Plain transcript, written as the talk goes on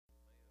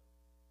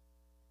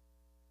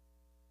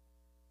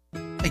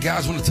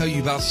guys, I want to tell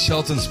you about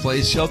Shelton's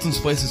Place. Shelton's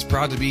Place is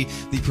proud to be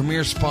the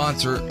premier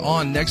sponsor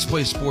on Next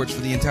Play Sports for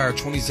the entire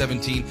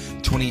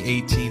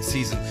 2017-2018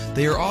 season.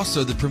 They are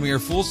also the premier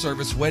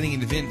full-service wedding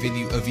and event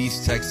venue of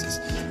East Texas.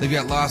 They've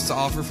got lots to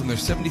offer from their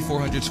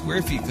 7,400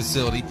 square feet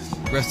facility,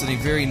 rests in a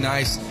very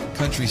nice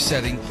country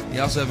setting.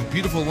 They also have a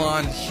beautiful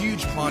lawn,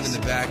 huge pond in the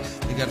back.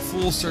 They've got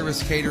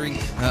full-service catering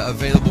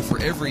available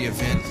for every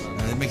event.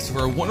 It makes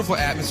for a wonderful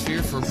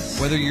atmosphere for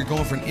whether you're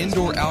going for an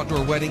indoor,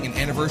 outdoor wedding, an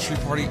anniversary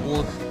party,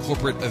 or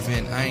corporate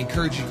event. I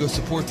encourage you to go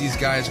support these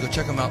guys. Go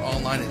check them out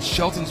online at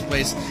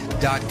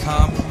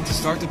sheltonsplace.com to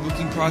start the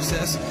booking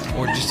process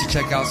or just to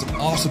check out some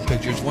awesome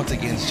pictures. Once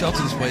again,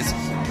 Shelton's Place,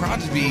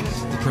 proud to be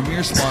the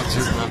premier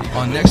sponsor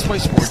on Next Play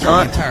Sports for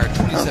the entire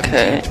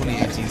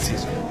 2017-2018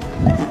 season.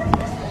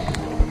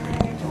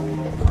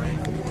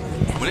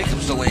 When it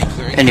comes to lane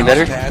clearing,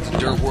 pads, and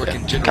dirt work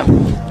in general,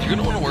 you're going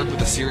to want to work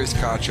with a serious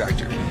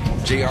contractor.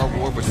 J.R.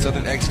 Ward with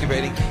Southern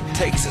Excavating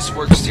takes this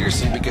work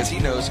seriously because he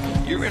knows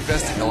you're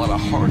investing a lot of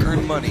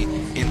hard-earned money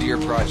into your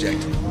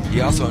project.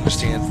 He also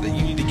understands that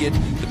you need to get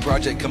the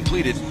project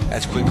completed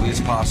as quickly as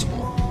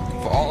possible.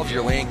 For all of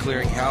your land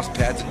clearing, house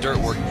pads, and dirt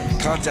work,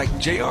 contact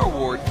J.R.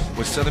 Ward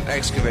with Southern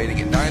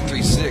Excavating at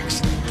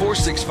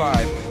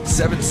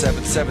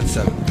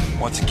 936-465-7777.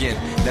 Once again,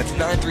 that's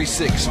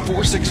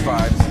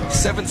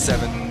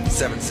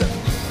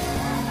 936-465-7777.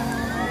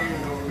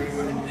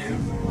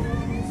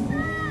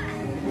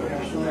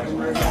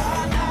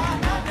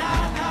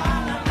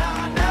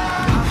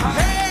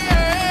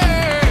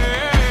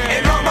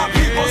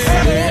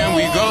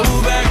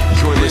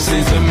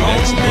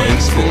 Next Play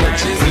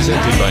Sports,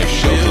 presented by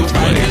Shelton's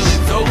Place.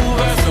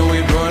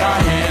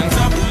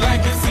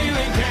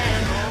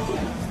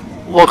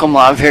 Welcome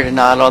live here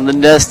tonight on the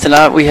Nest.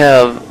 Tonight we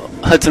have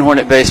Hudson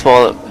Hornet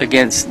baseball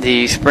against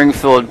the Spring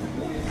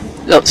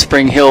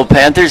Hill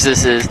Panthers.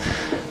 This is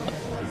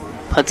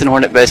Hudson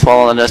Hornet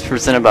baseball on the Nest,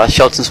 presented by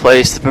Shelton's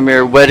Place, the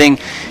premier wedding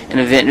and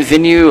event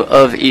venue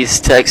of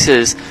East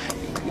Texas.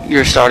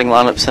 Your starting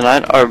lineups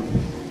tonight are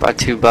brought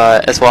to you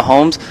by S.Y.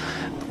 Holmes.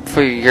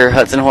 For your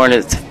Hudson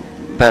Hornets,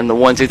 and the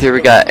 1, 2, 3,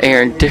 we got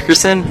Aaron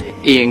Dickerson,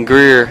 Ian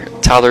Greer,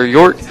 Tyler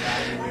York,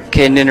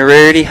 Caden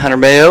Innerarity, Hunter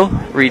Mayo,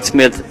 Reed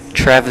Smith,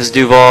 Travis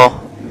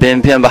Duvall,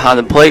 Ben Penn behind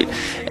the plate,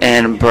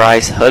 and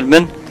Bryce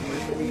Hudman.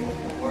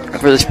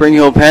 For the Spring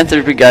Hill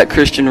Panthers, we got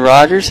Christian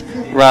Rogers,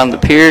 Ron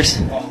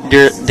LaPierce,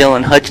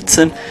 Dylan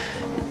Hutchinson,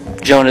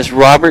 Jonas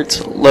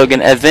Roberts,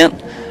 Logan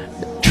Advent,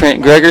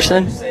 Trent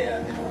Gregerson,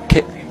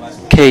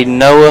 Caden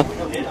Noah,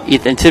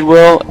 Ethan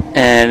Tidwell,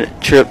 and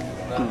Trip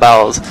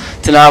Bowles.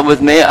 Tonight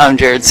with me, I'm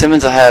Jared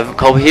Simmons. I have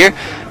Colby here.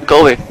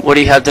 Colby, what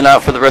do you have tonight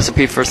for the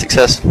recipe for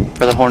success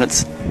for the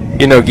Hornets?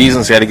 You know,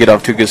 Giesel's got to get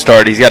off to a good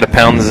start. He's got to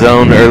pound the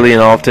zone early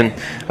and often,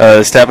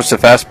 establish the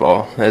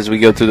fastball as we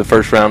go through the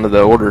first round of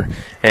the order,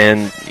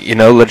 and, you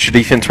know, let your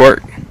defense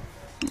work.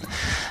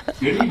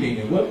 Good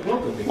evening and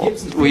welcome to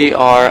Gibson's. We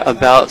are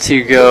about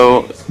to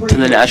go to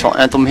the national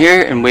anthem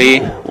here, and we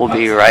will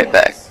be right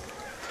back.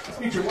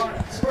 Feature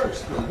lineups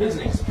first for the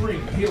visiting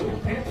Spring Hill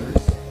Panthers.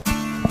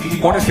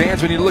 Hornet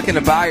fans, when you're looking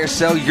to buy or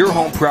sell your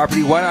home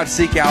property, why not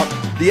seek out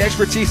the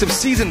expertise of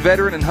seasoned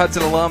veteran and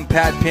Hudson alum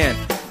Pat Penn.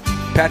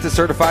 Pat's a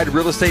certified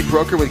real estate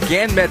broker with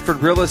Gann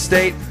Medford Real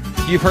Estate.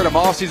 You've heard him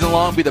all season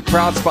long be the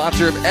proud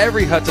sponsor of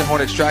every Hudson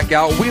Hornet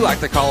strikeout. We like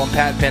to call them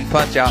Pat Penn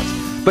punch-outs.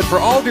 But for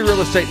all of your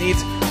real estate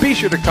needs, be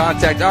sure to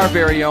contact our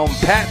very own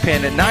Pat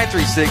Penn at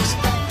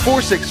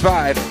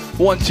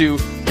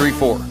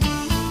 936-465-1234.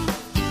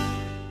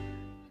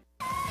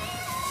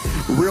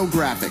 Real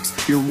Graphics,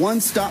 your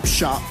one-stop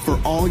shop for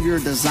all your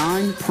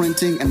design,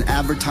 printing, and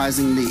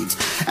advertising needs.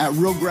 At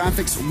Real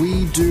Graphics,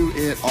 we do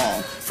it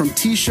all. From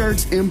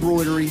t-shirts,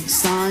 embroidery,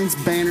 signs,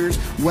 banners,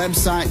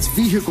 websites,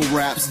 vehicle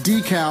wraps,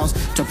 decals,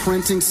 to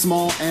printing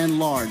small and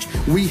large.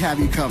 We have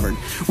you covered.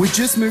 We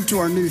just moved to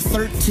our new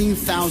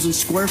 13,000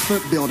 square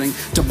foot building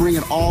to bring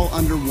it all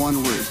under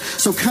one roof.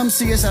 So come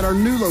see us at our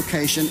new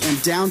location in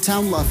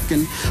downtown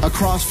Lufkin,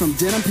 across from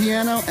Denim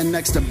Piano and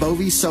next to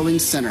Bovie Sewing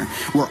Center,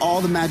 where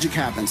all the magic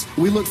happens.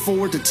 We look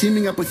forward to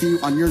teaming up with you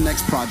on your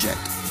next project.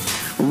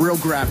 Real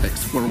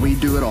Graphics, where we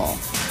do it all.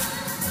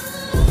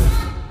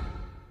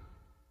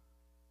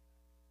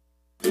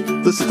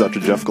 This is Dr.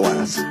 Jeff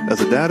Glass.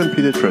 As a dad and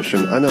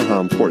pediatrician, I know how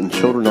important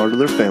children are to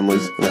their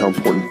families and how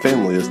important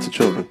family is to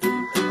children.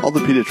 All the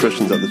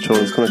pediatricians at the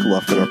Children's Clinic of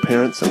Lufkin are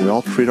parents, and we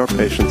all treat our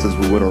patients as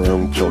we would our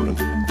own children.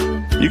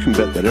 You can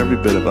bet that every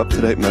bit of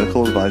up-to-date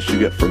medical advice you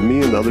get from me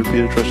and the other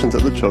pediatricians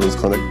at the Children's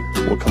Clinic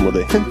will come with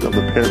a hint of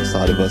the parent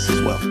side of us as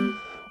well.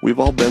 We've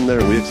all been there,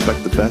 and we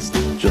expect the best,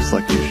 just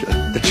like you should.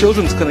 The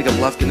Children's Clinic of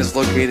Lufkin is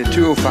located at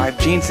 205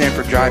 Gene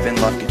Sanford Drive in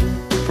Lufkin.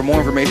 For more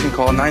information,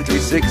 call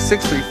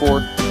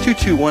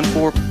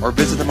 936-634-2214 or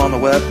visit them on the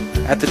web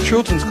at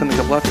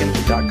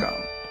thechildren'sclinicoflufkin.com.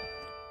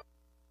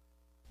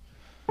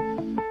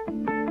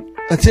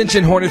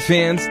 Attention Hornet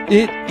fans,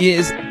 it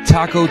is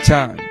taco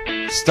time.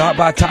 Stop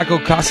by Taco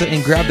Casa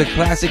and grab the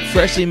classic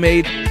freshly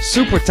made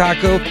Super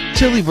Taco,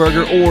 Chili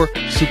Burger, or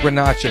Super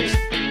Nachos.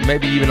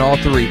 Maybe even all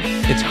three.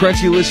 It's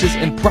crunchy, delicious,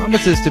 and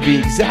promises to be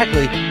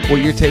exactly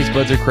what your taste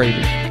buds are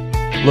craving.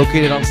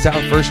 located on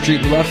South 1st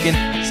Street in Lufkin.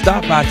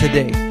 Stop by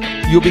today.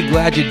 You'll be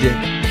glad you did.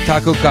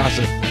 Taco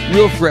Casa.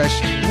 Real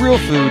fresh, real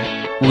food,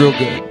 real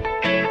good.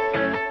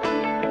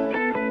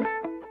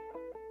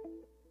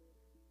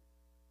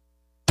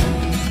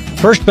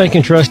 First Bank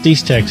and Trust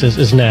East Texas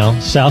is now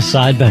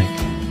Southside Bank.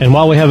 And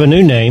while we have a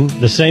new name,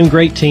 the same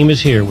great team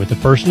is here with the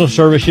personal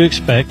service you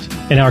expect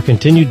and our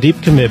continued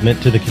deep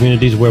commitment to the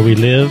communities where we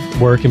live,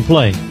 work, and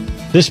play.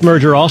 This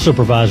merger also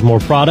provides more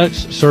products,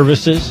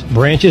 services,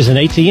 branches, and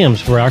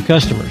ATMs for our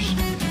customers.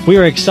 We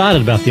are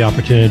excited about the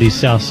opportunities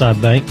Southside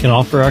Bank can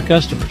offer our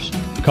customers.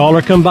 Call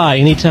or come by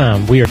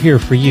anytime. We are here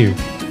for you.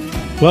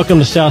 Welcome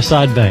to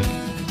Southside Bank.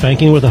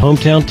 Banking with a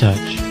hometown touch.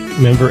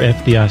 Member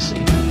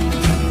FDIC.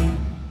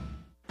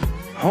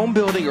 Home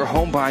building or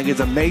home buying is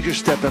a major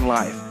step in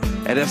life.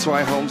 At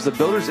SY Homes, the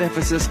builder's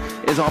emphasis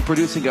is on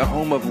producing a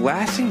home of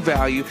lasting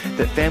value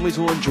that families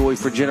will enjoy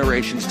for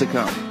generations to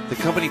come. The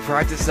company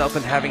prides itself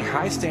in having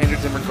high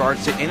standards in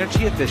regards to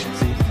energy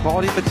efficiency,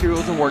 quality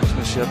materials and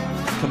workmanship,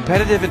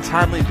 competitive and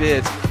timely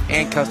bids,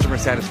 and customer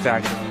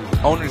satisfaction.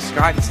 Owners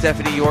Scott and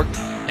Stephanie York,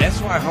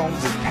 SY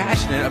Homes is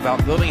passionate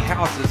about building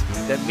houses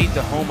that meet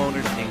the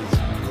homeowner's needs.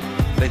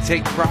 They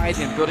take pride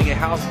in building a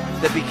house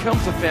that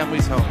becomes a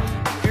family's home.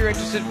 If you're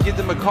interested, give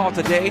them a call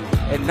today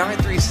at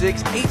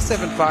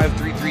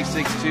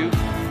 936-875-3362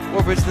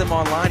 or visit them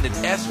online at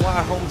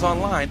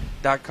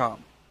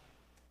syhomesonline.com.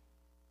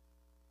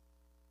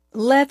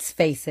 Let's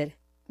face it,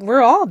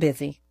 we're all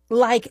busy,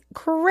 like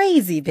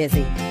crazy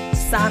busy.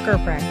 Soccer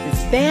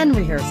practice, band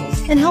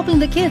rehearsals, and helping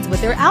the kids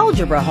with their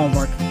algebra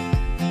homework.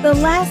 The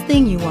last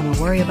thing you want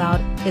to worry about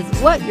is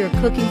what you're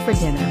cooking for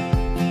dinner.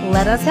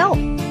 Let us help.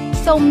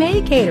 So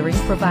May Catering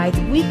provides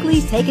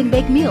weekly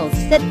take-and-bake meals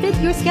that fit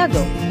your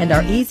schedule and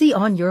are easy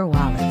on your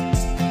wallet.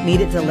 Need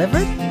it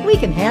delivered? We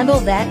can handle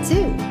that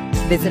too.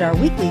 Visit our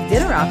weekly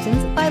dinner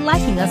options by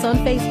liking us on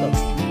Facebook.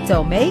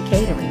 So May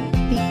Catering,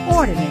 the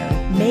ordinary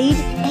made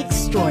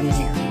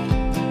extraordinary.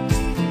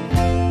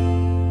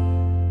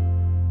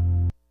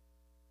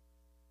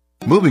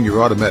 Moving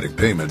your automatic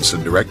payments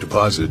and direct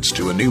deposits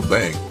to a new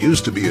bank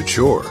used to be a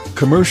chore.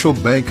 Commercial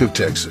Bank of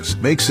Texas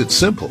makes it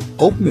simple.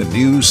 Open a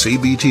new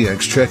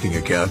CBTX checking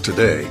account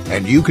today,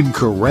 and you can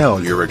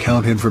corral your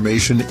account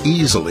information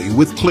easily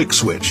with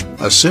ClickSwitch,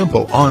 a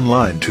simple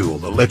online tool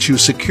that lets you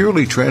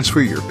securely transfer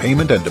your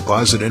payment and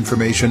deposit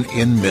information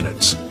in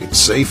minutes. It's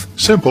safe,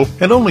 simple,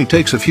 and only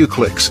takes a few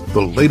clicks.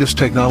 The latest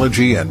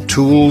technology and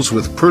tools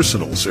with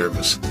personal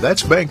service.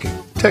 That's banking,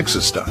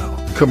 Texas style.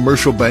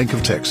 Commercial Bank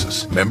of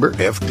Texas. Member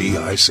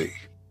FDIC.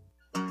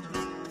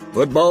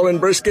 Football and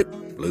brisket,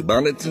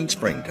 bluebonnets in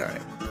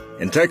springtime.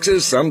 In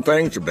Texas, some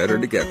things are better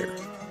together.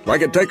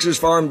 Like at Texas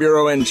Farm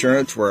Bureau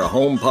Insurance, where a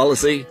home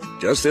policy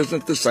just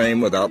isn't the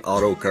same without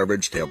auto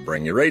coverage to help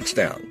bring your rates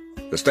down.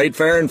 The state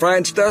fair and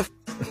fine stuff?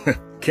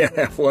 Can't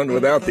have one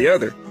without the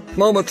other.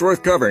 Moments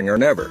worth covering are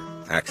never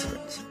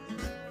accidents.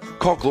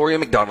 Call Gloria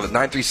McDonald at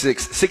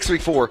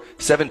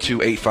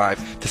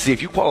 936-634-7285 to see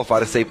if you qualify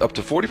to save up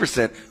to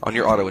 40% on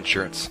your auto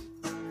insurance.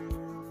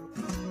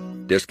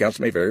 Discounts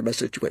may vary by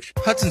situation.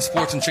 Hudson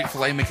Sports and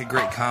Chick-fil-A make a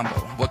great combo.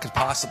 What could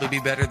possibly be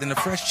better than a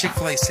fresh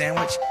Chick-fil-A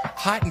sandwich,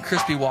 hot and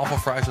crispy waffle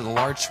fries with a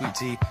large sweet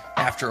tea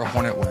after a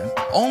Hornet win?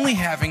 Only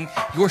having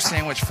your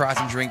sandwich, fries,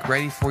 and drink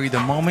ready for you the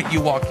moment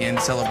you walk in,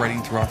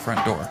 celebrating through our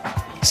front door.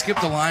 Skip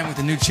the line with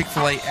the new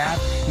Chick-fil-A app,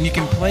 and you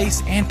can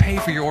place and pay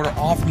for your order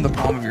all from the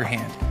palm of your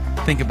hand.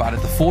 Think about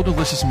it, the full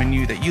delicious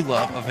menu that you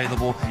love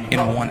available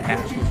in one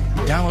app.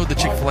 Download the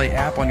Chick-fil-A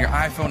app on your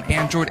iPhone,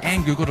 Android,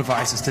 and Google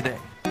devices today.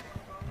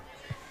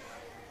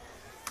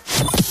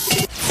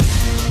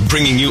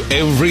 Bringing you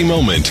every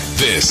moment,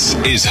 this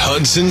is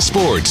Hudson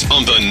Sports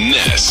on the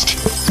Nest.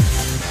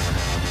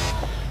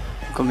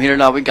 Welcome here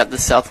now. We got the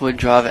Southwood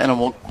Drive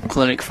Animal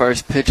Clinic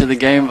first pitch of the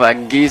game by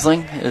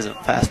Giesling. It is a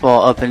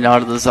fastball up and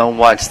out of the zone.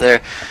 Watch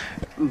there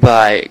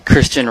by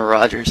Christian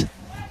Rogers.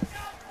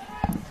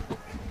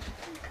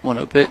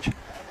 1-0 pitch.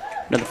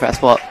 Another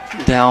fastball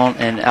down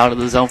and out of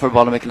the zone for a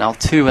ball to make it now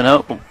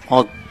 2-0.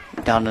 All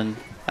down and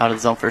out of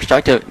the zone for a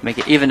strike to make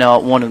it even now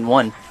at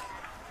 1-1.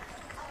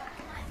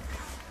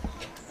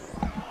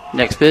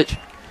 Next pitch.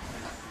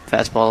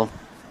 Fastball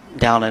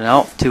down and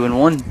out,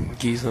 2-1.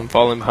 Giesling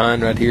falling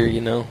behind right here,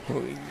 you know.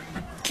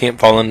 Can't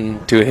fall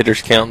into a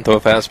hitter's count and throw a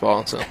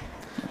fastball. So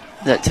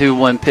that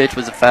 2-1 pitch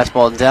was a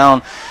fastball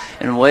down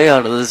and way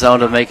out of the zone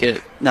to make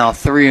it now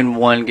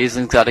 3-1.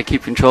 Giesling's got to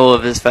keep control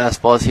of his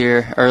fastballs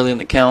here early in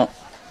the count.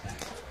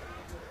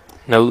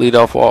 No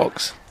leadoff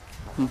walks.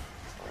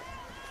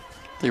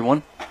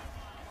 3-1.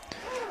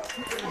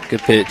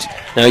 Good pitch.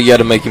 Now you got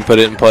to make him put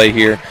it in play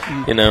here.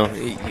 You know,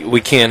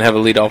 we can't have a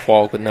leadoff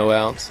walk with no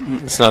outs.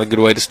 It's not a good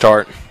way to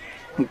start.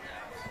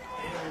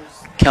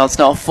 Count's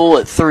now full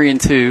at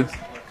 3-2.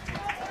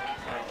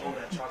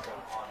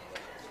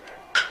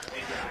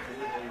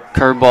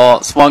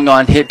 Curveball swung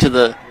on, hit to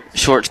the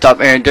shortstop.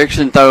 Aaron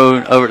Dickerson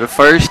thrown over to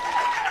first.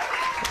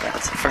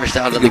 That's the first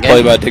out of the game. Good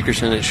play by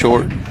Dickerson at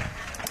short.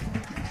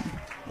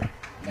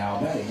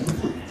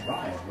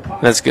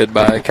 That's good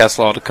by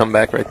Castlaw to come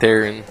back right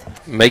there and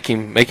make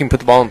him put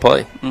the ball in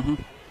play.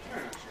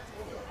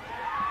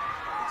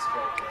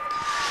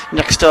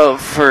 Next up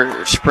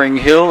for Spring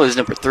Hill is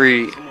number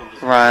 3,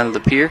 Ryan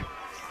Lapeer.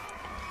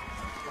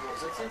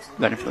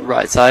 Batting from the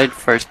right side.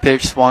 First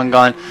pitch, swung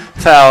on,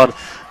 fouled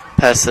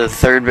past the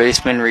third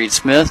baseman, Reed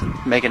Smith,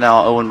 making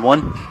now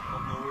 0-1.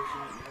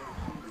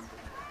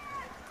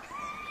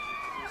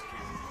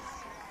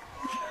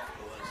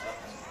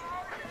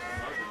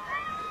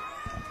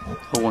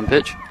 One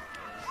pitch.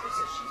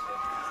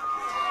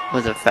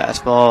 With a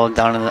fastball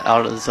down in the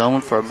out of the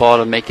zone for a ball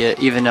to make it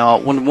even now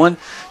at 1-1.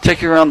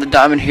 Check you around the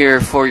diamond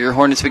here for your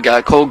Hornets. We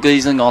got Cole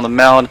Giesling on the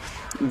mound.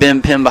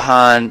 Ben Pym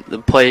behind the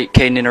plate.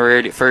 Caden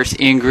Innerary at first.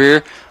 Ian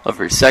Greer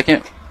over at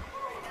second.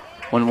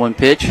 1-1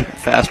 pitch.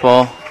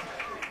 Fastball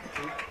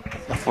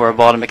for a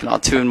ball to make it now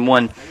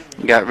 2-1.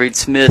 We got Reed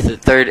Smith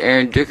at third.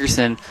 Aaron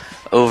Dickerson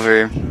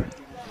over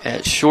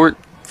at short.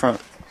 From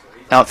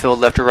outfield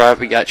left to right,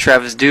 we got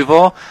Travis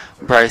Duval,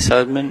 Bryce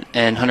Hudman,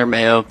 and Hunter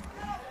Mayo.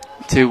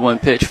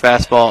 2-1 pitch,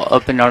 fastball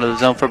up and out of the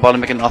zone for a ball to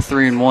make it now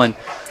 3-1.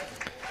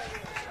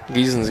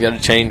 Giesling's got a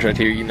change right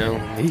here, you know.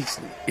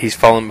 He's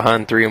falling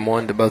behind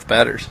 3-1 to both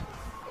batters.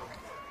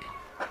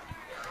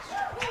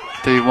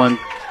 3-1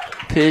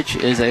 pitch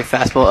is a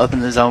fastball up in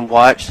the zone.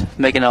 Watch,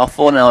 making it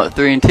full now at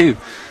 3-2.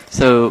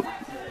 So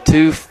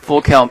 2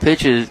 full count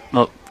pitches,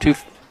 well,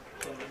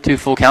 two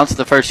full counts of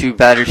the first 2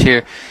 batters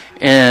here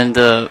in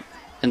the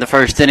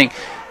first inning.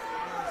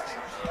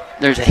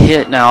 There's a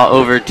hit now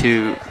over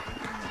to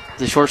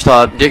the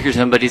shortstop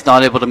Dickerson, but he's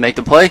not able to make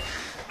the play.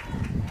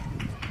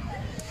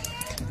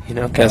 You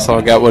know,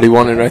 Castle got what he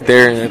wanted right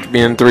there, and after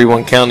being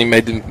 3-1 count, he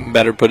made the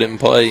batter put it in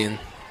play, and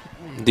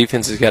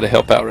defense has got to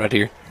help out right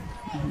here.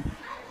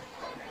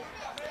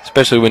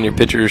 Especially when your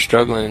pitcher is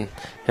struggling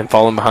and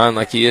falling behind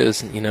like he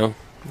is. You know,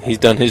 he's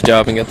done his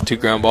job and got the 2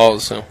 ground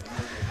balls. So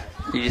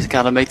you just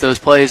got to make those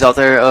plays out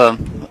there.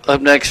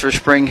 Up next for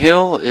Spring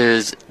Hill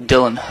is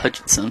Dylan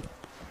Hutchinson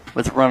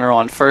with a runner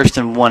on first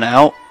and 1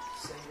 out.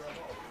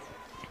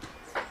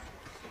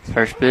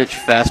 First pitch,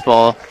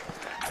 fastball,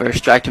 first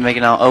strike to make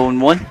it now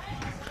 0-1.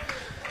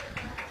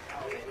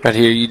 Right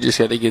here, you just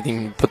got to get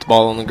him put the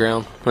ball on the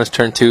ground. Let's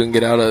turn 2 and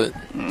get out of it.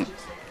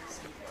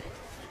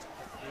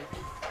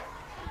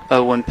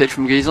 0-1 pitch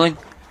from Giesling.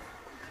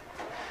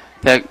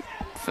 Peck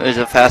is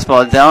a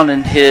fastball down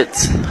and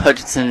hits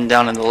Hutchinson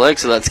down in the leg,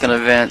 so that's going to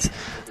advance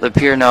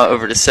Lapeer now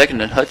over to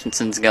second, and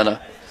Hutchinson's going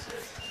to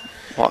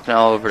walk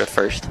now over to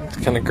first. It's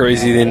kind of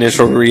crazy. The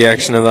initial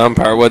reaction of the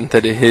umpire wasn't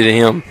that it hit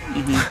him.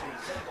 Mm-hmm.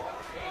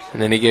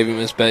 And then he gave him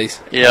his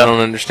base. Yeah. I don't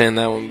understand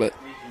that one, but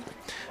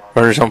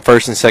runners on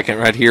first and second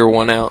right here,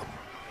 1 out.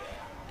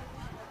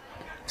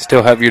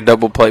 Still have your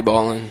double play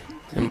ball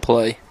in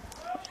play.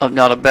 Up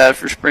now to bat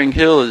for Spring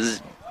Hill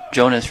is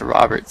Jonas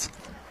Roberts.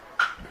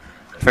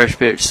 First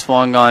pitch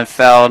swung on,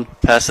 fouled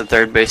past the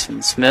third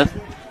baseman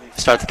Smith.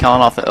 Start the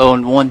count off at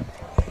 0-1.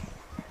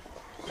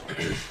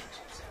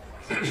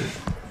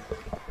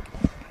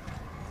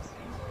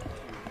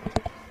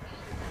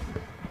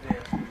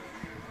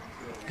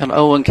 An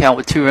 0-1 count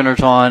with 2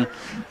 runners on,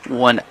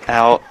 1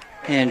 out,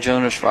 and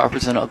Jonas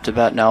Robertson up to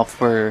bat now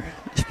for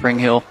Spring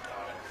Hill.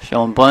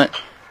 Showing bunt.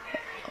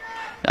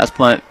 That's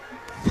bunt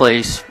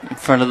placed in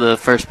front of the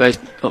first base.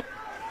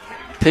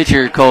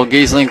 Pitcher Cole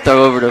Giesling,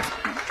 throw over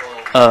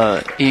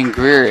to Ian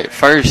Greer at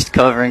first,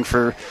 covering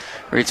for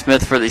Reed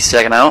Smith for the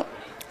second out.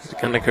 It's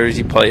kind of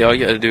crazy play. All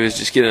you got to do is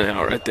just get an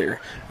out right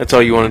there. That's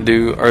all you want to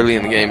do early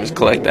in the game is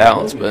collect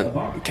outs. But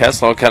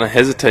Castlaw kind of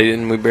hesitated,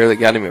 and we barely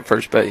got him at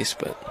first base.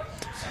 But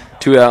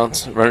 2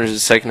 outs, runners at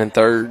second and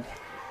third.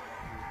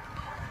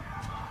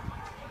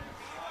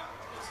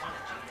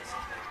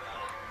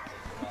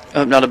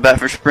 Up now to bat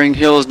for Spring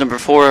Hill is number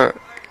 4,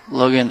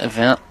 Logan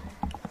Event.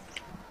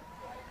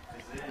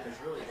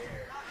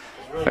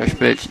 First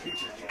pitch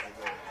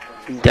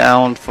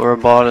down for a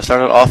ball to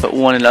start it off at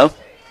 1-0.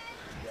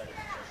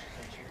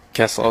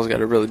 Castlaw's got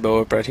to really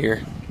bow up right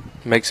here.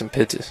 Make some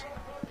pitches.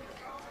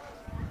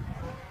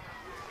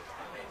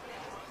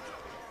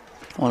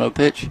 1-0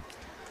 pitch.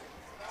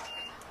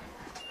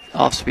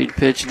 Off-speed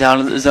pitch down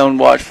to the zone.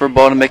 Watch for a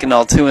ball to make it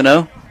all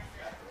 2-0.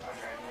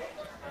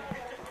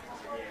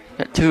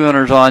 Got 2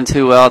 runners on,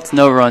 2 outs,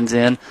 no runs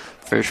in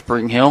for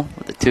Spring Hill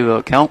with a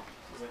 2-0 count.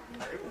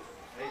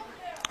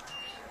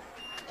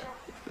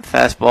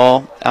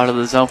 Fastball out of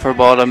the zone for a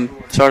ball to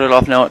start it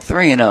off now at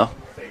 3-0.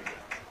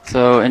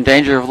 So in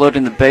danger of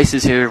loading the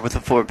bases here with a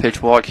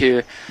 4-pitch walk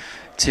here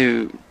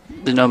to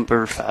the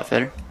number 5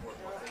 hitter.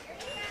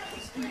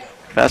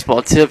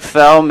 Fastball tip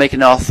foul, making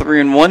now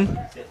 3-1.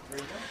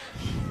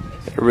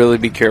 Gotta really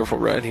be careful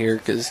right here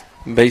because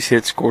base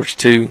hit scores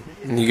 2,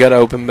 and you got an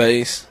open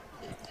base.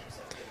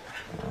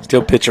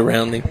 Still pitch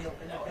around him.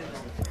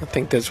 I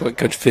think that's what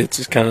Coach Fitz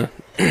is kind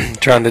of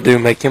trying to do,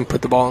 make him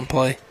put the ball in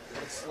play.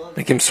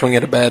 Make him swing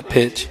at a bad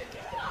pitch.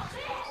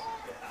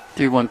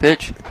 3-1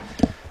 pitch.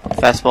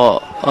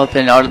 Fastball up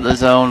and out of the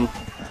zone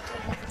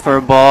for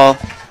a ball.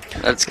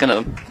 That's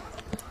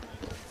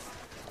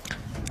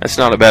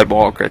not a bad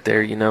walk right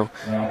there, you know.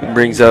 It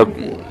brings up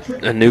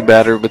a new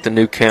batter with a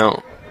new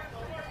count.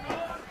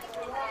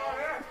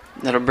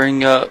 That'll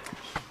bring up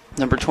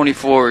number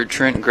 24,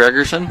 Trent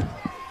Gregerson.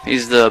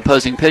 He's the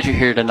opposing pitcher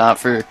here tonight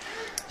for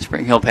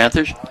Spring Hill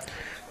Panthers.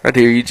 Right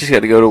here, you just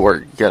got to go to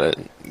work. You got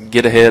to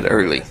get ahead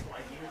early.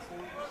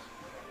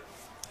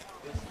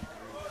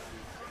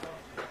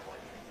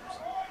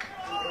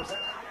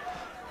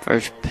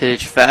 First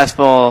pitch,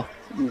 fastball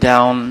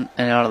down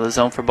and out of the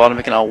zone for ball,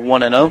 making out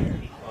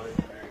 1-0.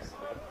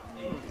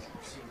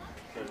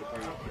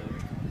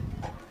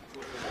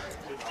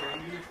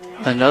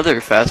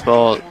 Another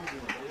fastball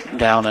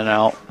down and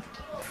out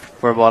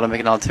for ball,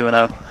 making out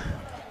 2-0.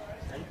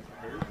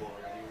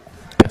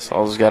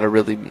 Saul's got to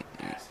really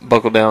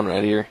buckle down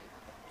right here.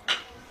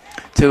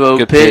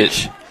 2-0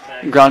 pitch.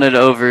 Grounded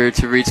over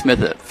to Reed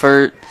Smith at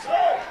first.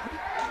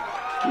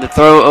 The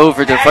throw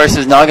over to first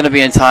is not going to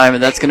be in time,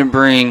 and that's going to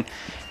bring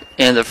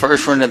in the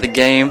first run of the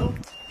game.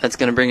 That's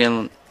going to bring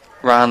in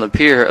Ryan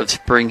Lapierre of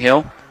Spring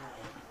Hill.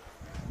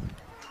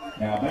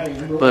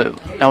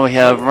 But now we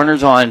have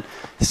runners on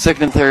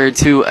second and third,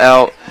 2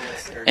 out,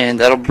 and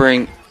that'll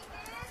bring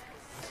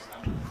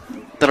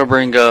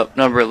up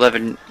number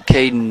 11,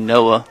 Caden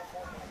Noah.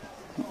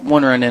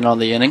 1 run in on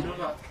the inning.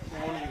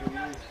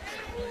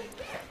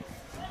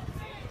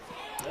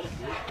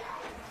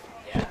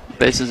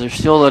 Bases are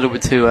still loaded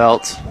with 2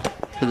 outs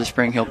for the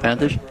Spring Hill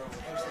Panthers.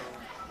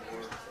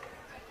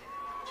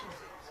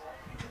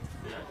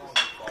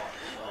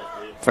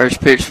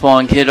 First pitch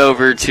swung, hit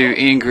over to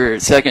Ian Greer.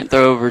 Second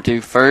throw over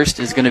to first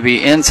is going to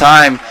be in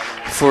time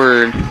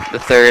for the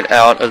 3rd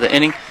out of the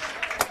inning.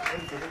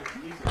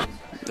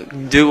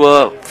 Due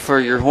up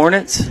for your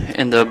Hornets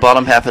in the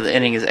bottom half of the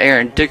inning is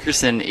Aaron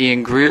Dickerson,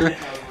 Ian Greer,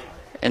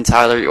 and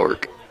Tyler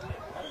York.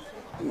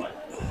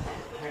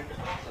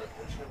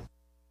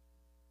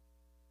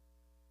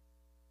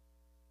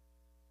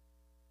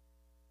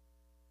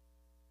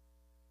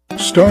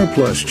 Star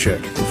Plus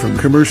checking from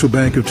Commercial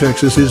Bank of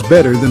Texas is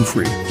better than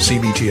free.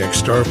 CBTX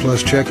Star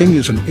Plus checking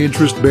is an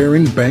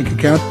interest-bearing bank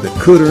account that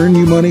could earn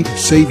you money,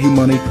 save you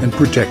money, and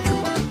protect your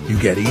money. You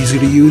get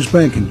easy-to-use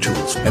banking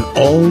tools and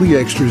all the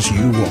extras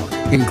you want,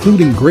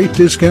 including great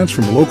discounts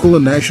from local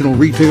and national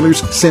retailers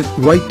sent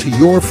right to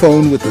your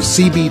phone with the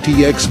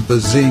CBTX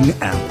Bazing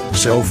app.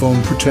 Cell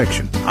phone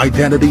protection,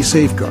 identity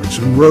safeguards,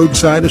 and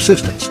roadside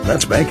assistance.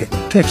 That's banking,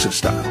 Texas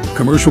style.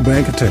 Commercial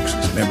Bank of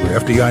Texas, member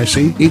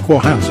FDIC, equal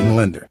housing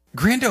lender.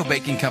 Grando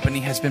Baking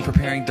Company has been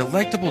preparing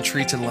delectable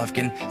treats in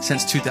Lufkin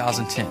since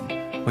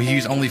 2010. We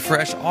use only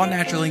fresh,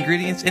 all-natural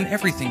ingredients in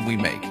everything we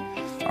make.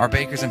 Our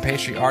bakers and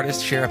pastry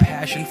artists share a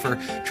passion for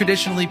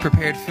traditionally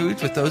prepared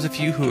foods with those of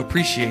you who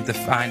appreciate the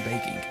fine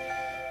baking.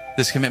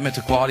 This commitment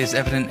to quality is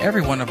evident in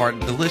every one of our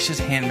delicious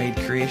handmade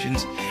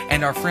creations,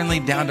 and our friendly,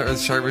 down-to-earth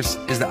service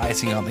is the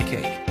icing on the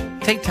cake.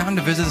 Take time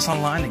to visit us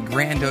online at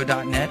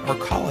grando.net or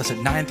call us at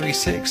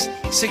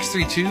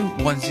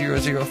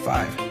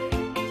 936-632-1005.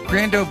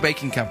 Grando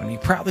Baking Company,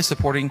 proudly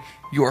supporting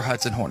your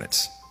Hudson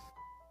Hornets.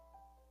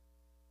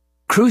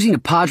 Cruising to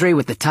Padre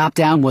with the top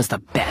down was the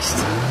best.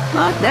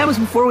 But that was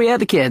before we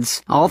had the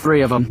kids, all 3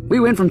 of them. We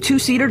went from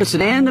 2-seater to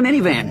sedan to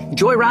minivan,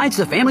 joy rides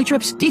to family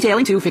trips,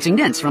 detailing to fixing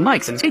dents from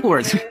bikes and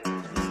skateboards.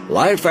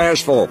 Life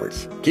fast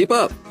forwards. Keep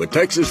up with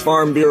Texas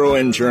Farm Bureau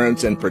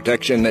insurance and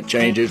protection that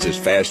changes as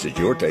fast as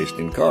your taste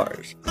in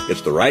cars.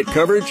 It's the right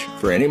coverage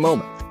for any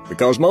moment,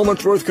 because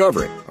moments worth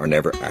covering are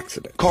never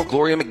accidents. Call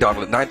Gloria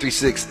McDonald at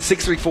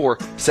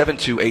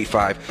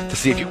 936-634-7285 to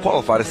see if you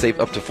qualify to save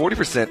up to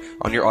 40%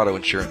 on your auto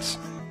insurance.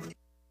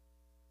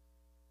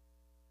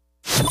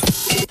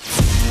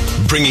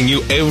 Bringing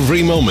you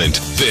every moment,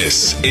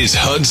 this is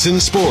Hudson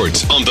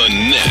Sports on the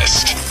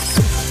Nest.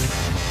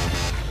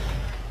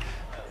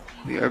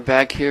 We are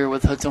back here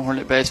with Hudson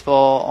Hornet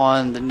Baseball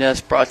on the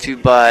Nest, brought to you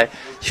by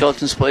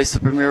Shelton's Place, the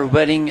premier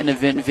wedding and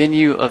event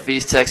venue of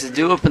East Texas.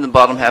 Due up in the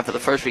bottom half of the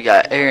first, we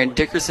got Aaron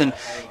Dickerson,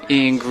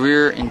 Ian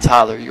Greer, and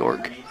Tyler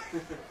York.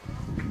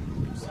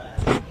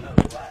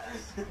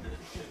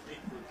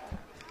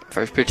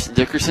 First pitch to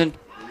Dickerson.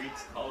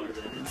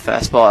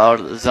 Fastball out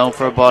of the zone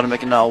for a ball to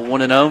make it now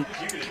 1-0.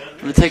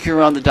 I'm going to take you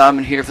around the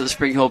diamond here for the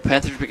Spring Hill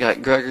Panthers. We got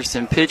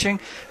Gregerson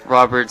pitching,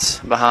 Roberts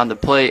behind the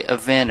plate,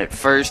 Evan at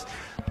first,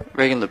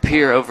 Reagan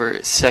Lapierre over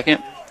at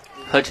second,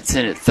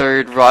 Hutchinson at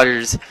third,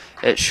 Rogers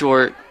at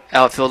short,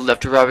 outfield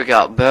left to right. We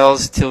got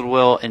Bells,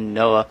 Tildwell, and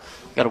Noah.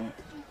 Got a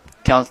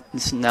count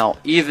now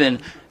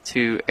even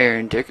to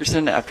Aaron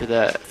Dickerson after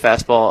that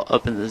fastball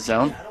up in the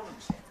zone.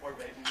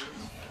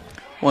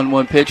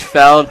 1-1 pitch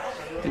fouled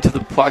into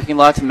the parking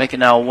lot to make it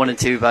now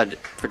 1-2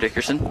 for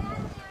Dickerson.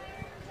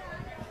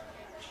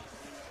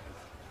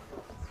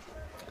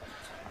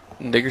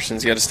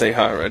 Dickerson's got to stay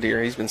high right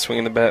here. He's been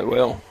swinging the bat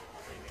well.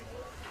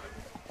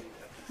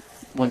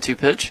 1-2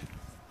 pitch.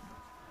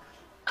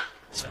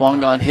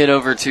 Swung on, hit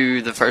over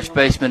to the first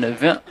baseman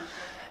Event,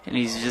 and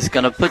he's just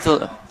going to put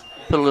a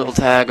little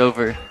tag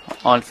over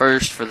on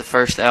first for the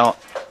first out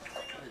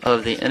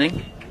of the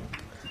inning.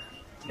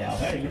 Now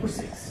batting number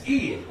 6,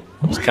 Ian.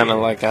 It's kind of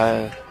like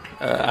I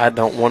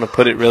don't want to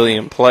put it really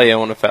in play. I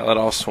want to foul it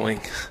off swing.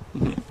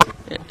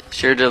 It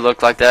sure did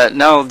look like that.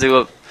 Now we'll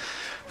do it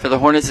for the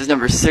Hornets is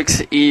number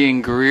 6,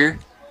 Ian Greer.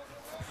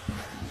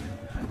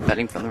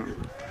 Batting from the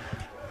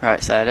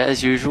right side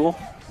as usual.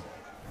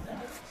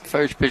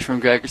 First pitch from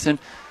Gregerson.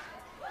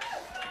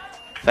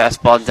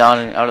 Fastball down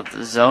and out of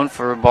the zone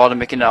for a ball to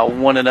make it now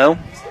 1-0.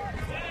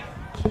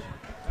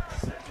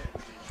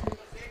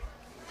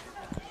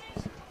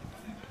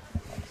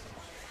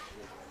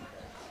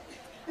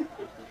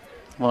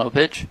 One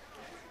pitch.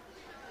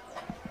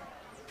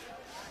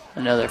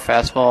 Another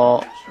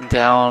fastball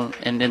down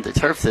and into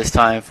turf this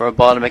time for a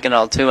ball to make it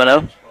now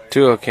 2-0.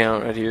 2-0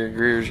 count right here.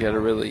 Greer's got to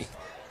really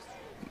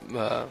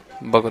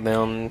buckle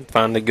down,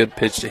 find a good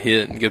pitch to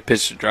hit and good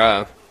pitch to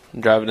drive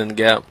it in the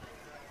gap.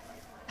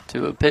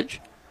 2-0 pitch.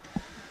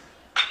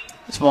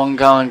 Swung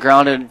gone,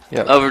 grounded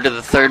over to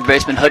the third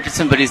baseman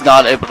Hutchinson, but he's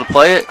not able to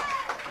play it.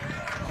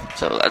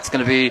 So that's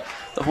going to be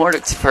the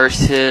Hornets'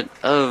 first hit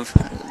of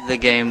the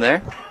game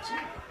there.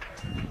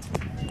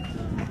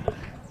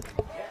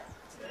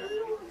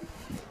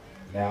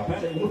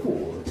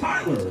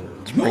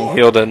 Spring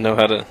Hill doesn't know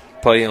how to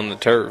play on the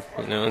turf.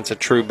 You know, it's a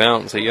true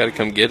bounce, so you got to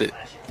come get it.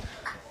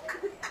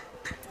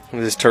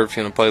 This turf's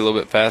going to play a little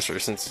bit faster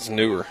since it's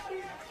newer.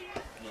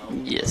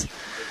 Yes.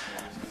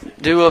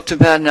 Due up to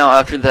bat now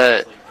after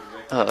that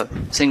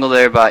single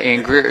there by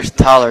Ian Greer is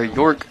Tyler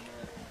York.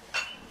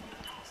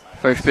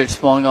 First pitch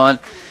swung on.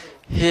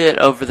 Hit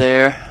over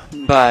there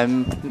by,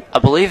 I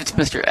believe it's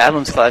Mr.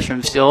 Adams'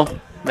 classroom still.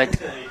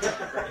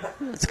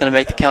 It's going to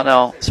make the count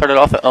now. Started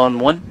off at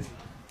 0-1.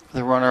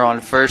 The runner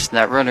on first, and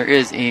that runner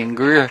is Ian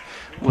Greer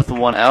with the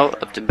one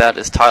out. Up to bat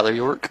is Tyler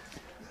York.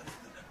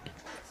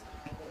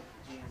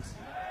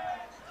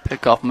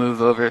 Pickoff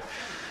move over.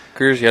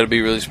 Greer's got to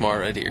be really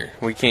smart right here.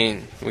 We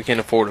can't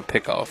afford a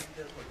pickoff.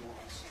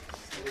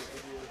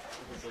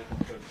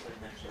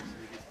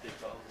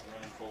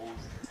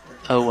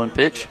 Oh, one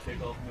pitch.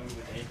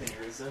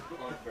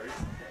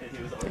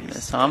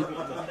 This time.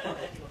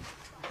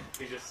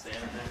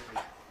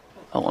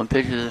 Oh, one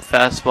pitch is a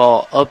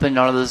fastball up and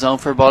out of the zone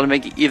for a ball to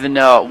make it even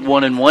now at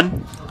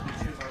 1-1.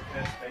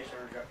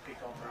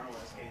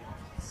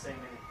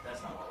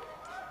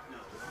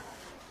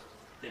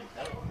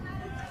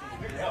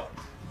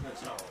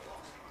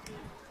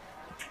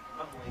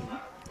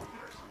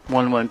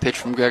 One pitch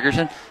from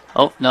Gregerson.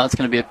 Oh, now it's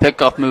going to be a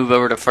pickoff move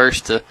over to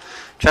first to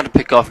try to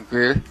pick off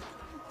Greer,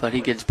 but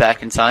he gets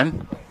back in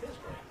time.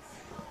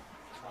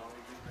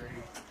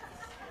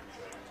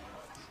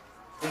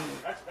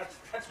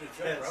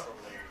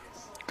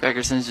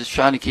 Gregerson's just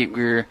trying to keep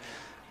Greer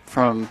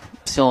from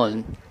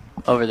stealing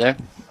over there.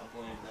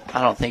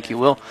 I don't think he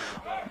will.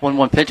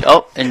 1-1 pitch.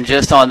 Oh, and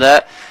just on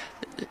that,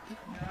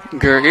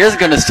 Greer is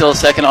going to steal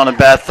second on a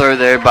bad throw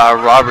there by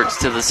Roberts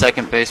to the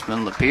second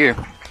baseman, Lapierre.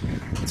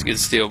 It's a good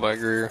steal by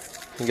Greer.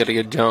 He got a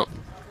good jump.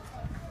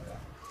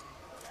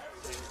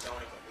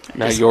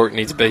 Now York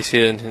needs a base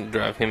hit and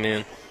drive him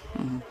in.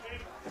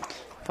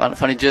 Mm-hmm.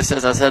 Funny, just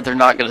as I said, they're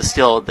not going to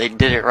steal. They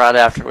did it right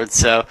afterwards,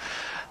 so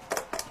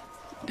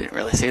didn't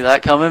really see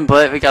that coming.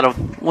 But we got a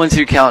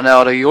 1-2 count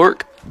now to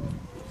York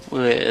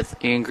with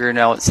Ian Greer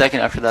now at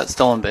second after that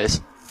stolen base.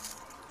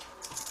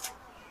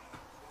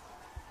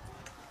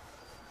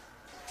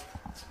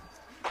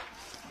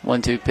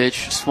 One-two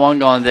pitch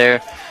swung on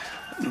there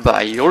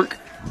by York.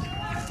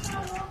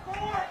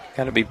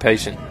 Got to be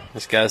patient.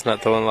 This guy's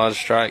not throwing a lot of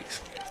strikes.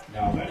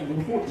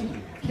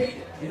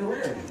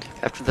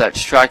 After that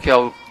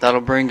strikeout,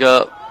 that'll bring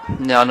up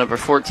now number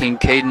 14,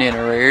 Caden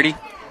Inararity.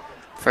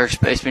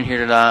 First baseman here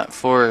tonight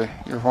for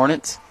your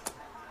Hornets.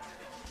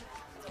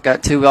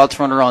 Got 2 outs,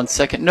 runner on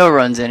second. No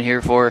runs in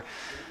here for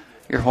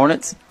your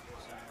Hornets.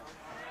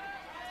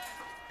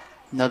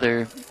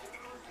 Another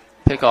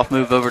pickoff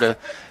move over to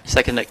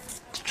second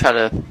to try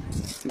to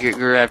get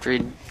Greer after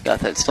he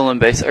got that stolen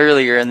base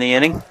earlier in the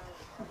inning.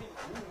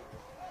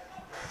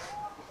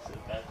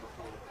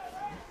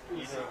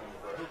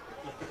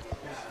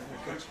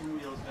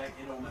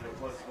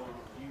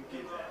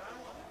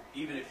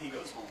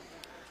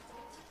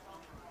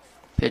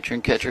 Pitcher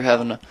and catcher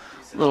having a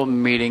little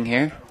meeting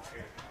here.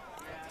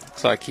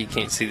 Looks like he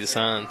can't see the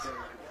signs,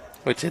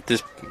 which at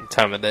this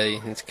time of day,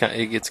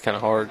 it gets kind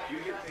of hard.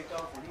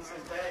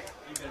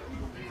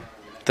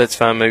 That's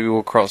fine. Maybe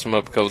we'll cross him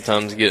up a couple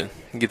times to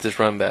get this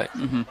run back.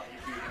 Mm-hmm.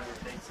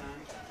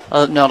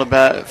 Now to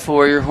bat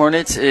for your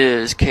Hornets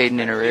is Caden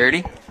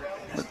Inararity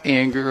with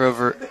Ian Greer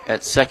over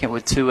at second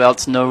with 2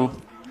 outs, no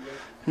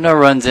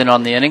runs in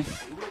on the inning.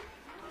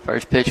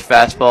 First pitch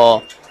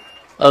fastball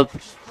up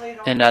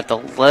and at the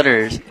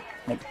letters,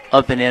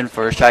 up and in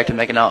for a strike to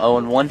make it now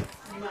 0-1.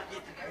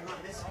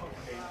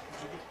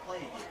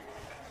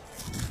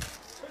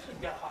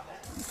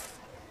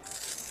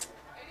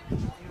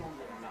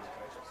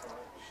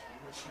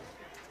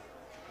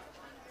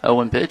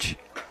 Oh, pitch.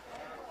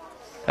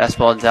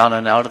 Fastball down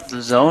and out of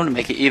the zone to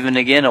make it even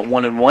again at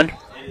 1-1.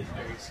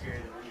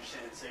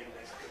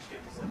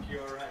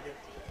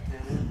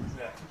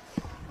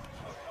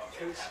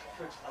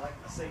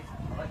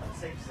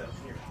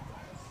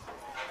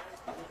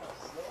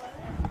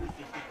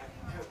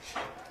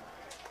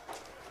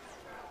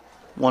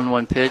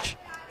 One pitch.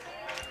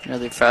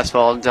 Another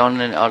fastball down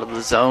and out of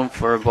the zone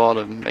for a ball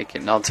to make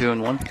it now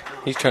 2-1.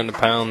 He's trying to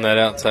pound that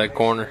outside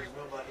corner.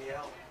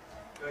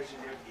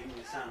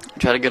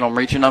 Try to get him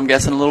reaching, I'm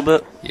guessing, a little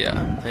bit.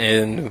 Yeah,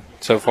 and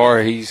so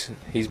far he's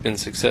been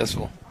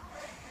successful.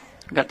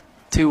 Got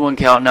 2-1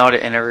 count now to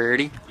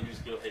Innerarity.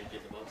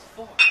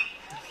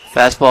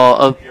 Fastball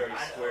up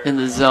in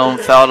the zone,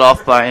 fouled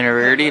off by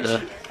Innerarity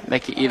to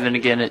make it even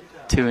again at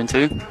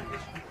 2-2.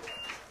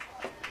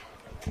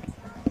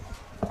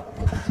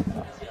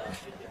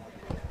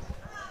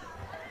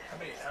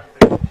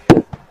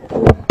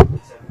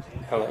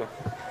 Hello.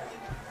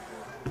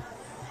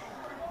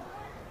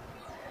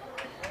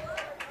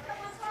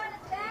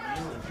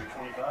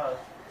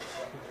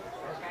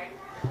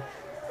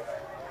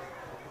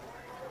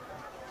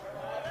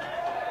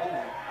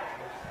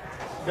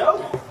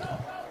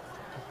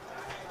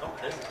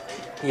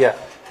 Yeah.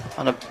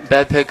 On a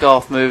bad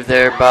pickoff move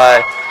there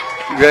by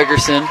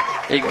Gregerson.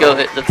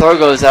 The throw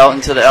goes out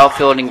into the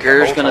outfield, and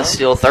Gurr's going to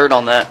steal third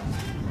on that.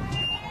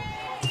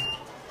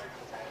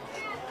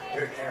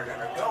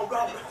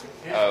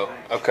 Oh,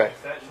 okay.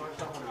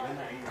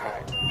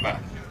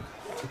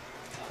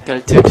 Got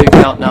a 2-2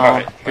 count now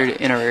here to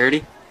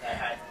Innerarity.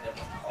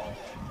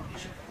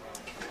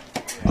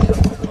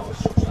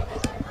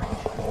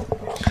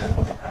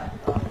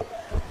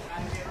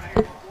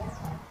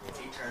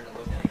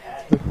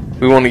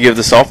 We want to give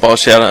the softball a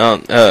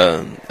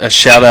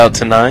shout out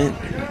tonight.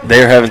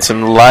 They're having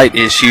some light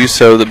issues,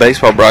 so the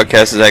baseball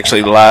broadcast is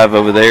actually live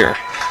over there.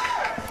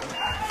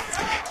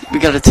 We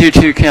got a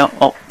 2-2 count.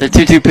 Oh, the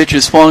 2-2 pitch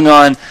is swung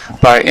on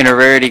by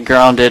Innerarity,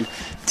 grounded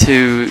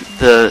to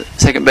the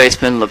second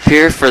baseman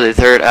Lapierre for the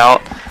third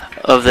out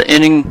of the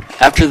inning.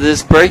 After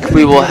this break,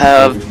 we will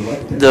have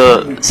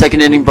the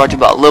second inning brought to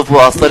you by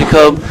Livewell Athletic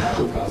Club.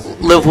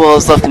 Livewell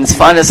is Lufkin's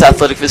finest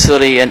athletic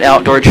facility and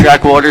outdoor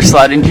track, water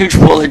slide, and huge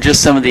pool are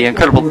just some of the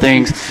incredible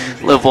things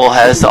Livewell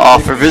has to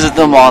offer. Visit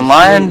them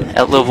online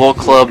at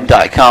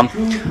livewellclub.com.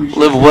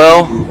 Live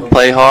well,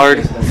 play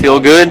hard, feel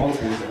good,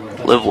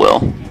 live well.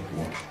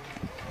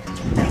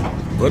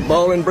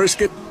 Football in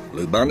Brisket,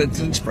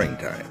 bluebonnets in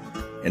springtime.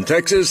 In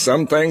Texas,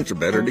 some things are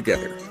better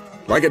together.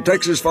 Like at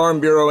Texas Farm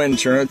Bureau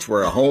Insurance,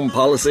 where a home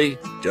policy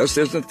just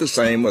isn't the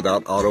same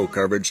without auto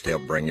coverage to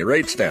help bring your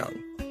rates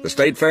down. The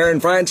State Fair and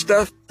fine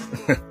stuff?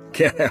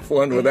 Can't have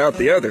one without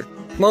the other.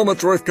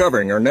 Moments worth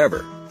covering are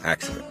never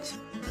accidents.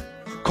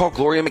 Call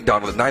Gloria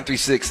McDonald at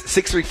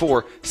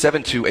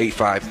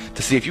 936-634-7285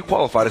 to see if you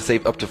qualify to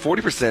save up to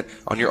 40%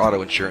 on your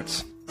auto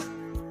insurance.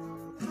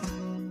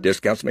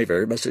 Discounts may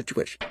vary by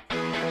situation.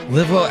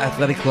 Livewell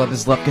Athletic Club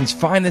is Lufkin's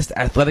finest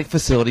athletic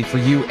facility for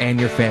you and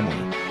your family.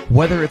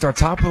 Whether it's our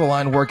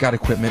top-of-the-line workout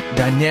equipment,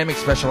 dynamic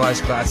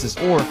specialized classes,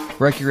 or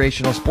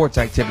recreational sports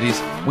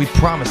activities, we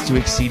promise to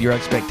exceed your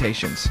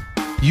expectations.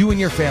 You and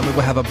your family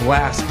will have a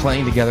blast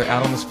playing together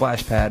out on the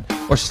splash pad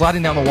or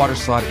sliding down the water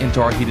slide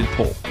into our heated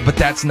pool. But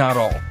that's not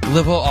all.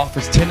 Livewell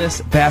offers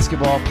tennis,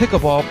 basketball,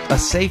 pickleball, a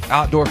safe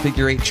outdoor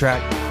figure 8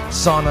 track,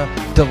 sauna,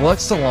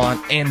 deluxe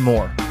salon, and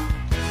more.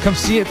 Come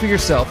see it for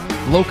yourself,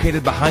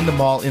 located behind the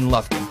mall in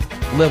Lufkin.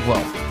 Live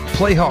well,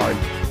 play hard,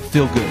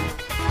 feel good.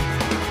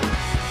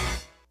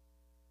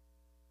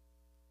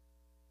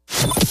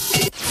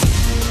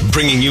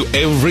 Bringing you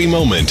every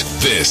moment,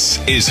 this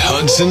is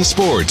Hudson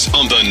Sports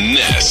on the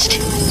Nest.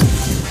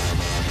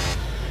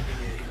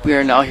 We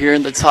are now here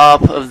in the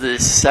top of the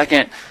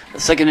second. The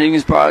second inning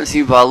is brought to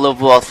you by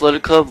Livewell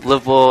Athletic Club.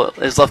 Livewell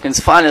is Lufkin's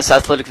finest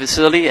athletic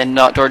facility and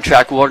outdoor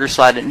track, water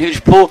slide, and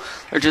huge pool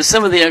are just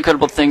some of the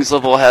incredible things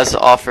Livewell has to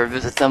offer.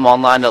 Visit them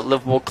online at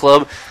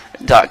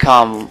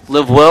livewellclub.com.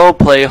 Live well,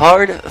 play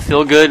hard,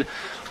 feel good,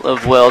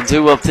 live well.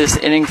 Due up this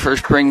inning for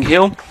Spring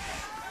Hill,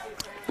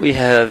 we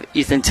have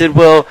Ethan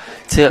Tidwell,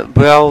 Tip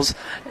Browse,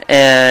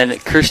 and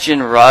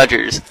Christian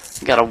Rogers.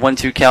 Got a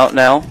 1-2 count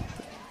now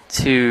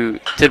to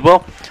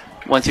Tidwell.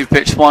 1-2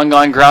 pitch swung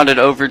on, grounded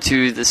over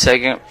to the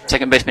second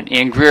baseman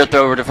Ian Greer.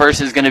 Throw over to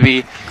first is going to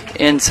be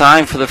in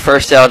time for the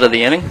first out of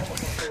the inning.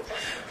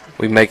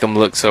 We make them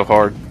look so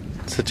hard.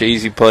 Such an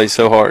easy play,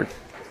 so hard.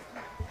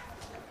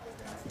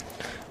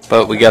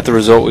 But we got the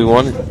result we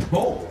wanted.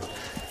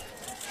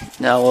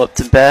 Now up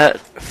to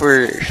bat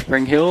for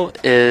Spring Hill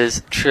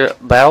is Trip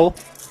Bow.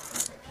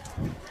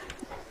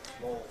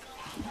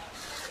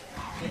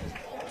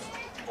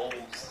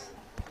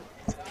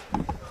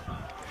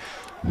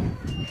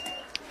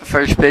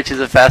 First pitch is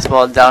a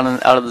fastball down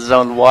and out of the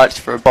zone, watched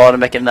for a ball to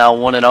make it now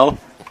 1-0.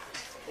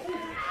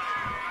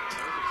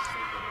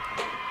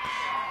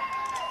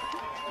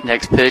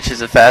 Next pitch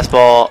is a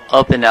fastball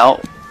up and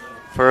out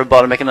for a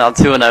ball to make it now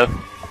 2-0.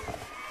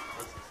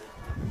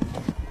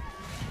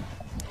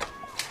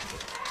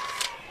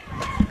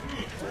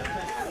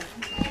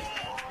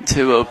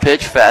 Two-0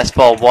 pitch,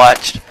 fastball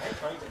watched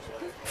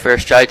for a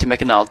strike to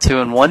make it now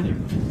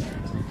 2-1.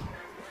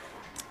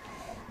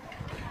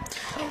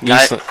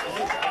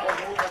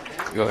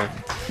 Go ahead.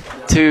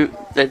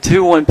 That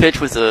 2-1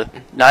 pitch was a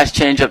nice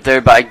change up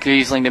there by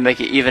Giesling to make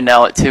it even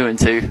now at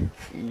 2-2.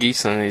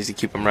 Giesling needs to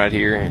keep them right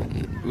here,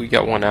 and we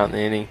got one out in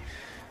the inning,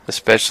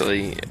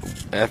 especially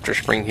after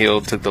Spring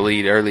Hill took the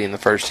lead early in the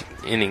first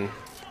inning.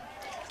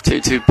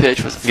 2-2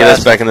 pitch was a Get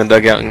us back in the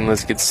dugout and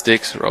let's get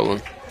sticks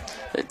rolling.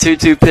 The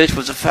 2-2 pitch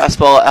was a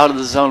fastball out of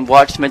the zone.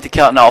 Watch to make the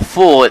count now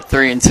full at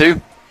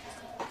 3-2.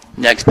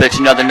 Next pitch,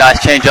 another nice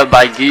changeup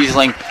by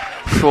Giesling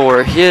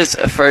for his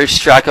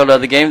first strikeout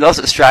of the game. That was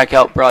a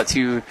strikeout brought to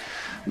you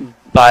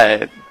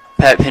by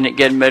Pat Penn at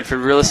Getting Medford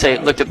Real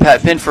Estate. Look to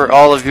Pat Penn for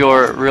all of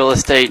your real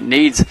estate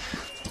needs.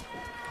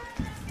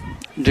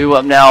 Due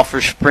up now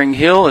for Spring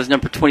Hill is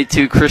number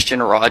 22,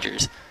 Christian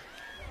Rogers.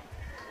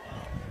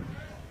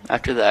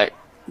 After that,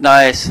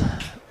 nice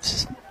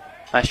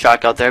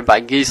strikeout there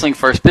by Giesling.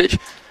 First pitch.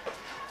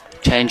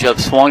 Changeup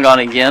swung on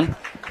again.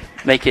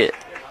 Make it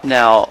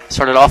now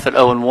started off at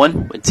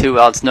 0-1 with 2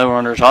 outs, no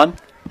runners on.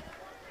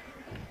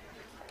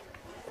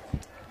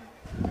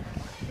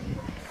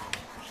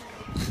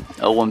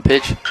 A 1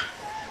 pitch.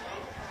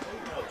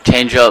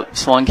 Changeup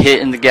swung,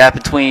 hit in the gap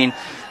between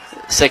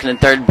second and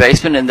third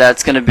baseman, and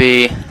that's going to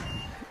be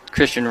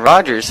Christian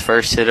Rogers'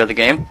 first hit of the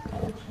game.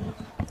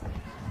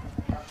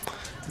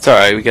 It's all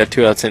right. We got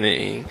 2 outs in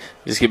it.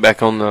 Just get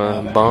back on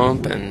the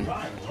bump and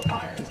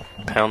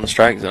pound the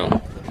strike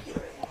zone.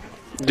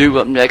 Due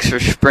up next for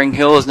Spring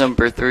Hill is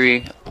number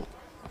 3,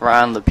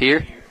 Ryan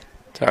Lapierre.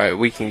 It's all right.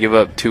 We can give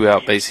up 2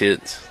 out base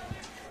hits.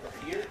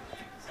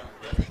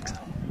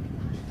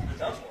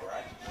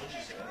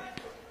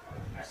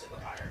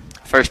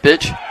 First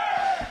pitch.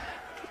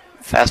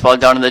 Fastball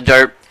down in the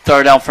dirt.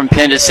 Throw down from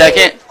Penn to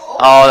second.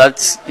 Oh,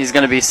 he's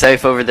going to be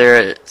safe over there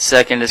at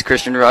second as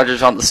Christian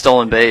Rogers on the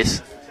stolen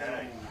base.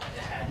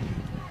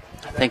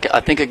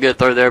 I think a good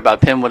throw there by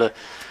Penn would have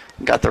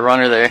got the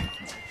runner there.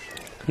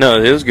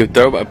 No, it was a good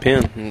throw by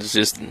Penn. It's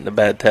just a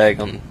bad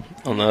tag on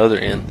the other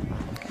end.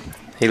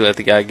 He let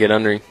the guy get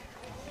under him.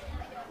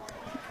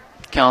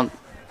 Count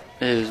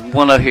is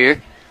 1-0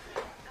 here.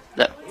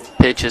 That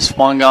pitch is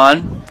swung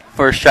on.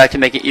 First strike to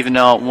make it even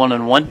now at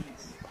 1-1.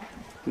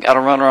 Got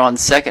a runner on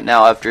second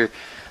now after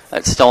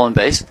that stolen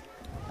base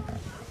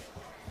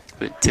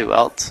with 2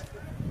 outs.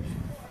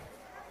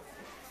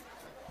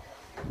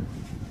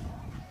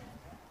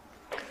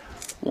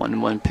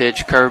 One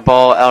pitch,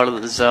 curveball out of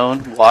the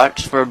zone.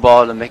 Watch for a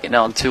ball to make it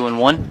now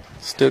 2-1.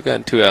 Still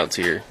got 2 outs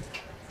here.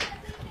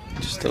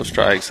 Just those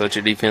strikes let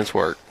your defense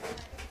work.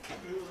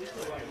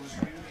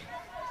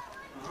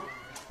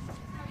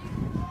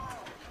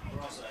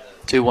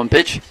 Two 1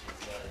 pitch.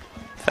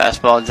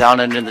 Fastball down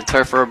into the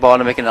turf for a ball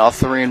to make it now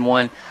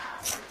 3-1.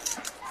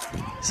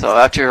 So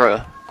after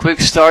a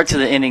quick start to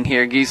the inning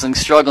here, Giesling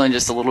struggling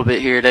just a little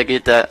bit here to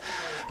get that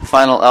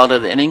final out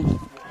of the inning.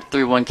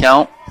 3-1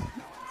 count.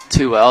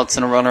 2 outs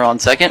and a runner on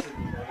second.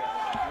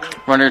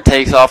 Runner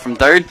takes off from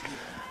third,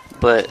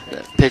 but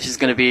the pitch is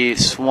going to be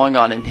swung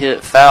on and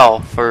hit foul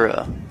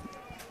to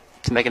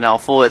make it now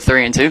full at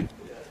 3-2.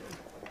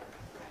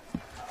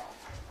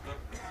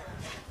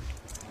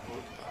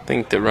 I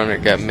think the runner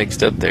got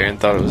mixed up there and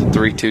thought it was a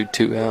 3-2,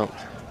 2 out.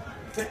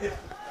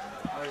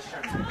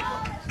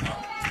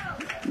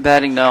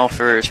 Batting now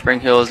for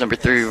Spring Hill is number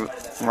 3,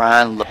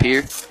 Ryan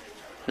Lapierre,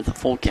 with a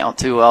full count,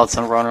 2 outs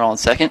and a runner on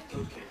second.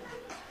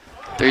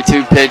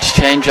 3-2 pitch,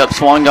 changeup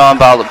swung on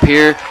by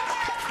Lapierre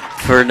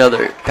for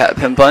another Pat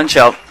Penn punch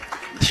out.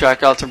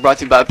 Strikeouts are brought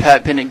to you by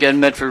Pat Penn at Getting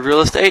Medford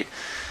Real Estate.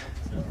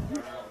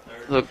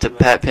 Look to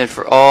Pat Penn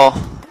for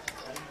all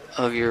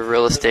of your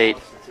real estate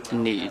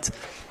needs.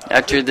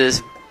 After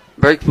this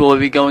break, we'll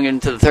be going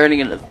into the third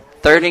inning. The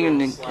third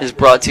inning is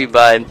brought to you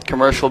by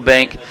Commercial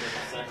Bank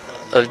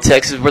of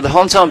Texas. We're the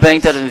hometown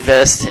bank that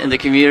invests in the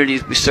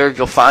communities we serve.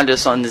 You'll find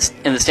us in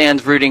the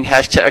stands rooting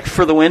hashtag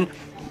for the win.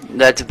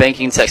 That's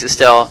banking Texas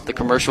style, the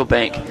Commercial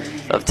Bank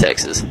of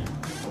Texas.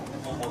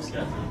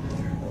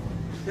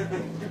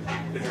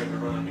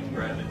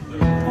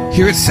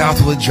 Here at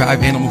Southwood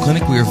Drive Animal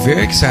Clinic, we are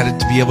very excited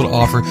to be able to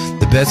offer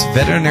the best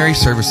veterinary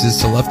services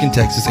to Lufkin,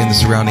 Texas and the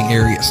surrounding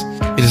areas.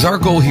 It is our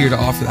goal here to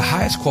offer the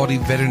highest quality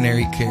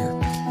veterinary care.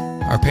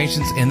 Our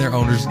patients and their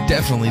owners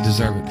definitely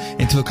deserve it.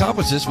 And to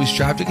accomplish this, we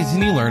strive to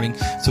continue learning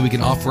so we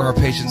can offer our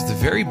patients the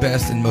very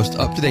best and most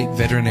up-to-date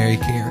veterinary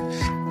care.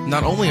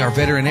 Not only our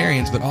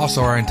veterinarians, but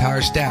also our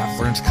entire staff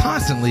learns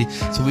constantly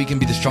so we can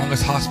be the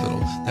strongest hospital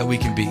that we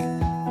can be.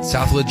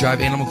 Southwood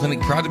Drive Animal Clinic,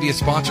 proud to be a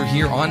sponsor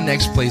here on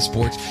Next Play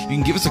Sports. You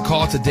can give us a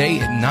call today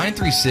at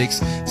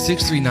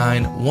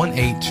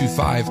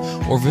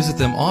 936-639-1825 or visit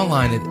them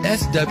online at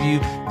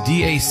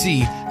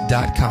swdac.com.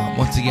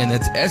 Once again,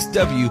 that's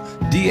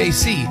swdac.com.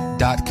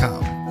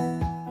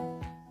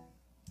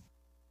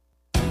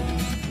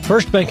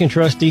 First Bank and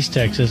Trust East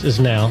Texas is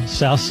now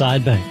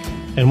Southside Bank.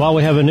 And while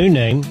we have a new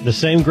name, the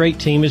same great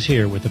team is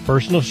here with the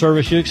personal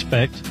service you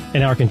expect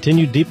and our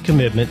continued deep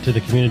commitment to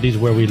the communities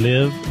where we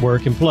live,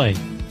 work, and play.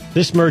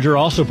 This merger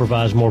also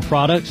provides more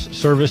products,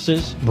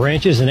 services,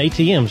 branches, and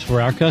ATMs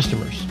for our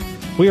customers.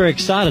 We are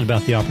excited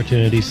about the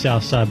opportunities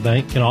Southside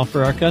Bank can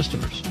offer our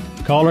customers.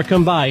 Call or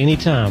come by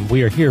anytime.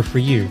 We are here for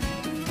you.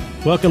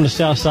 Welcome to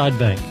Southside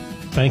Bank,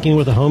 banking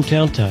with a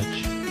hometown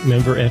touch.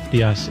 Member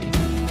FDIC.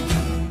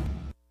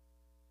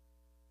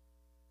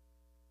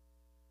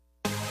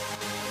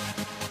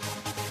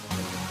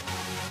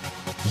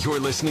 You're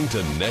listening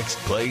to Next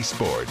Play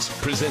Sports,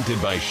 presented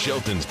by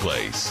Shelton's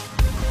Place.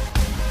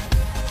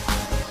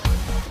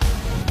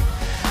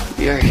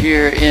 We are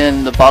here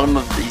in the bottom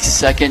of the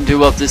second.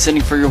 Due up this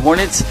inning for your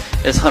Hornets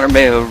is Hunter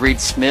Mayo, Reed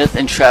Smith,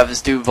 and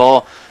Travis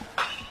Duval.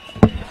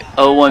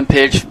 0-1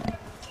 pitch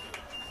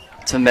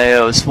to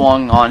Mayo,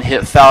 swung on,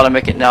 hit foul to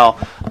make it now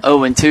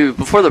 0-2.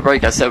 Before the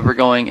break, I said we're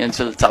going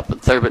into the top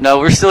of the third, but no,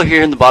 we're still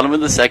here in the bottom of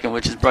the second,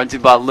 which is brought to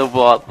you by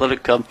Livewell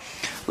Athletic Club.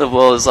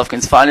 Livewell is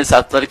Lufkin's finest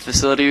athletic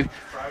facility.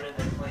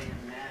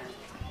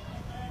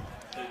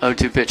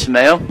 0-2 pitch to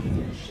Mayo.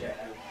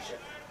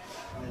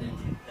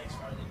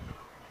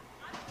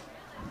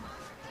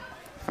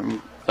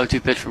 From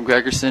 0-2 pitch from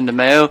Gregerson to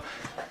Mayo.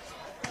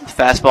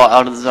 Fastball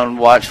out of the zone.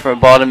 Watch for a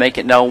ball to make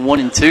it now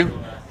 1-2.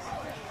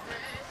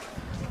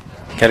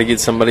 Got to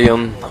get somebody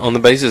on the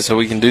bases so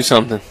we can do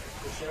something.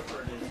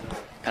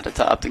 Got to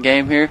top the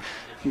game here.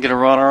 Get a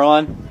runner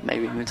on.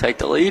 Maybe even take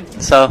the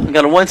lead. So we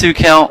got a 1-2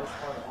 count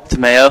to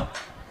Mayo.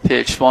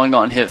 Pitch swung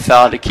on, hit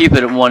foul to keep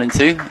it at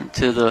 1-2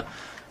 to the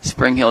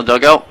Spring Hill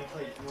dugout.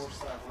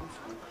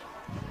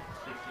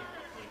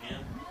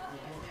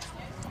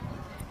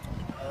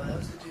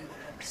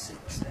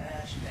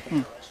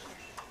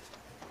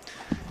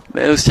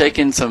 Mayo's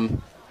taking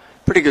some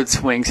pretty good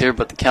swings here,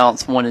 but the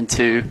count's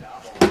 1-2.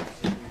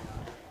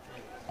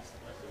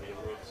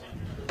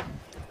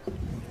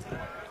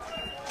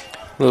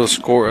 Little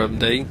score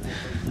update.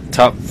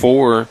 Top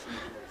 4,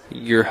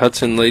 your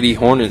Hudson Lady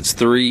Hornets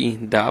 3,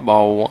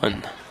 Diboll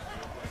 1.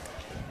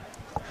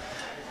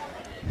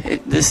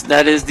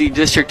 That is the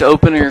district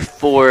opener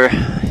for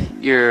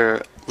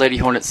your Lady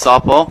Hornets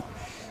softball.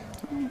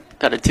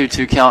 Got a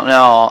 2-2 count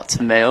now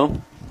to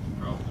Mayo.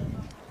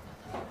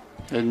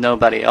 There's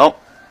nobody out.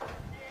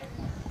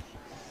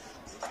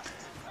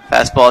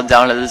 Fastball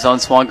down to the zone,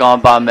 swung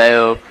on by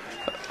Mayo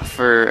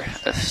for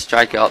a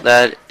strikeout.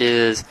 That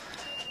is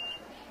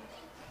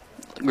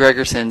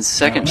Gregerson's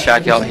second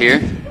strikeout here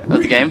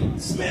of the game.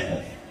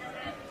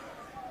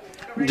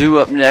 Due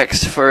up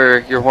next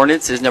for your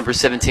Hornets is number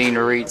 17,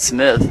 Reed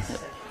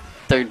Smith.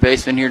 Third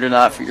baseman here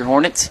tonight for your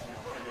Hornets.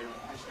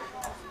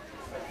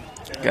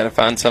 Got to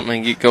find something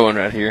and get going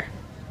right here.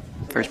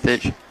 First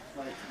pitch.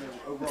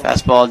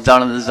 Fastball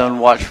down in the zone.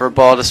 Watch for a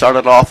ball to start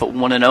it off at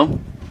 1-0.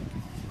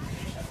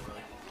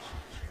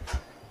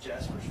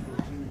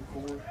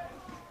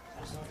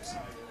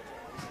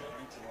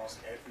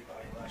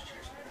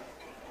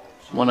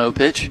 One-0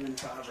 pitch.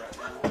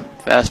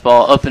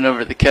 Fastball up and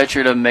over the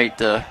catcher to make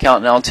the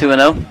count now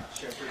 2-0.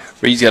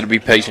 Reed's got to be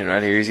patient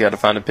right here. He's got to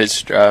find a pitch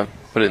to drive,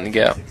 put it in the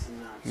gap.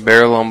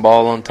 Barrel on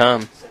ball on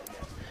time.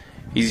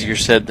 Easier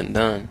said than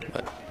done,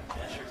 but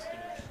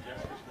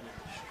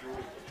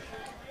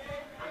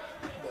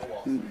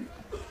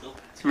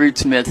Reed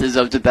Smith is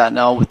up to bat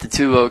now with the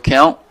 2-0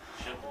 count.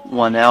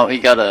 One out. He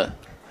got a...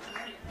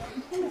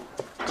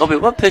 Colby,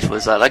 what pitch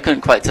was that? I couldn't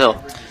quite tell.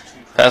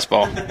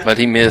 Fastball, but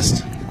he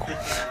missed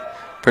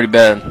pretty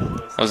bad.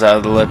 That was out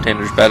of the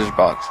left-hander's batter's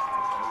box.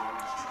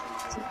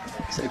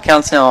 So it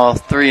counts now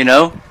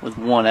 3-0 with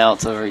one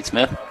out to Reed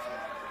Smith.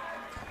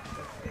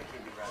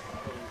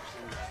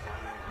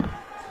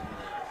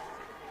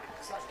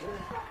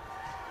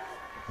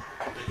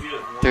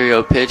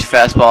 .30 pitch,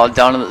 fastball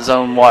down in the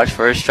zone. Watch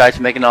for a strike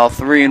to make it all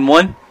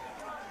 3-1.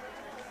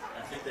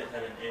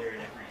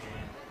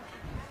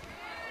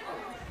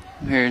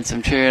 I'm hearing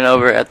some cheering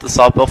over at the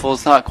softball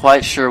field. Not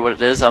quite sure what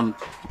it is. I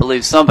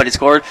believe somebody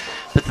scored.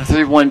 But the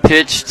 3-1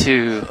 pitch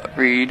to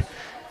Reed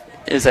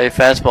is a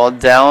fastball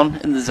down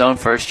in the zone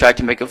for a strike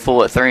to make it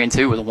full at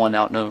 3-2 with one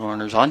out, no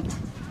runners on.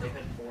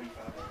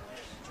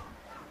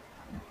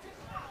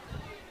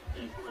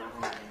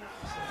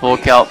 Full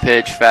count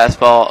pitch,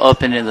 fastball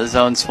up and in the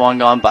zone,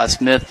 swung on by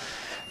Smith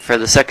for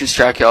the second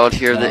strikeout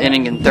here, the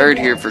inning and third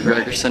here for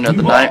Gregerson of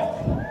the night.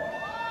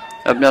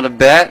 Up now to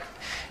bat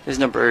is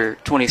number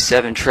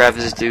 27,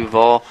 Travis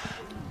Duval.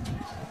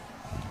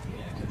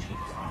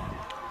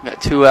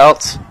 Got 2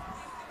 outs,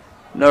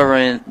 no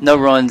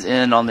runs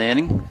in on the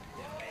inning.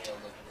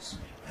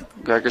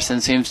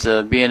 Gregerson seems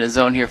to be in his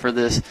zone here for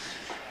this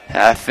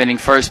half inning.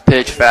 First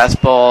pitch,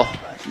 fastball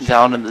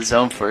down in the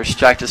zone for a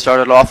strike to start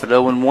it off at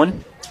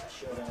 0-1.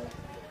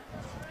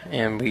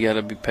 And we got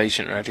to be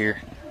patient right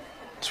here.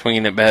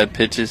 Swinging at bad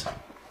pitches.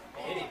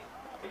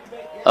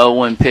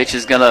 0-1 pitch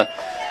is going to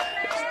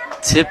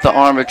tip the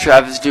arm of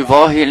Travis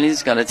Duval here, and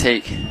he's going to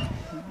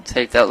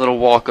take that little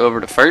walk over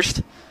to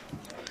first.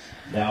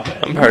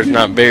 Umpire's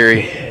not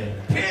very,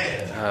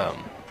 I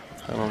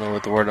don't know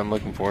what the word I'm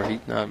looking for. He's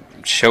not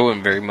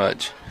showing very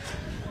much,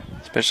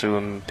 especially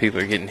when people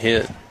are getting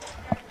hit.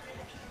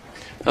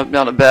 Up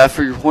now to bat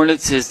for your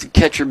Hornets is the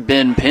catcher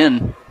Ben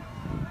Penn,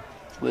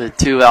 with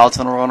 2 outs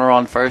and a runner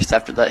on first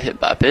after that hit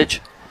by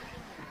pitch.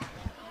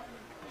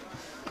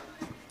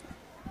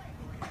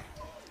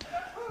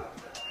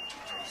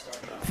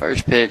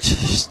 First pitch,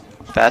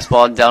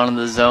 fastball down in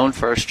the zone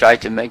for a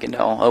strike to make it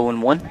now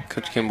 0-1.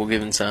 Coach Kimball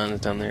giving signs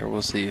down there.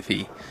 We'll see if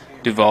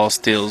Duval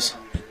steals.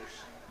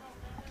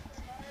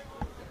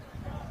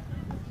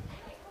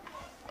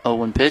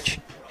 0-1 pitch.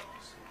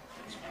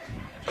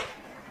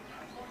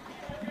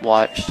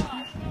 Watched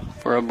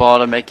for a ball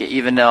to make it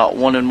even now at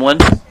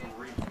 1-1.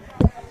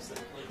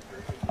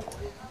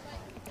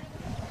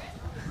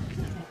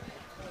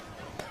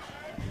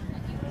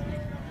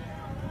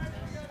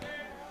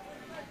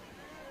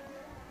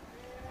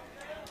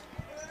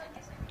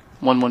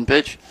 1-1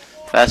 pitch.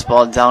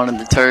 Fastball down in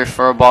the turf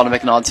for a ball to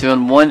make it all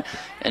 2-1.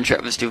 And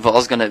Travis Duvall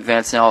is going to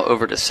advance now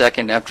over to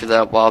second after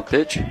that wild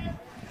pitch.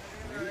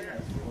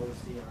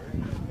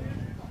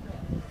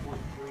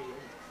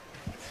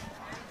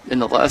 In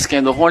the last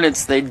game, the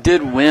Hornets, they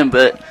did win,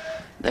 but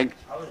they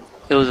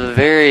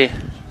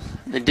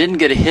didn't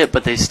get a hit,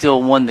 but they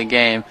still won the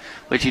game,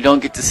 which you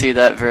don't get to see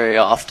that very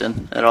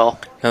often at all.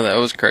 No, that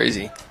was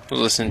crazy. I was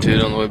listening to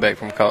it on the way back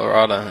from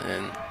Colorado,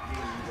 and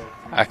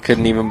I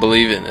couldn't even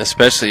believe it,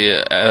 especially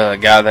a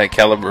guy that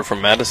caliber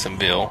from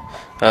Madisonville,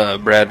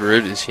 Brad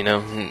Rudis,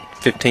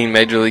 15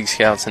 Major League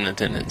Scouts in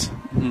attendance.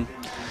 Mm-hmm.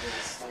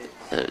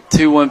 The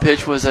 2-1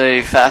 pitch was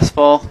a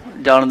fastball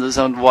down in the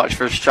zone to watch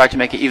for a strike to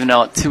make it even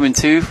out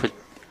 2-2 with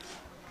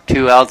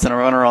 2 outs and a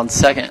runner on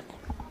second.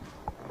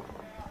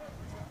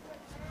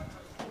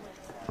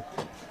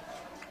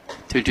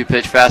 2-2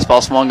 pitch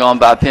fastball swung on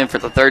by Penn for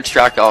the third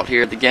strikeout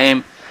here of the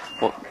game.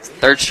 Well,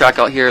 third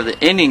strikeout here of the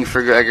inning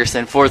for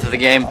Gregerson, fourth of the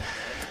game.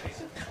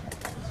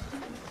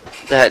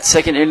 That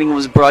second inning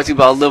was brought to you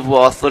by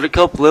Livewell Athletic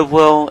Club.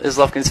 Livewell is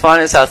Lufkin's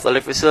finest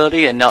athletic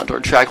facility and outdoor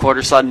track,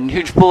 water slide, and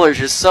huge pool are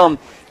just some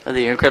of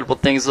the incredible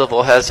things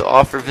Livewell has to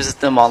offer.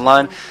 Visit them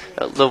online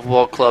at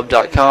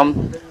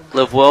livewellclub.com.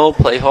 Live well,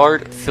 play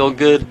hard, feel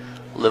good,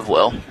 live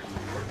well.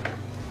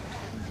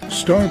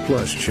 Star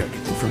Plus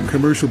checking from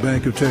Commercial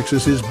Bank of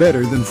Texas is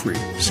better than free.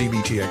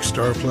 CBTX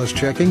Star Plus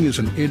checking is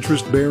an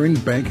interest-bearing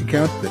bank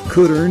account that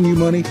could earn you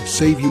money,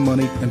 save you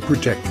money, and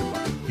protect your money.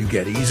 You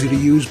get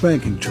easy-to-use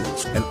banking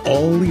tools and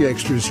all the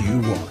extras you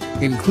want,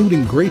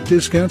 including great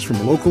discounts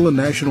from local and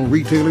national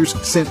retailers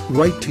sent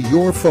right to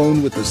your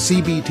phone with the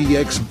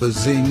CBTX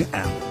Bazing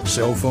app.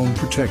 Cell phone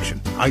protection,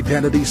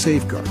 identity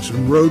safeguards,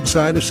 and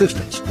roadside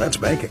assistance. That's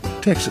banking,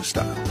 Texas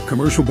style.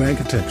 Commercial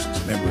Bank of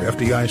Texas. Member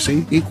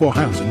FDIC, Equal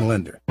Housing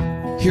Lender.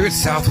 Here at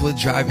Southwood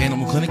Drive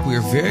Animal Clinic, we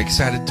are very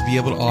excited to be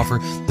able to offer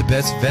the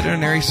best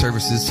veterinary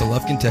services to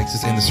Lufkin,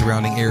 Texas and the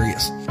surrounding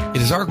areas.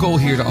 It is our goal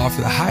here to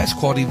offer the highest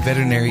quality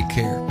veterinary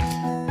care.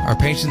 Our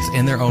patients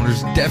and their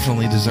owners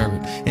definitely deserve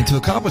it. And to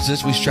accomplish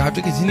this, we strive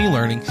to continue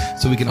learning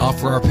so we can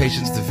offer our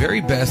patients the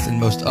very best and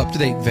most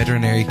up-to-date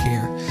veterinary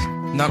care.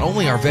 Not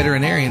only our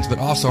veterinarians, but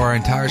also our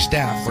entire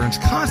staff learns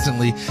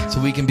constantly so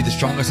we can be the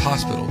strongest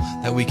hospital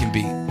that we can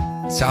be.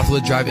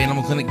 Southwood Drive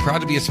Animal Clinic,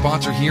 proud to be a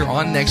sponsor here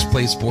on Next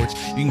Play Sports.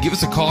 You can give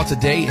us a call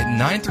today at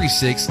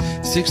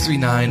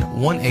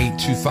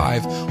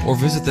 936-639-1825 or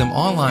visit them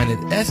online at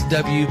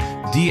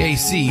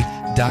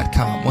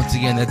swdac.com. Once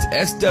again, that's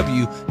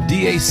swdac.com.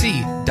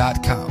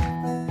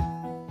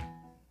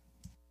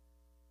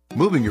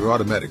 Moving your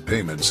automatic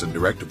payments and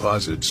direct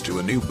deposits to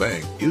a new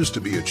bank used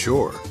to be a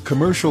chore.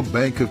 Commercial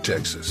Bank of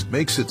Texas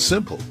makes it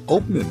simple.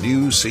 Open a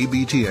new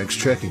CBTX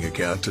checking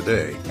account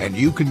today, and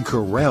you can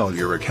corral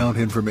your account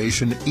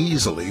information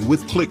easily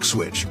with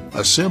ClickSwitch,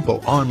 a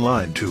simple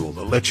online tool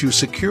that lets you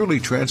securely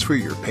transfer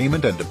your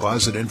payment and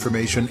deposit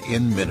information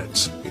in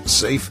minutes. It's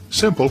safe,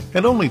 simple,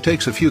 and only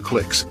takes a few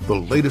clicks. The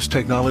latest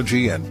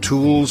technology and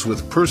tools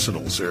with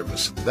personal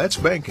service. That's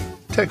banking,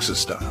 Texas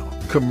style.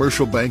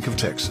 Commercial Bank of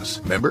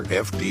Texas. Member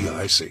FDIC.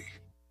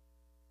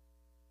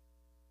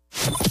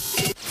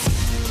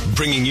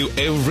 Bringing you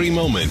every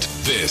moment.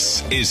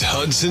 This is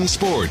Hudson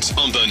Sports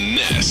on the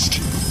Nest.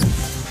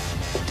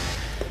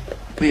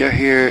 We are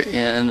here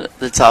in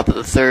the top of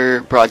the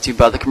third, brought to you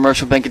by the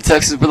Commercial Bank of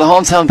Texas. We're the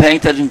hometown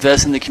bank that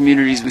invests in the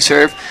communities we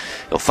serve.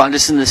 You'll find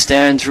us in the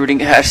stands rooting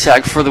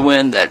hashtag for the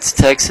win. That's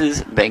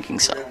Texas banking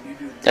style.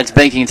 That's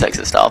banking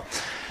Texas style.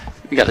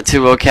 We got a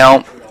 2-0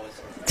 count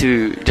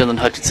to Dylan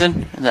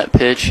Hutchinson, and that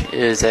pitch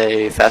is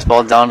a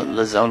fastball down in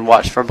the zone.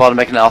 Watch for a ball to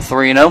make it now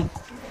 3-0.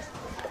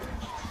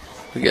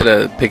 We got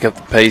to pick up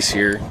the pace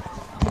here.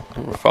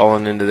 We're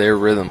falling into their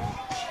rhythm.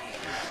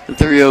 The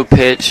 3-0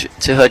 pitch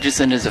to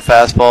Hutchinson is a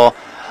fastball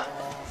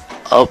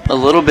up a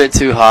little bit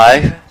too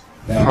high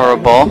for a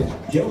ball.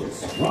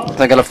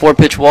 I got a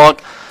 4-pitch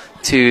walk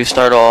to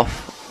start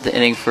off the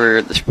inning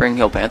for the Spring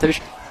Hill Panthers.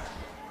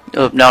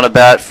 Now to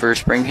bat for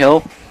Spring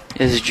Hill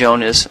is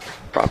Jonas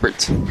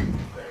Roberts.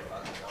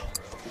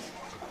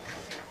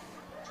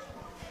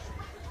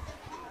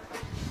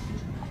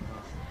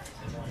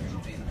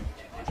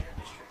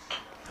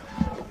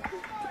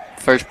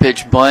 First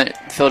pitch bunt,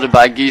 fielded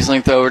by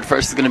Giesling. Throw over to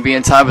first is going to be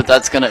in time, but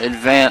that's going to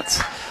advance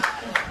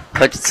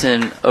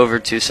Hutchinson over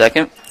to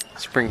second.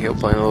 Spring Hill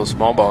playing a little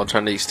small ball,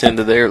 trying to extend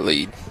to their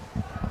lead.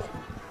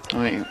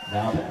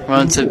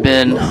 Runs have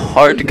been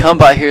hard to come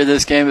by here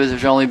this game, but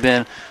there's only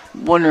been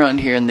one run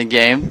here in the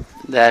game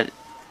that's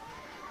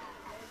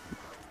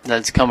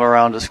come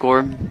around to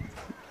score.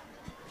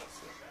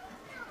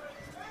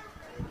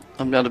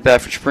 I'm down to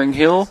bat for Spring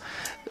Hill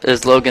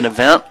is Logan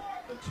Event.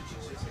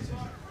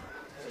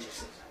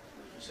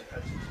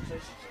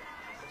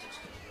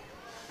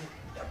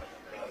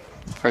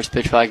 First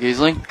pitch by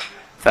Giesling.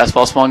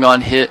 Fastball swung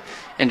on, hit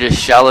into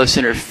shallow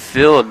center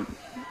field.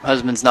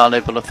 Husband's not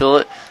able to fill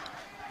it,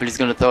 but he's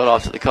going to throw it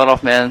off to the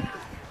cutoff man.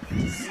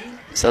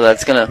 So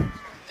that's going to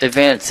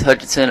advance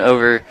Hutchinson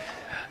over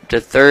to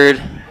third,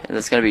 and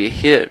that's going to be a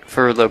hit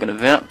for Logan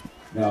Event.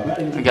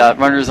 We got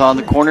runners on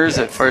the corners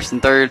at first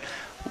and third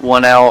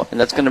 1 out, and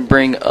that's going to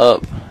bring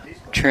up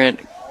Trent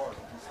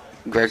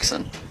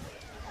Gregson,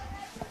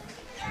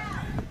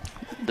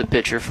 the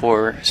pitcher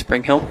for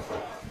Spring Hill.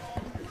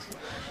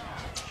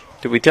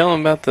 Did we tell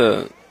him about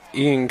the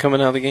Ian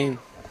coming out of the game?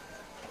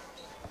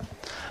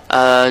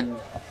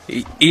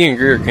 Ian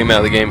Greer came out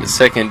of the game at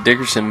second.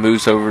 Dickerson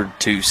moves over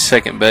to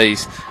second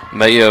base.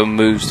 Mayo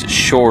moves to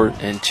short,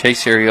 and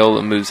Chase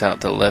Ariola moves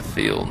out to left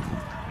field.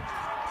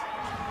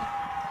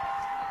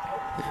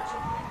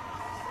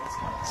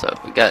 So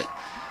we got.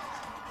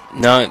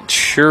 Not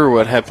sure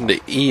what happened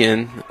to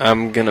Ian.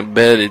 I'm going to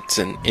bet it's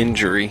an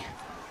injury,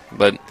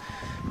 but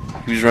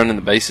he was running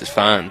the bases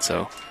fine,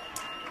 so.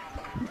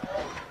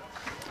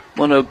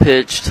 1-0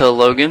 pitch to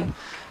Logan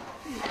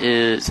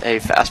is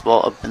a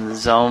fastball up in the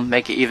zone.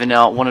 Make it even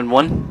out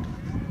 1-1.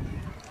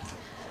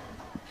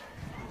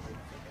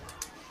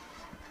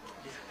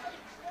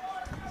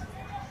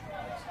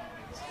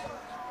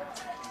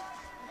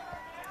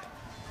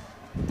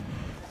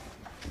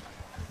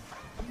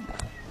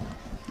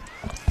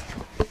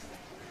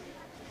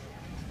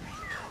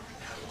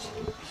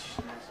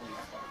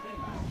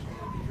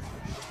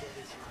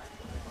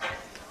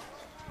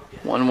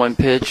 One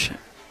pitch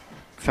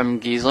from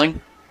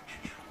Giesling.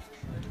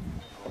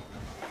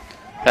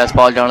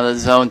 Fastball down to the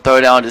zone.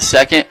 Throw down to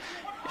second.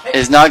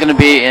 Is not going to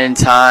be in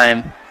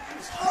time.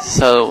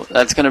 So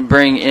that's going to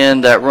bring in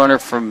that runner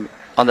from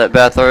on that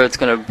bat throw. It's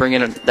going to bring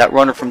in that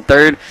runner from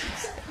third,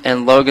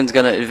 and Logan's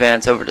going to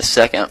advance over to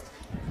second.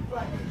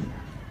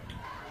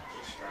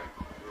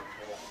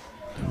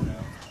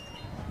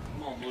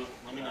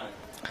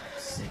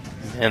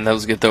 And that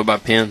was a good throw by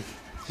Penn.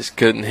 Just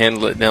couldn't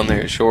handle it down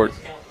there at short.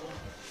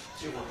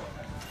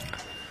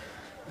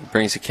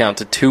 Brings the count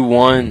to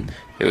 2-1,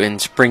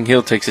 and Spring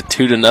Hill takes a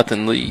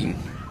 2-0 lead.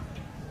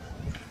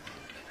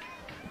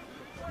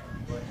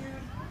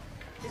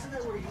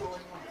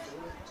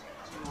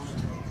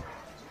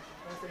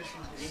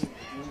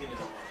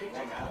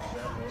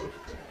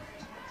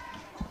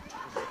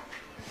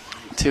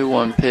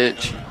 Two-one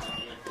pitch.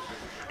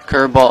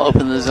 Curveball up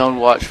in the zone.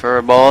 Watch for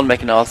a ball,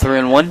 making it all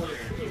 3-1.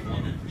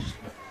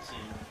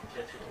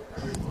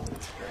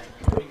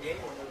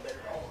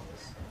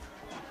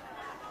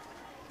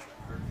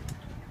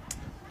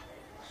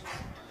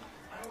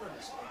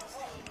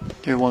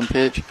 Here, one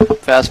pitch.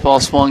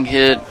 Fastball swung,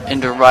 hit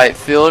into right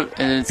field,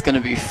 and it's going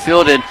to be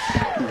fielded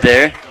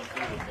there.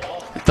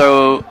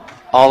 Throw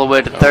all the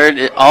way to third.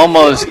 It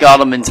almost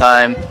got him in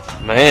time.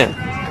 Man.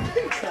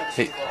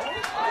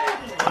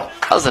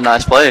 That was a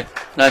nice play.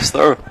 Nice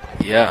throw.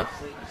 Yeah.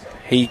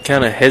 He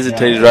kind of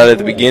hesitated right at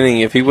the beginning.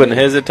 If he wouldn't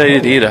have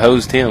hesitated, he'd have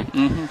hosed him.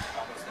 Mm-hmm.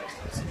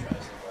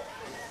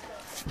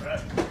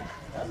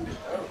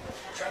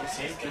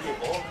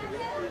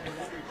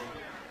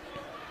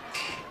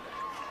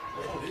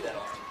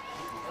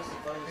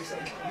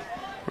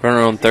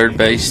 Runner on third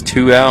base,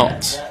 2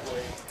 outs.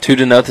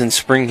 2-0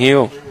 Spring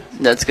Hill.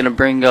 That's going to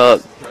bring up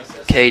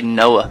Caden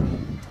Noah.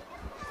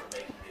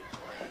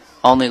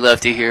 Only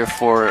lefty here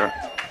for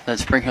that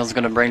Spring Hill's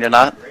going to bring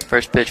tonight.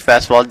 First pitch,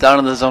 fastball down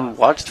in the zone,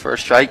 watched for a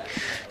strike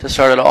to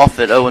start it off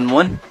at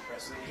 0-1.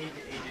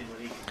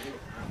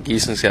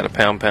 Giesling's got a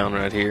pound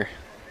right here.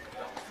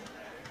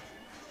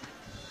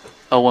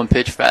 0-1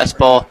 pitch,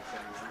 fastball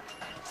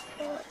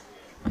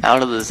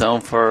out of the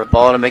zone for a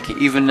ball to make it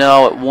even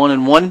now at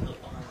 1-1.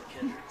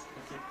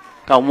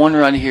 Got 1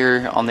 run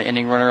here on the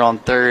inning, runner on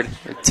third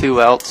with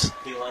 2 outs.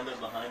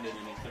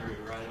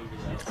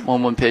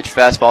 1-1 pitch,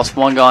 fastball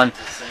swung on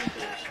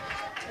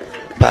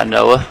by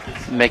Noah.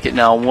 Make it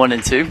now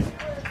 1-2.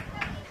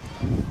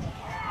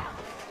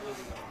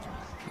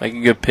 Make a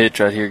good pitch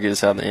right here, get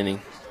us out of the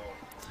inning.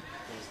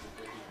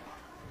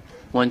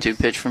 1-2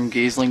 pitch from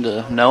Giesling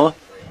to Noah.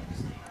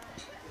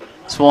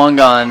 Swung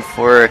on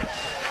for a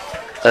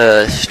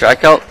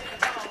strikeout.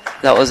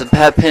 That was a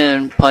Pat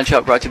Penn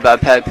punch-out brought to you by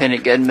Pat Penn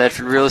at Getting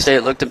Medford Real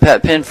Estate. Look to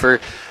Pat Penn for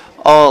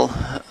all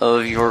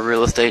of your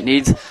real estate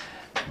needs.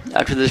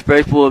 After this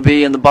break, we'll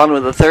be in the bottom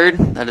of the third.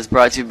 That is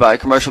brought to you by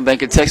Commercial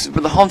Bank of Texas.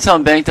 We're the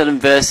hometown bank that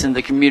invests in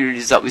the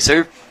communities that we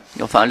serve.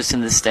 You'll find us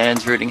in the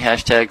stands rooting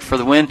hashtag for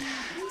the win.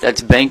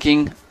 That's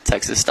banking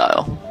Texas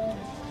style.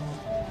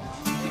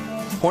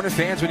 Hornet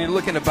fans, when you're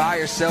looking to buy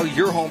or sell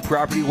your home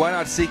property, why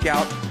not seek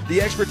out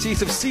the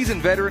expertise of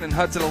seasoned veteran and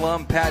Hudson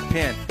alum Pat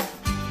Penn.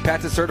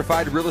 Pat's a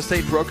certified real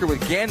estate broker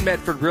with Gann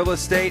Medford Real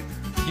Estate.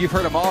 You've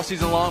heard him all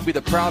season long be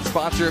the proud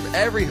sponsor of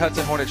every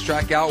Hudson Hornet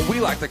strikeout. We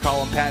like to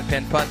call them Pat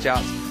Penn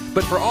punch-outs.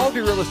 But for all of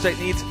your real estate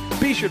needs,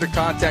 be sure to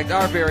contact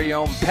our very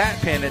own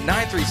Pat Penn at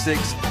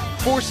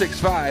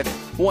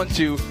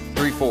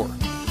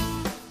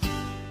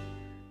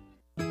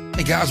 936-465-1234.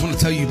 Hey guys, I want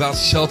to tell you about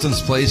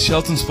Shelton's Place.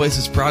 Shelton's Place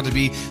is proud to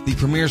be the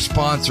premier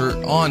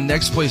sponsor on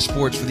Next Play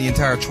Sports for the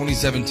entire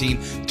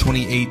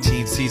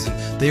 2017-2018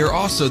 season. They are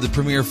also the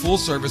premier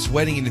full-service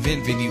wedding and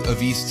event venue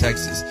of East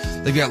Texas.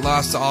 They've got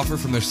lots to offer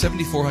from their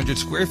 7,400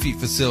 square feet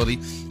facility,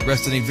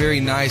 rest in a very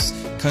nice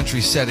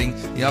country setting.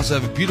 They also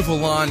have a beautiful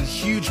lawn,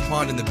 huge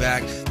pond in the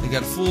back. They've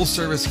got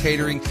full-service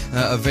catering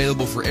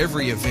available for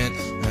every event.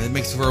 It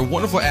makes for a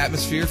wonderful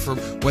atmosphere for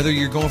whether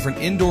you're going for an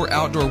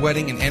indoor-outdoor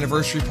wedding, an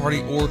anniversary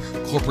party, or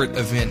corporate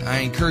event.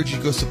 I encourage you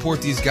to go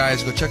support these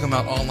guys. Go check them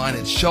out online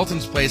at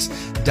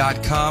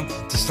sheltonsplace.com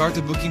to start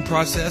the booking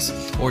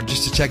process or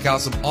just to check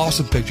out some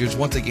awesome pictures.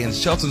 Once again,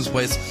 Shelton's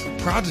Place,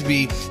 proud to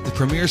be the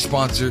premier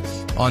sponsor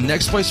on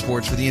Next Play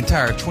Sports for the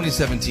entire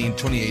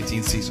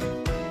 2017-2018 season.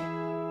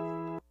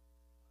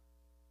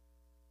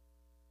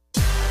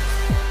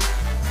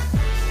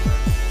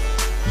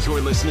 You're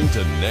listening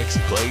to Next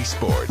Play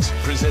Sports,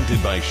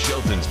 presented by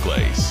Shelton's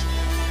Place.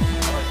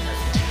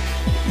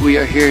 We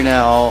are here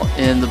now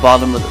in the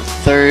bottom of the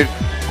third.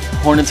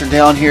 Hornets are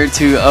down here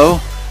 2-0.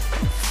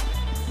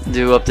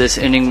 Due up this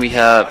inning, we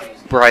have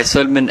Bryce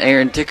Hoodman,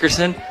 Aaron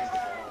Dickerson,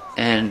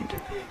 and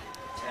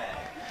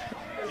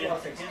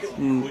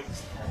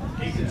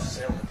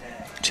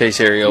Chase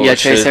Ariola. Yeah,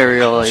 Chase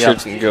Ariola, yeah.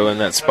 Should go in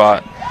that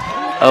spot.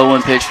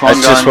 0-1 pitch.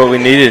 That's just what we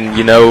needed.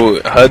 You know,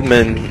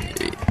 Hudman,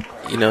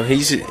 you know,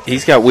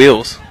 he's got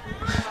wheels.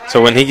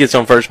 So when he gets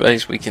on first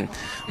base, we can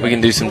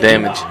do some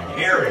damage.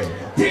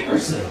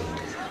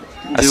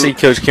 I see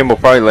Coach Kimball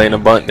probably laying a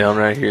bunt down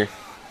right here.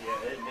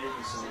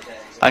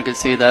 I could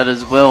see that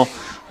as well.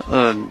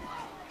 I'm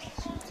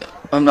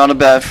not a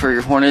bat for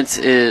your Hornets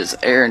is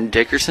Aaron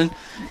Dickerson.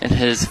 In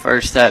his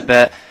first at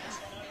bat,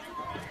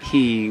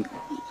 he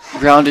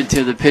grounded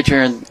to the pitcher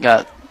and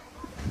got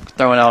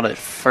thrown out at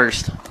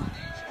first.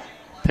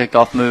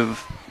 Pickoff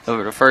move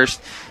over to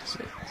first. It's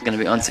going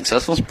to be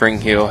unsuccessful. Spring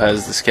Hill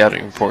has the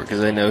scouting report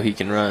because they know he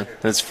can run.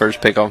 That's the first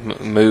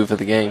pickoff move of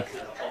the game.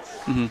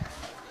 Mm-hmm.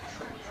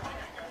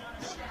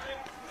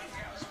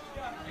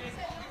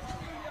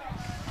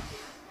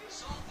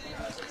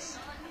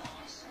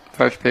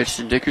 First pitch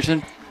to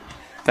Dickerson.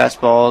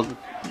 Fastball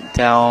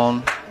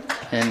down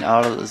and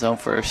out of the zone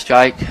for a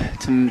strike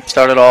to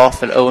start it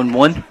off at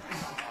 0-1.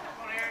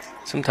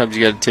 Sometimes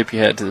you got to tip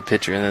your hat to the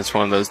pitcher, and that's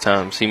one of those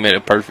times. He made a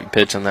perfect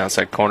pitch on the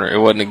outside corner. It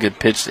wasn't a good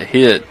pitch to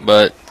hit,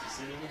 but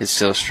it's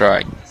still a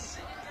strike.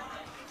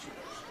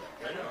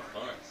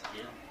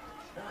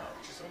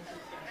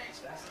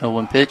 A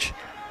 1 pitch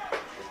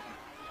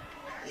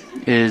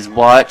is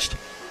watched,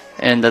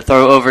 and the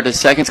throw over to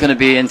second is going to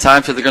be in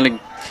time, so they're going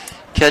to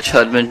catch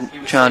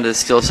Hudman trying to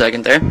steal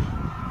second there.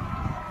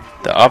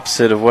 The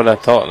opposite of what I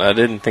thought. I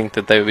didn't think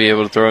that they would be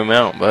able to throw him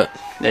out, but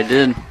they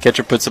did.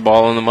 Catcher puts the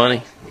ball on the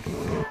money.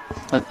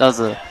 That was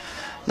a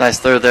nice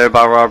throw there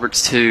by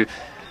Roberts to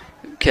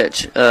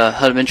catch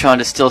Hudman trying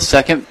to steal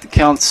second. The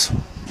count's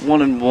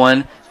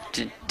 1-1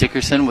 to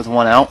Dickerson with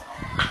 1 out.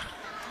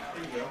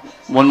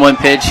 1-1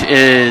 pitch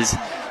is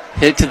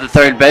hit to the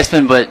third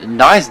baseman, but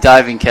nice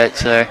diving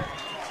catch there.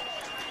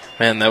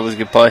 Man, that was a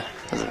good play.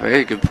 That was a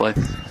very good play.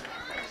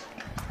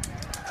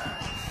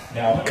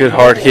 Good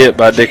hard hit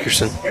by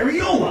Dickerson.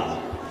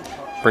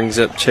 Brings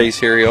up Chase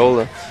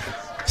Ariola.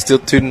 Still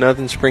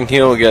 2-0 Spring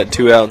Hill. We got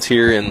 2 outs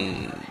here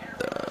in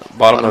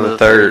bottom of the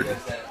third.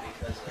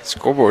 The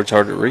scoreboard's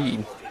hard to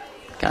read.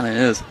 Kind of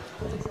is.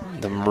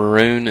 The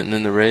maroon and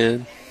then the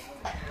red.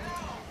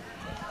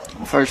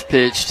 First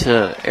pitch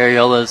to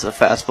Ariola is a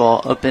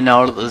fastball up and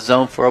out of the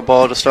zone for a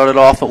ball to start it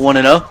off at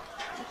 1-0.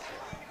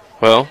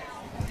 Well,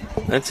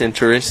 that's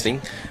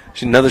interesting.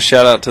 Another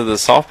shout out to the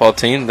softball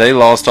team. They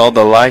lost all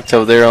the lights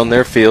over there on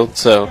their field,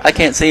 so I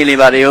can't see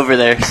anybody over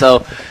there.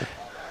 So,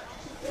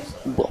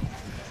 well,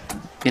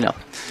 you know,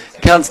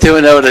 counts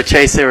 2-0 to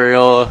Chase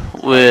Ariola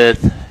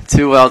with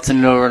 2 outs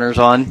and no runners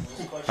on.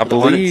 I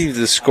believe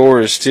the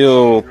score is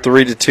still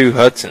 3-2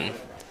 Hudson.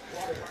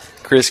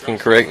 Chris can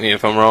correct me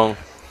if I'm wrong.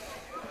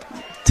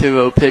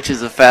 2-0 pitch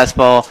is a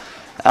fastball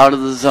out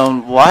of the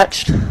zone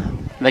watched,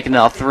 making it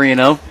now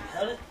 3-0.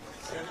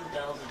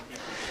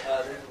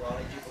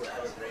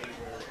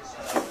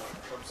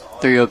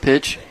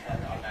 Pitch.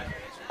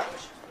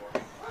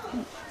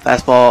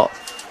 Fastball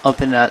up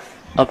and at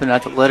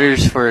the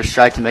letters for a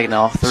strike to make it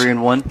now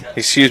 3-1.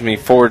 Excuse me,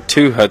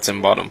 4-2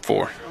 Hudson, bottom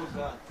 4.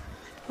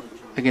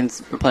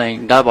 We're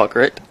playing Diboll,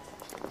 correct?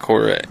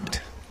 Correct.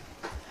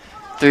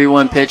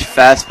 3-1 pitch,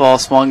 fastball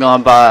swung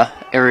on by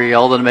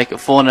Ariola to make it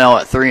full now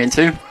at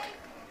 3-2.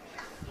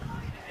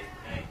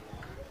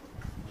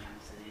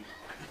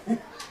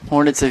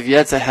 Hornets have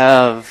yet to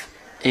have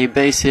a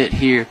base hit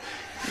here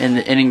in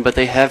the inning, but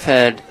they have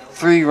had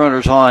 3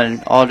 runners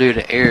on, all due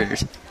to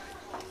errors.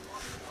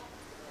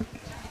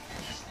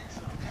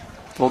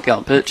 Full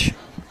count pitch.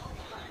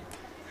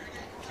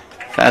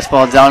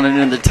 Fastball down and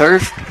into the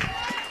turf.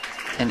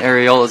 And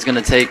Ariola is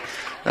going to take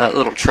that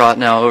little trot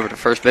now over to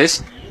first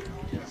base.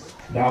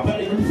 Now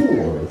batting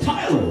number 4,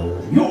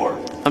 Tyler York.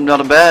 I'm not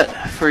a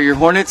bat for your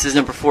Hornets is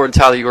number 4,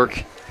 Tyler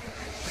York.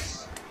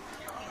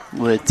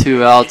 With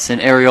 2 outs,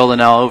 and Ariola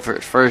now over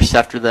at first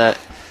after that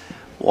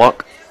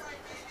walk.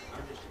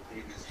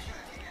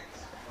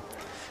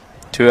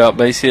 2 out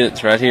base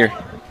hits right here.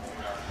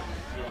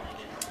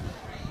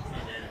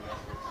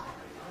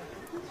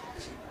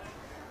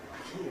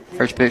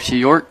 First pitch to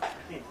York.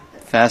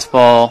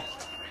 Fastball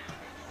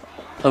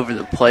over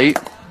the plate.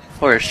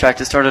 Forrest Track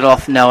to start it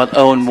off now at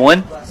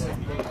 0-1.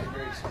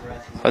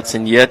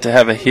 Hudson yet to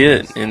have a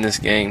hit in this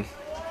game.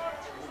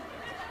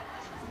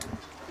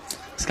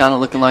 It's kind of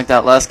looking like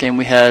that last game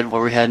we had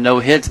where we had no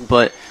hits,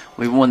 but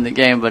we won the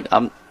game. But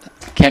I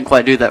can't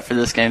quite do that for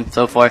this game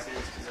so far.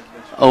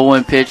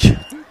 0-1 pitch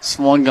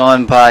swung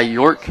on by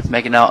York,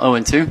 making out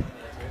 0-2.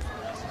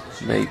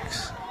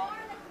 Makes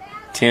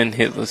 10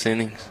 hitless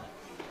innings.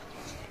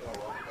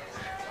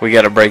 We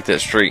got to break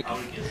that streak.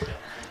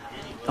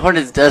 The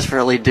Hornets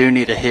desperately do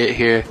need a hit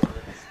here.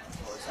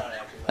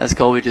 As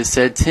Colby just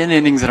said, 10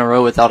 innings in a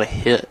row without a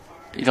hit.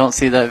 You don't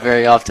see that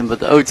very often, but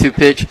the 0-2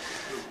 pitch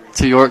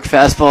to York,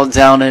 fastball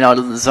down and out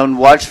of the zone.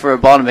 Watch for a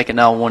ball to make it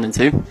now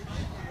 1-2.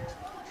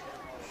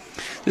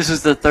 This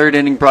was the third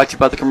inning brought to you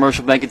by the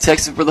Commercial Bank of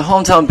Texas. We're the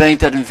hometown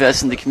bank that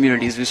invests in the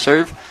communities we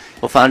serve.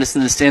 You'll find us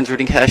in the stands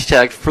reading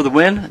hashtag for the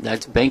win.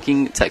 That's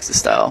banking Texas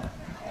style.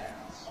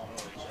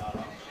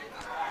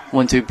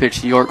 1-2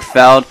 pitch to York,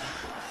 fouled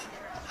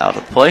out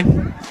of play.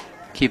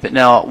 Keep it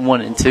now at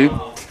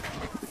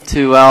 1-2.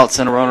 2 outs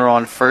and a runner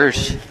on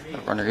first. The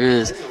runner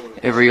is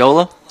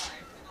Ariola.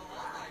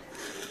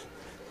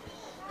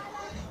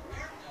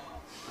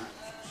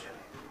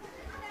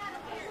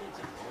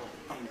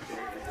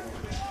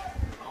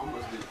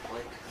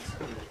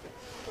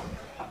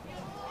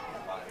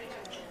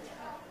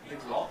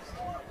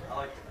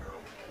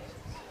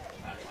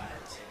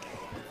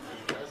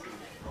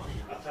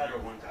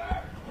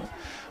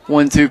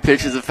 One-two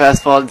pitch is a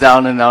fastball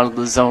down and out of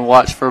the zone.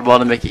 Watch for a ball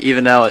to make it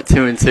even now at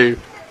 2-2.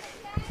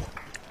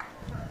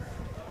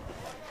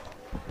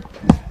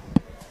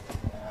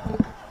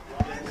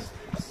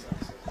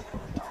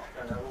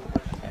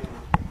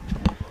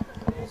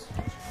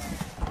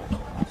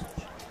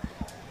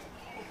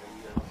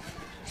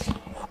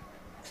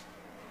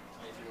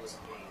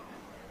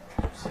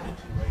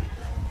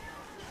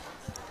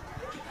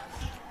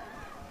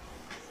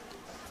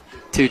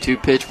 Two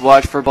pitch.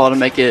 Watch for a ball to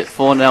make it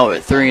full now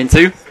at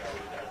 3-2.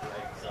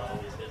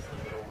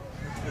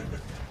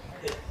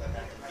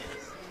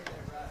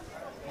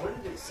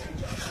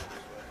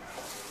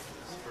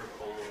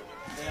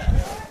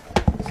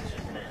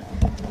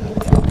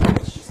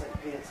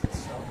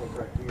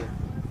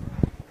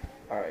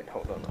 Alright,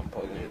 hold on, I'm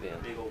plugging it in.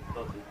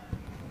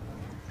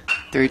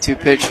 3-2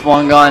 pitch,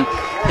 swung on,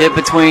 hit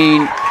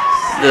between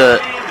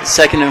the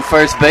second and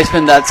first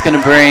baseman. That's going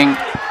to bring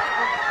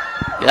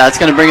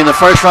in the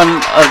first run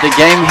of the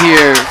game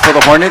here for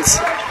the Hornets.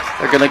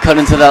 They're going to cut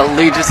into that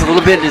lead just a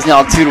little bit. It is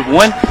now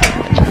 2-1.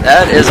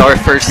 That is our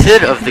first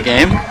hit of the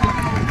game.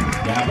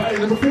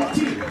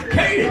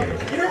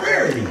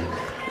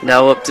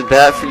 Now up to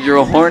bat for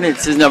your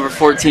Hornets is number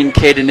 14,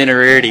 Caden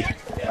Inararity.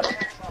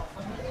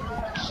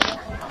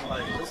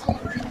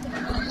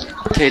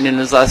 Caden in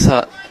his last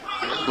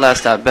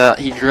at bat,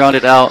 he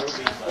grounded out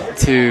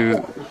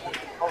to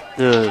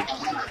the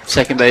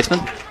second baseman.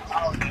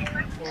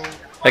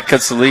 That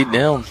cuts the lead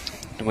down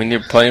when you're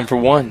playing for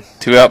 1.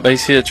 2 out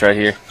base hits right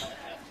here.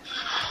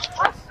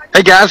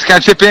 Hey guys, can I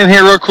chip in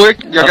here real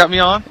quick? Y'all got me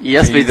on?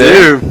 Yes, we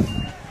do.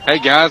 Hey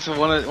guys, I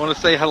want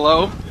to say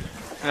hello.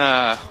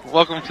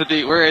 Welcome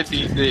to we're at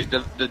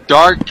the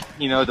dark,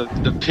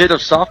 the pit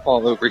of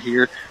softball over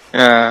here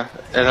at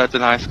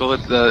Hudson High School.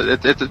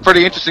 It's a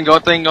pretty interesting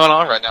thing going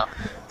on right now.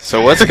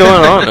 So what's going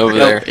on over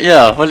there?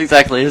 Yeah, what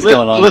exactly is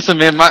going on? Listen,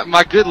 man,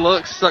 my good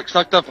looks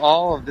sucked up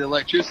all of the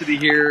electricity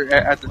here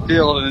at the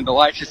field, and the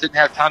lights just didn't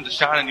have time to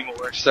shine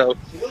anymore. So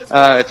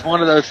it's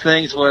one of those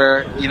things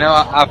where,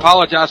 I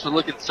apologize for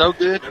looking so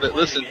good, but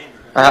listen,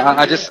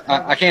 I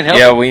can't help it.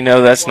 Yeah, we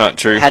know that's not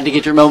true. Had to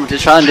get your moment to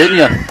shine, didn't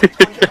you?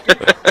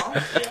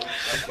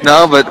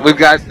 No, but we've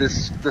got the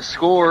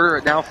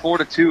score now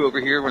 4-2 over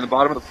here. We're in the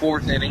bottom of the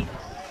 4th inning.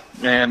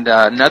 And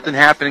nothing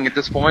happening at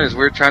this point as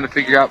we're trying to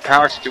figure out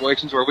power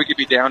situations where we could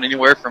be down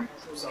anywhere from,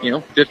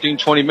 15,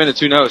 20 minutes.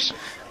 Who knows?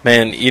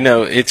 Man,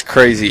 it's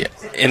crazy.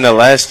 In the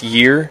last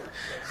year,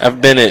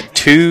 I've been at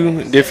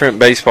 2 different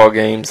baseball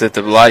games that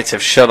the lights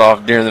have shut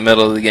off during the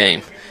middle of the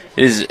game.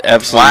 It is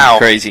absolutely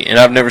crazy, and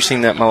I've never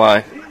seen that in my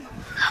life.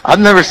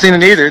 I've never seen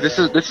it either. This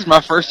is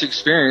my first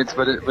experience,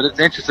 but it's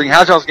interesting.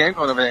 How's y'all's game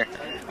going over there?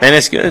 Man,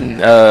 it's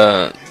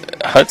good.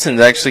 Hudson's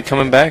actually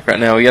coming back right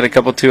now. We got a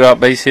couple 2 out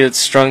base hits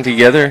strung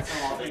together.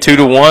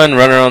 2-1,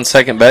 runner on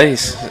second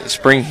base.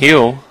 Spring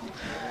Hill.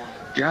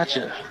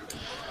 Gotcha.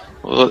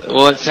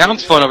 Well, it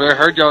sounds fun over there. I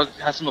heard y'all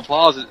have some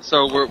applause.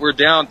 So we're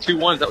down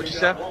 2-1. Is that what you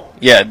said?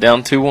 Yeah,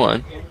 down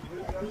 2-1.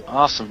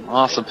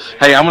 Awesome.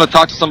 Hey, I'm going to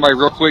talk to somebody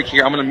real quick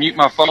here. I'm going to mute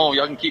my phone.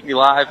 Y'all can keep me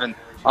live, and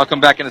I'll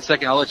come back in a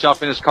second. I'll let y'all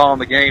finish calling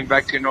the game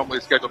back to your normally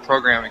scheduled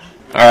programming.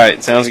 All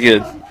right, sounds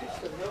good.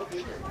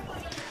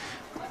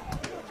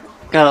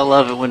 Gotta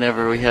love it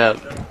whenever we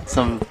have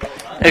some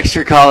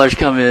extra callers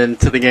come in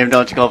to the game,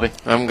 don't you, Colby?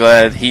 I'm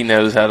glad he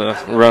knows how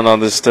to run all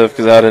this stuff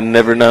because I'd have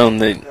never known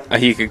that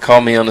he could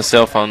call me on the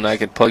cell phone and I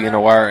could plug in a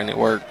wire and it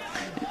worked.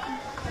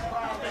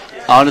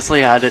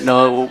 Honestly, I didn't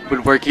know it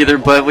would work either,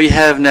 but we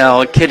have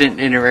now Kidden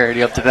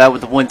Innerarity up to bat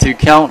with the 1-2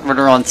 count.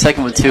 Runner on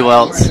second with 2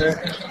 outs.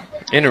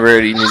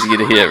 Innerarity needs to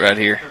get a hit right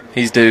here.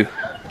 He's due.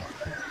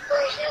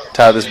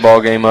 Tie this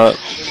ball game up.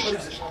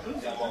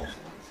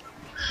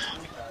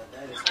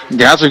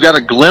 Guys, we've got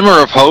a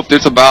glimmer of hope.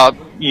 There's about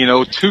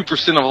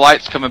 2% of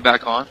lights coming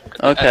back on.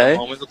 Okay.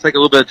 It'll take a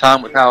little bit of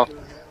time with how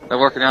they're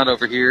working out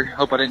over here.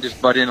 Hope I didn't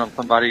just butt in on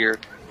somebody or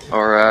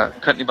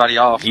cut anybody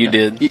off. You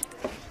did. A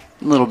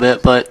little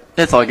bit, but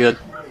it's all good.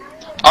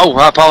 Oh,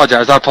 I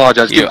apologize.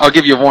 I'll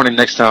give you a warning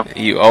next time.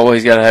 You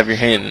always got to have your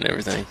hand in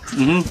everything.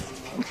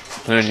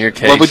 Mm-hmm. In your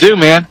case. What we do,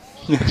 man.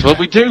 It's what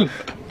we do.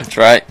 That's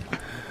right.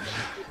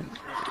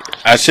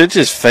 I should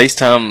just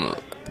FaceTime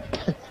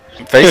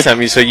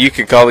you so you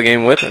could call the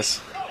game with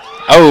us.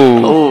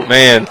 Oh.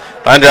 Man.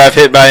 Line drive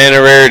hit by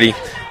Innerarity.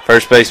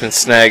 First baseman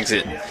snags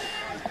it.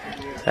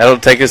 That'll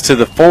take us to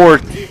the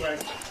 4th.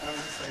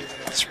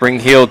 Spring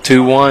Hill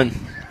 2-1.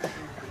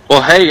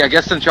 Well, hey, I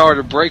guess since y'all are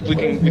to break, we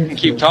can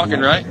keep talking,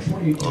 right?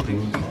 What do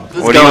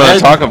you want to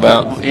talk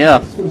about? Yeah.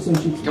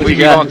 Can we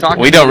keep on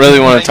talking? We don't really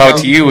want to talk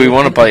to you. We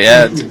want to play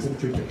ads.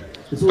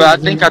 But I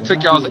think I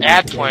took y'all's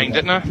ad playing,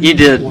 didn't I? You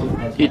did.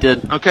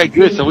 Okay,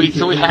 good. So we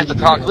have to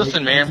talk.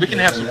 Listen, man, we can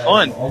have some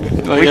fun.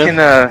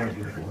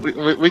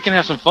 We can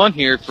have some fun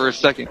here for a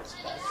second.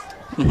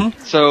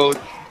 Mm-hmm. So,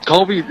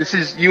 Colby, this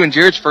is you and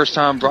Jared's first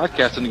time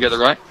broadcasting together,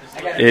 right?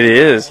 It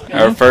is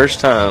our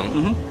first time.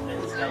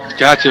 Mm-hmm.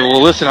 Gotcha.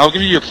 Well, listen, I'll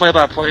give you a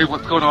play-by-play of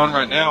what's going on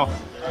right now.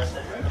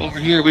 Over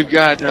here, we've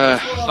got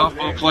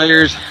softball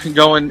players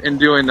going and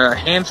doing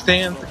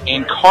handstands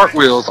and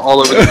cartwheels all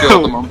over the field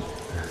at the moment.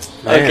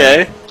 Man.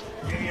 Okay.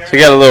 So we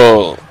got a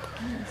little.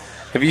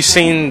 Have you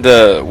seen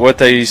what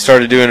they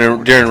started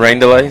doing during rain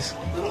delays?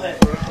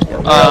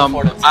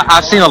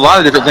 I've seen a lot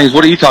of different things.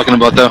 What are you talking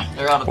about, though?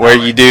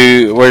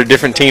 Where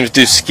different teams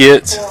do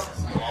skits.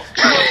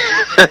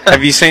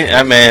 Have you seen?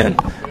 Man,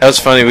 that was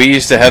funny. We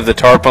used to have the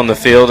tarp on the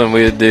field, and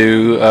we would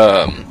do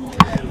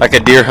like a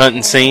deer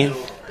hunting scene,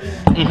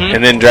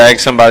 and then drag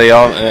somebody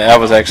off. That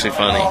was actually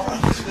funny.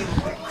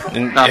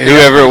 And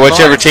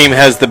whichever team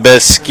has the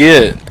best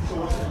skit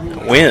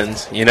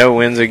wins.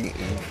 Wins a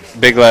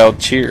big loud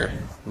cheer.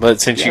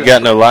 But since you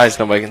got no lights,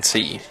 nobody can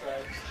see you.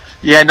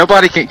 Yeah,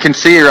 nobody can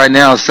see it right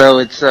now, so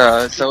it's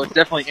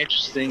definitely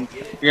interesting.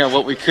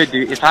 What we could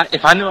do. If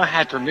I knew I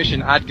had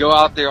permission, I'd go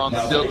out there on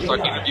the field and start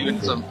interviewing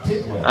some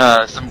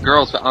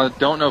girls. But I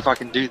don't know if I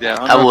can do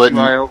that. I don't know if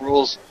UIL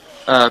rules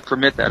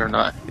permit that or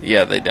not.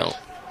 Yeah, they don't.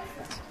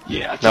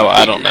 Yeah. No,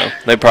 I don't know.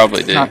 They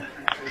probably do.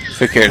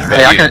 Who cares about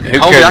I you? can see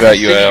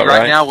UIL,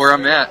 right now where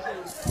I'm at.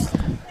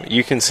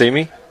 You can see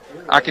me?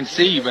 I can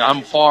see you, but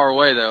I'm far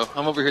away though.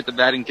 I'm over here at the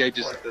batting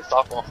cages at the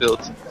softball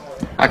fields.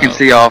 I can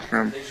see off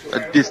from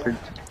a distance.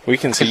 We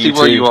can see you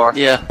where too. you are.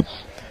 Yeah.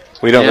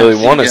 We don't really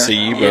want to see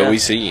you, but we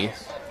see you.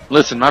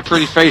 Listen, my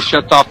pretty face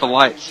shuts off the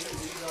lights.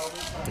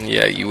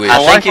 Yeah, you wish.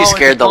 I think you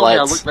scared the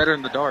lights. I look better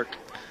in the dark.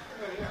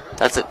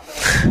 That's it.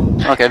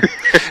 Okay.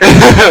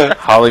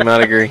 Holly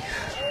might agree.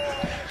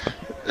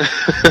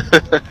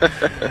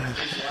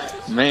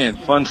 Man,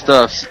 fun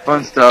stuff.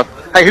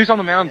 Hey, who's on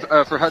the mound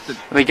for Hudson?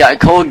 We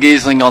got Cole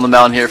Giesling on the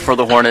mound here for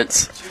the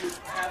Hornets.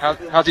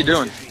 How's he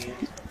doing?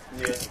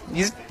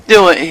 He's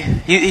doing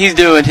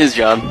his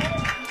job.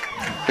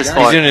 He's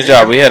doing his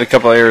job. We had a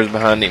couple errors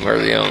behind him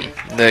early on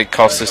that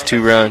cost us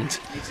 2 runs.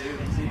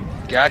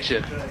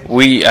 Gotcha.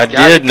 I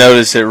did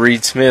notice that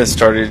Reed Smith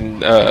started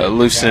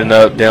loosening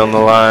up down the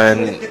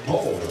line.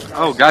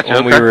 Oh, gotcha.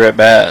 When we were at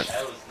bat,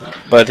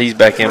 but he's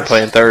back in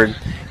playing third.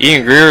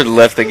 Ian Greer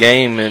left the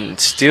game, and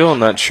still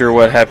not sure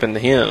what happened to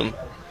him.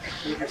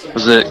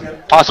 Was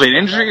it possibly an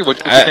injury?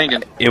 What you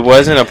thinking? It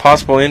wasn't a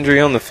possible injury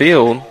on the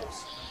field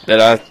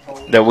that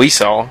we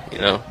saw.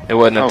 It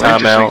wasn't a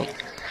timeout.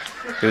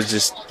 It was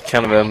just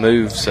kind of a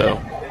move.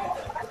 So.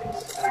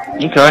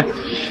 Okay,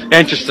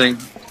 interesting.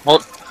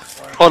 Hold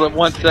on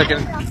 1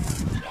 second.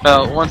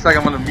 1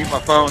 second. I'm going to mute my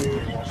phone.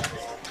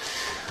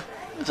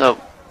 So,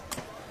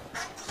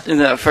 in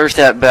that first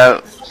at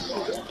bat.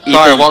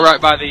 Sorry, I walked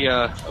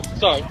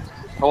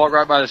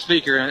right by the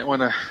speaker, and I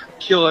want to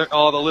kill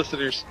all the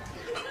listeners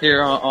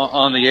here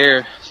on the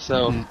air.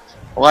 So,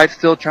 lights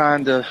still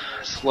trying to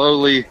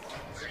slowly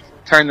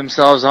turn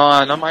themselves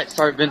on. I might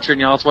start venturing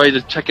y'all's way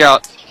to check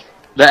out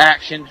the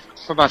action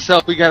for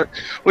myself. We got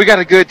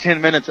a good 10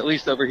 minutes at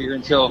least over here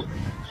until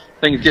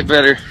things get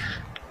better.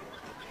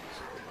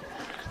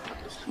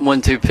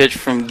 1-2 pitch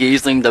from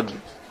Giesling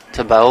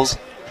to Bells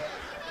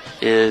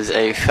is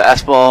a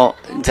fastball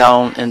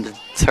down in the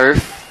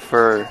turf.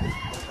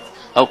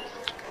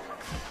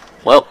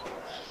 Well,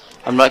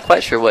 I'm not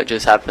quite sure what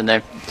just happened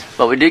there,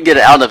 but we did get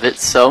out of it.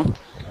 So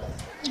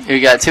we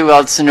got 2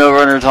 outs and no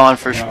runners on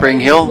for Spring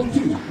Hill.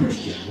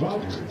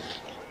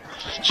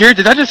 Jared,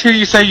 did I just hear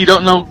you say you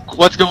don't know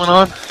what's going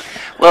on?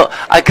 Well,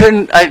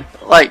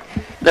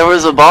 there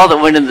was a ball that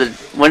went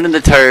in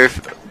the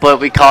turf, but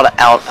we called it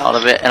out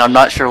of it, and I'm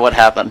not sure what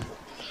happened.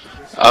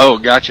 Oh,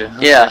 gotcha.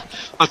 Yeah.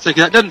 I was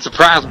thinking that doesn't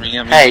surprise me.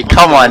 I mean, hey,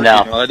 come on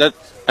now. That's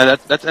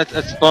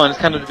fun. It's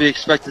kind of to be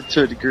expected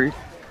to a degree.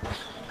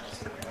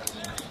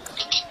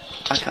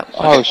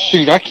 Oh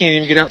shoot! I can't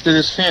even get out through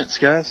this fence,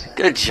 guys.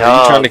 Good Are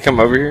job. you trying to come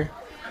over here?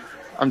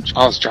 I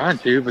was trying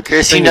to, but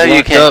Chris, this you thing know is you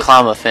locked can't up.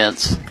 climb a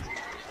fence.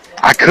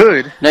 I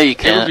could. No, you It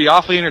would can't. be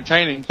awfully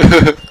entertaining.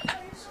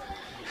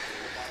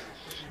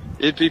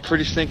 It'd be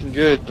pretty stinking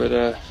good, but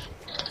I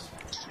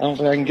don't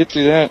think I can get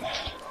through that.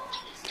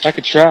 I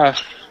could try,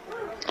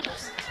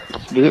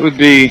 but it would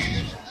be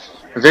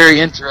very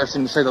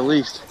interesting to say the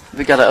least.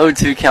 We got an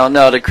 0-2 count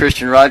now to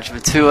Christian Rogers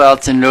with 2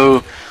 outs and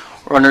no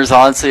runners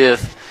on. See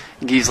if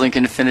Giesling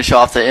can finish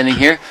off the inning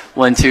here.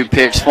 1-2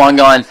 pitch swung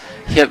on,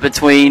 hit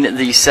between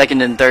the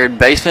second and third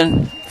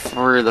baseman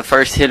for the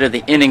first hit of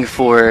the inning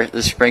for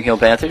the Spring Hill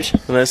Panthers.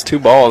 And that's 2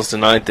 balls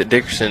tonight that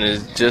Dickerson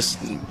has just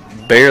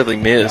barely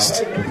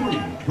missed.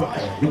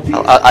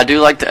 I do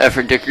like the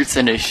effort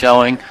Dickerson is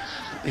showing.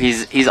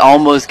 He's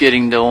almost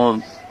getting to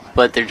them,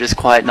 but they're just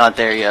quite not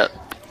there yet.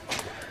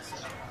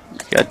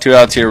 Got 2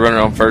 outs here, runner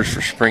on first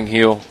for Spring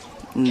Hill.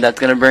 And that's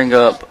going to bring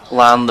up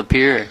Lyon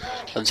Lapierre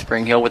of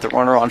Spring Hill with a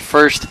runner on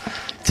first.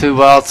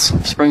 2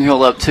 outs. Spring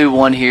Hill up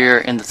 2-1 here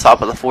in the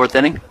top of the 4th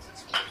inning.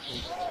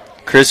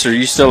 Chris, are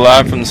you still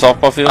live from the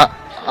softball field?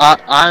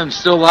 I am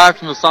still live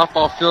from the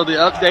softball field. The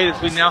update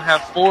is we now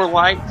have 4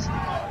 lights,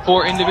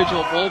 4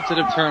 individual bulbs that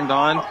have turned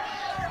on.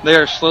 They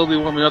are slowly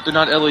warming up. They're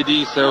not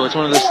LED, so it's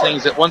one of those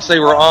things that once they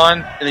were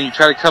on and then you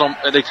try to cut them,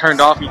 they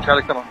turned off, you try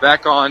to cut them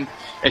back on.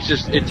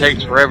 It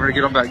takes forever to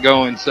get them back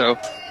going. So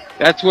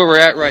that's where we're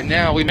at right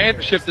now. We may have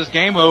to shift this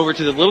game over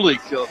to the Little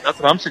League field. That's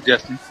what I'm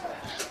suggesting.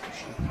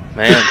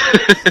 Man.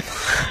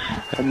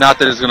 Not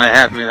that it's going to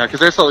happen, because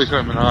they're slowly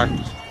coming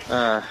on.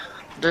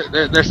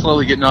 They're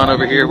slowly getting on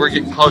over here. We're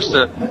getting close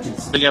to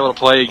being able to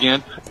play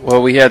again.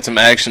 Well, we had some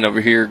action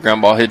over here.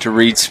 Ground ball hit to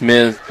Reed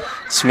Smith.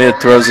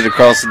 Smith throws it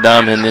across the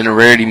diamond, and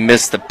Rarity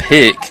missed the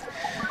pick.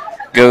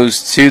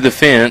 Goes to the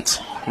fence.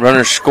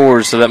 Runner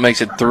scores, so that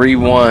makes it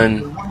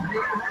 3-1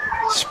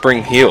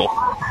 Spring Hill.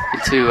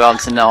 2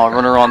 outs and now a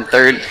runner on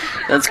third.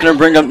 That's going to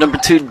bring up number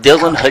 2,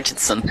 Dylan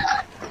Hutchinson.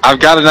 I've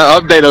got an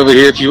update over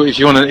here if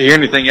you want to hear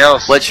anything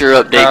else. What's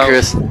your update,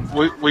 Chris?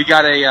 We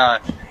got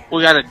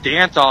a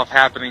dance off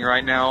happening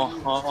right now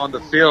on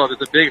the field.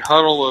 It's a big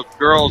huddle of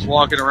girls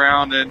walking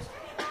around and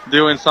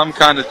doing some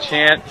kind of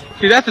chant.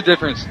 See, that's the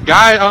difference.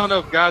 I don't know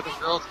if guys and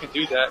girls can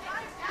do that,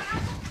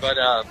 but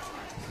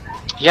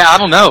yeah, I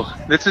don't know.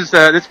 This is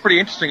pretty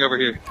interesting over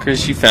here.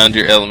 Chris, you found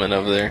your element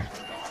over there.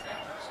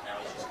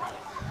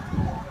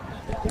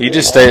 You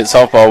just stay at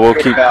softball. We'll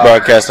keep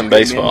broadcasting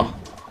baseball.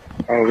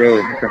 Oh,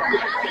 really?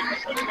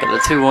 Got a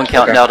 2-1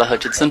 count now to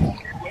Hutchinson.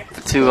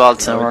 2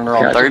 outs and a runner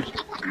on third.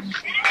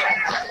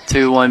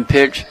 2-1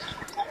 pitch.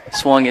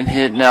 Swung and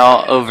hit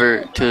now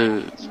over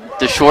to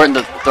the short, and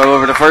the throw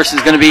over to first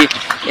is going to be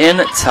in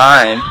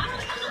time.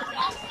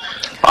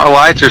 Our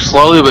lights are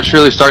slowly but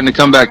surely starting to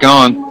come back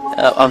on.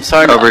 I'm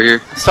starting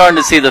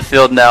to see the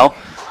field now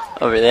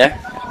over there.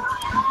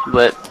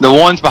 But the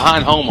ones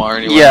behind home are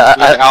anyway. Yeah,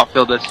 the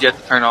outfield that's yet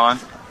to turn on.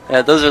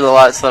 Yeah, those are the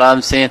lights that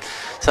I'm seeing.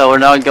 So we're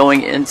now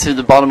going into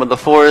the bottom of the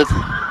 4th.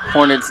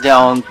 Hornets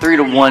down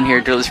 3-1 here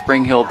to the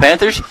Spring Hill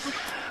Panthers.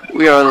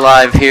 We are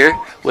live here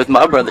with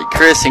my brother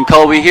Chris and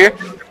Colby here.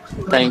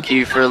 Thank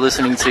you for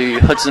listening to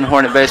Hudson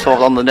Hornet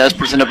Baseball on the Nest,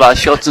 presented by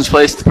Shelton's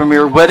Place, the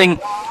premier wedding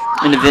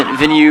and event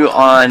venue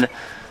on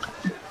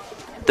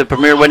the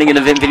premier wedding and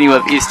event venue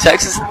of East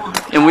Texas.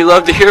 And we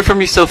love to hear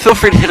from you, so feel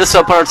free to hit us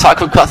up on our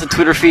Taco Casa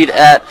Twitter feed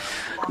at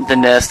the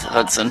Nest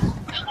Hudson.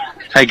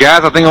 Hey guys,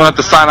 I think I'm going to have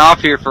to sign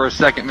off here for a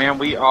second, man.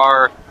 We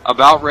are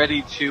about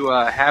ready to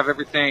have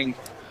everything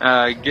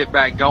get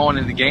back going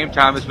into game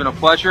time. It's been a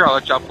pleasure. I'll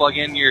let y'all plug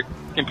in your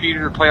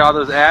computer to play all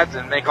those ads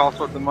and make all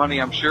sorts of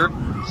money, I'm sure.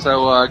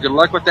 So good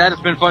luck with that.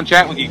 It's been fun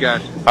chatting with you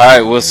guys. All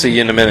right, we'll see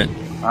you in a minute.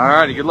 All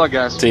righty, good luck,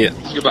 guys. See ya.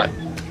 Goodbye.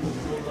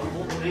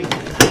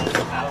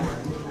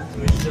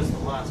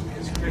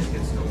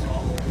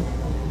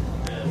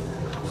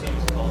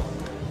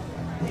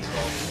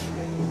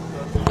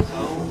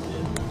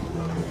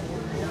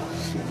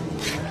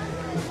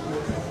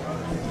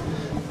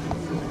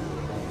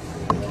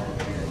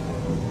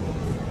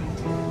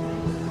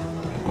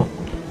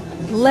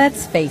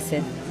 Let's face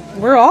it,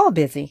 we're all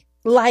busy.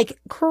 Like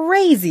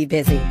crazy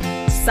busy.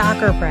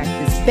 Soccer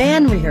practice,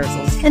 band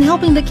rehearsals, and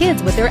helping the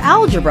kids with their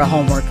algebra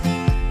homework.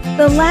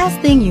 The last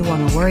thing you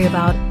want to worry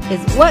about is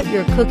what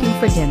you're cooking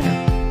for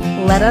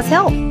dinner. Let us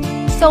help.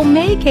 So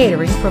May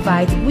Catering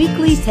provides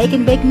weekly take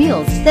and bake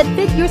meals that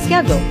fit your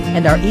schedule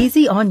and are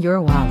easy on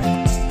your wallet.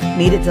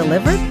 Need it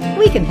delivered?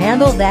 We can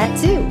handle that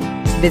too.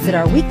 Visit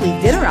our weekly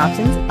dinner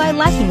options by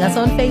liking us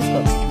on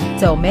Facebook.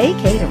 So May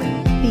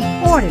Catering,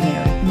 the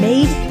ordinary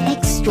made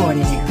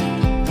extraordinary.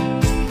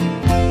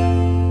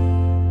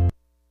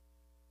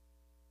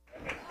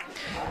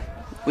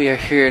 We are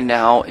here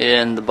now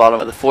in the bottom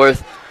of the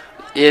 4th.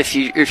 If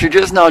you're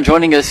just now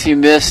joining us, you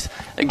missed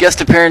a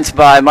guest appearance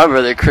by my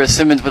brother Chris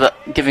Simmons with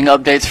giving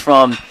updates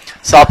from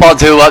softball.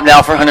 Due up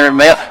now for Hunter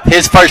Mayo.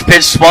 His first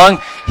pitch swung,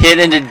 hit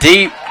into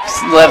deep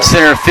left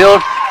center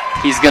field.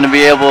 He's going to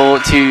be able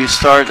to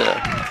start the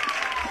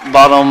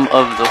bottom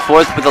of the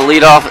 4th with a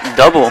leadoff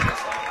double.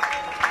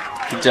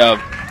 Good job.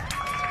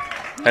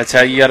 That's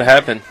how you got to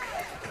happen.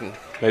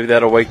 Maybe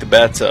that'll wake the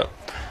bats up.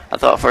 I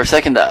thought for a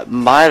second that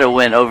might have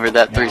went over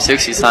that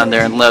 360 sign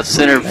there in left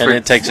center. And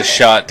it takes a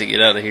shot to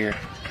get out of here.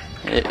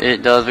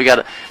 It does. We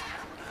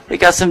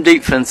got some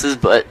deep fences,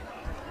 but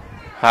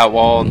high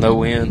wall, no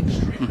wind.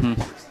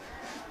 Mm-hmm.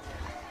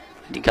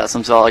 You got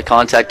some solid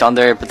contact on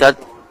there, but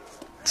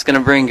that's going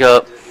to bring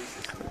up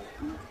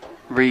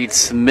Reed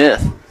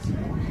Smith.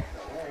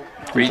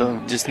 Reed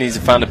just needs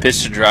to find a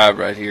pitch to drive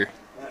right here.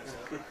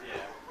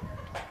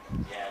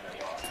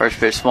 First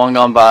pitch swung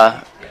on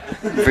by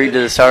Reed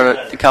to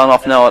start the count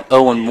off now at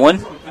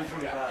 0-1.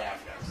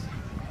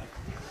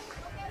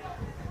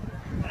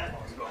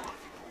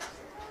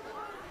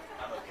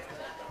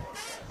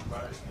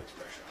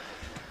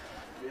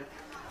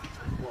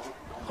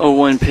 Oh,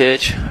 1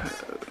 pitch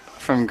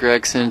from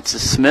Gregson to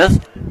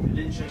Smith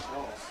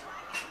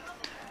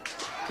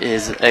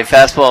is a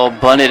fastball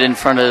bunted in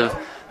front of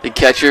the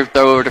catcher.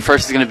 Throw over to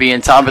first is going to be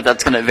in time, but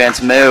that's going to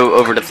advance Mayo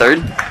over to third.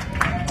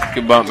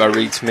 Good bunt by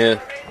Reed Smith.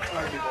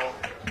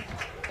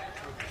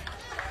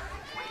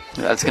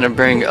 That's going to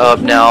bring up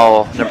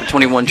now number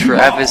 21,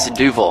 Travis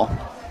Duval.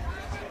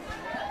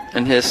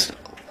 In his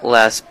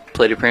last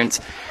plate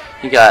appearance,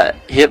 he got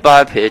hit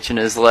by a pitch in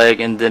his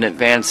leg and then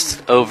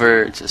advanced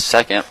over to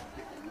second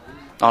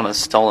on a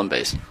stolen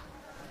base.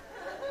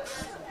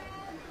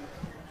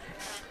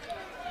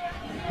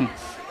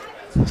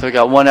 So we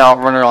got 1 out,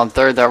 runner on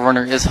third. That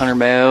runner is Hunter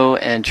Mayo,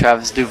 and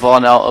Travis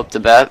Duval now up to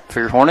bat for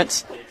your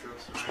Hornets.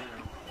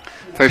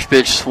 First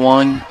pitch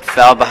swung,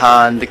 foul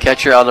behind the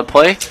catcher out of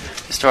play.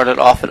 Started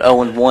off at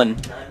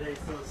 0-1.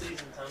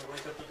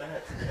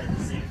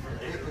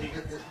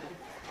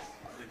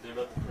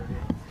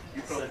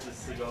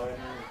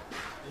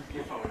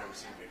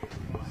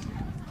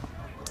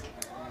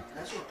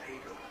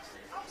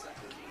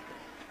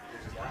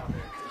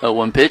 Oh,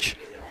 1 pitch.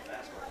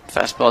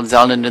 Fastball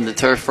down into the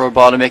turf for a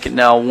ball to make it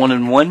now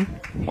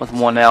 1-1 with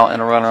 1 out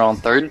and a runner on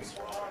third.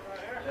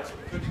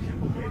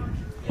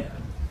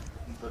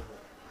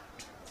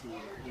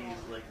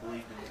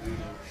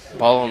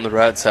 Ball on the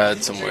right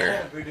side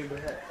somewhere.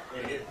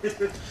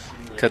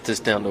 Cut this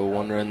down to a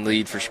 1-run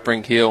lead for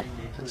Spring Hill.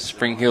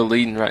 Spring Hill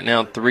leading right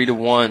now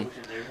 3-1.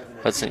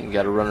 Hudson, you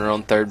got a runner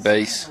on third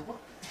base.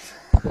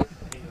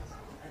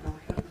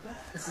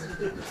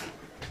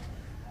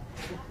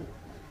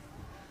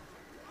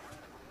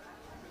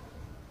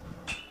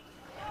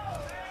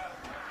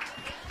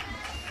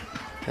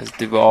 As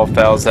Duval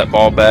fouls that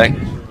ball back.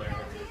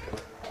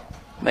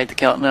 Make the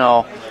count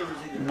now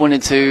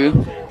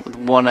 1-2 with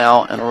 1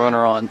 out and a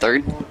runner on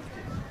third.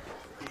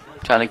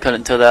 Trying to cut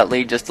into that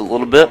lead just a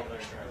little bit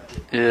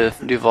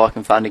if Duval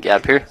can find a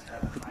gap here.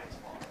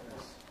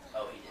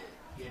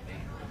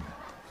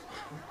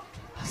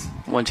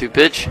 1-2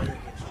 pitch.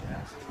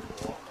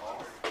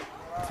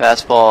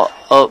 Fastball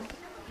up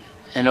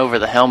and over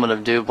the helmet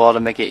of Duval to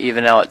make it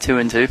even out at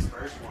 2-2.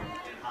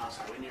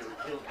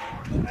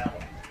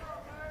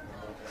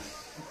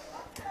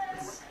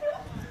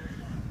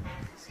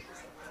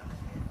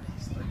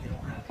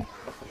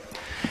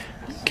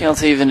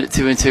 Counts even at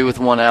 2-2 with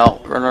 1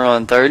 out. Runner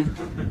on third.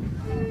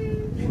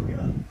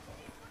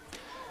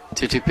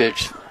 2-2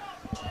 pitch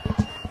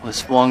was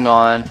swung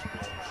on.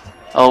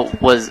 Oh,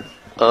 was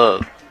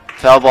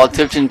foul ball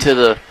tipped into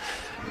the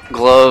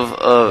glove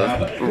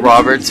of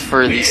Roberts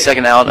for the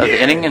second out of the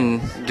inning,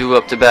 and due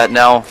up to bat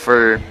now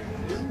for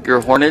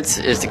your Hornets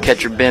is the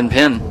catcher Ben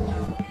Penn.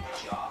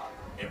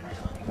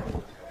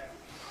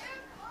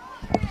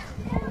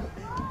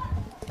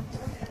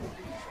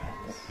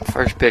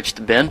 First pitch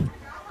to Ben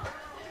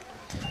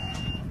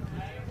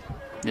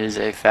is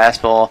a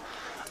fastball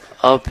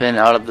up and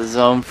out of the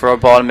zone for a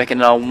ball to make it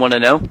now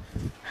 1-0.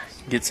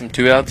 Get some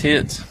 2-out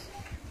hits.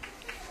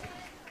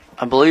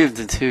 I believe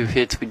the 2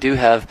 hits we do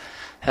have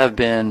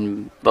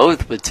been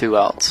both with 2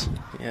 outs.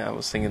 Yeah, I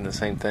was thinking the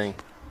same thing.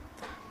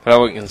 But I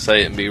wasn't going to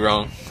say it and be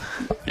wrong.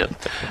 Yep.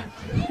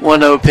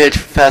 1-0 pitch,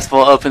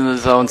 fastball up in the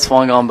zone,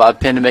 swung on by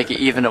Penn to make it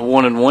even at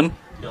 1-1.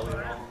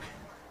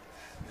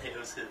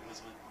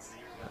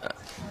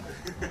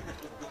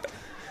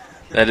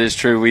 That is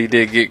true. We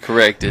did get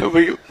corrected.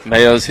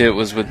 Mayo's hit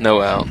was with no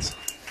outs.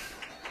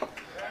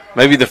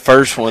 Maybe the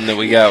first one that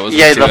we got was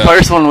with 2 outs.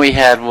 First one we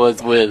had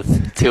was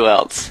with 2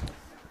 outs.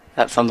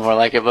 That sounds more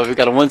like it, but we've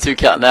got a 1-2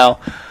 count now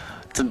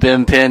to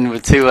Ben Penn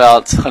with 2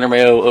 outs. Hunter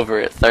Mayo over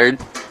at third.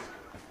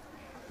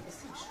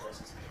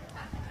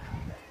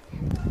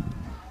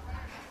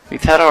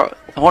 The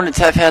Hornets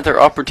have had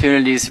their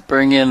opportunities to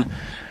bring in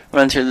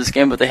runs here this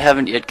game, but they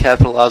haven't yet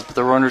capitalized with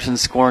the runners in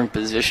scoring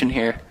position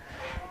here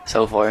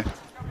so far.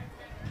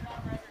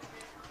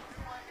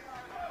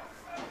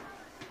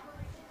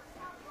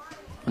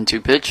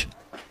 1-2 pitch.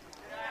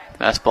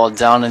 Fastball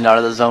down and out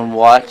of the zone,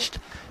 watched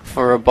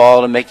for a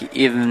ball to make it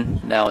even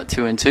now at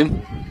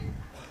 2-2.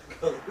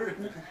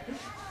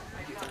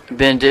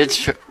 Ben did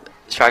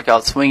strike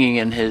out swinging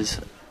in his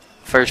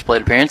first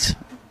plate appearance.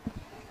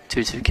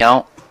 2-2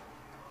 count.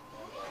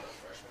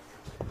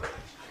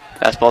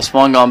 Fastball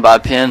swung on by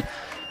Penn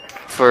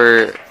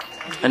for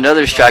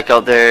another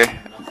strikeout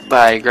there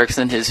by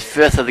Gregson, his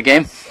 5th of the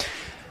game.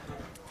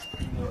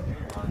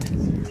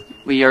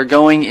 We are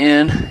going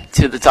in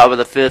to the top of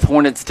the fifth.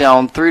 Hornets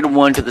down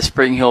 3-1 to the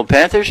Spring Hill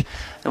Panthers,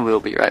 and we'll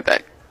be right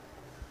back.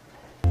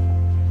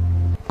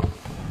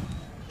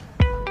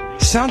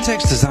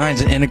 Soundtex designs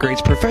and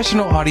integrates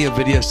professional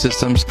audio-video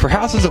systems for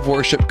houses of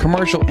worship,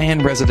 commercial,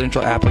 and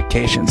residential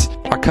applications.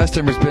 Our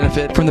customers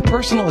benefit from the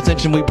personal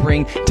attention we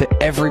bring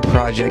to every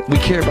project. We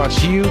care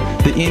about you,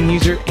 the end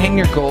user, and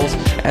your goals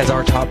as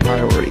our top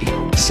priority.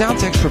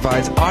 Soundtex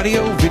provides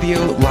audio,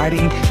 video,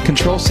 lighting,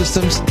 control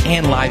systems,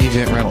 and live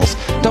event rentals.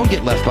 Don't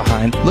get left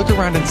behind. Look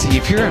around and see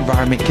if your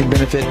environment can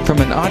benefit from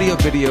an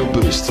audio-video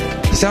boost.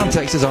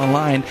 Soundtex is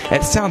online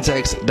at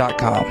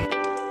soundtex.com.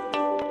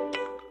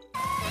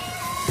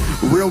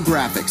 Real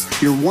Graphics,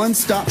 your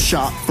one-stop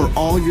shop for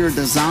all your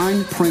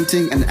design,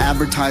 printing, and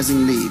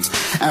advertising needs.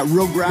 At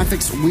Real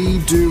Graphics, we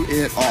do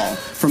it all.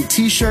 From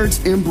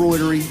t-shirts,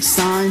 embroidery,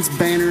 signs,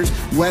 banners,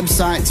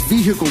 websites,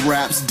 vehicle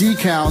wraps,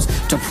 decals,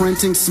 to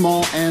printing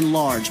small and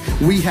large.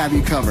 We have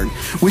you covered.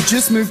 We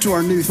just moved to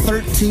our new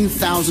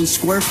 13,000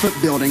 square foot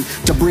building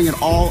to bring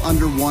it all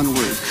under one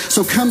roof.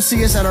 So come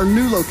see us at our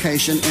new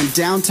location in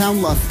downtown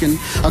Lufkin,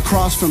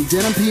 across from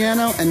Denim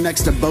Piano and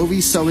next to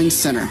Bovie Sewing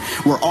Center,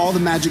 where all the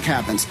magic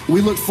happens.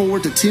 We look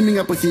forward to teaming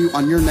up with you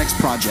on your next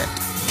project.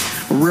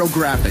 Real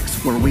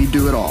Graphics, where we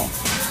do it all.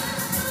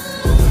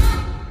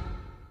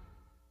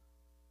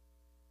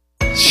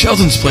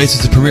 Shelton's Place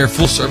is the premier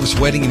full-service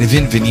wedding and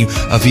event venue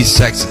of East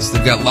Texas.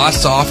 They've got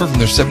lots to offer from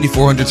their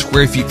 7,400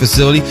 square feet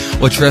facility,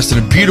 which rests in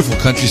a beautiful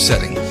country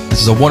setting.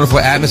 This is a wonderful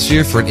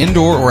atmosphere for an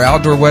indoor or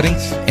outdoor wedding,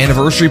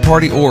 anniversary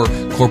party, or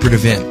corporate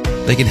event.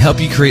 They can help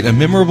you create a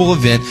memorable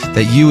event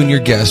that you and your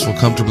guests will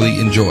comfortably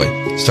enjoy.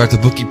 Start the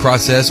booking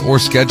process or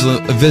schedule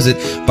a visit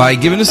by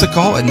giving us a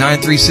call at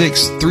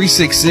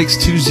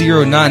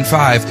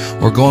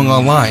 936-366-2095 or going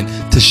online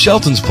to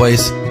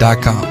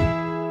sheltonsplace.com.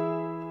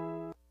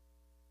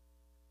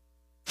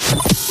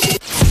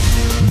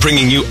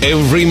 Bringing you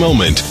every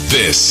moment,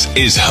 this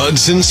is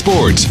Hudson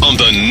Sports on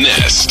the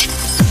Nest.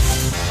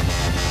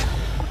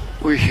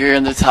 We're here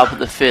in the top of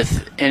the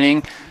fifth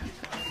inning.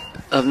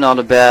 Up now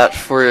to bat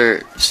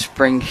for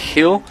Spring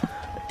Hill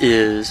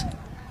is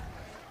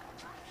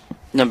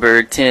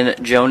number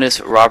 10,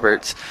 Jonas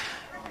Roberts.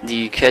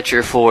 The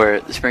catcher for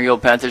the Spring Hill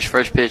Panthers.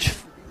 First pitch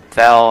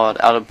fouled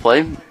out of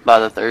play by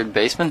the third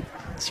baseman.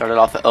 Started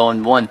off at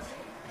 0-1.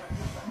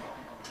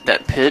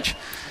 That pitch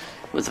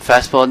with the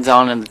fastball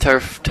down in the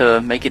turf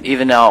to make it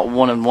even out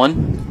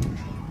 1-1.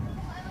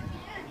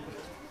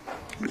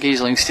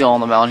 Giesling still on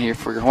the mound here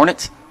for your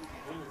Hornets.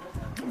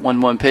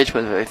 1-1 pitch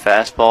with a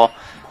fastball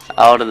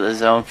out of the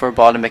zone for a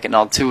ball to make it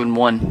now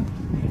 2-1.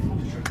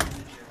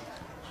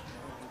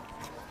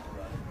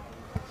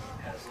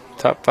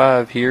 Top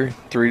five here,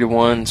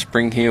 3-1,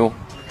 Spring Hill.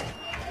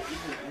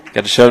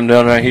 Got to shut them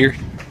down right here.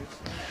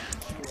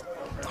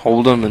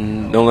 Hold them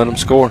and don't let them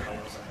score.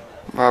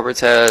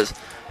 Roberts has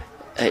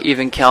an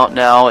even count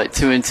now at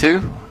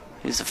 2-2.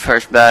 He's the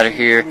first batter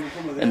here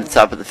in the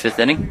top of the fifth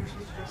inning.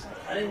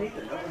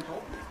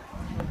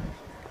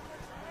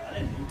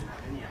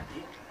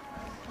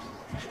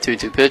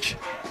 Two-two pitch.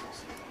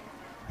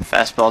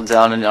 Fastball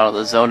down and out of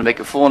the zone to make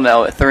it full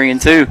now at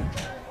 3-2.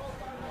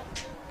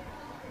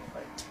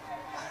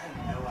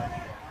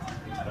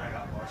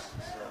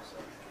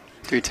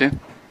 Three-two.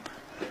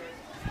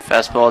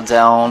 Fastball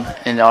down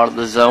and out of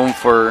the zone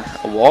for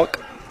a walk.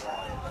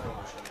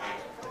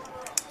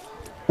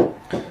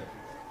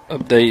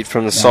 Update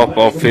from the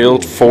softball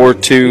field,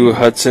 4-2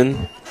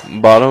 Hudson,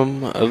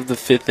 bottom of the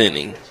fifth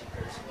inning.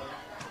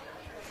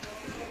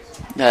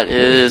 That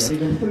is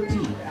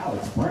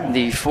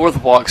the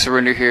fourth walk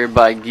surrender here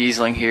by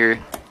Giesling here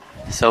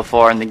so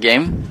far in the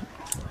game.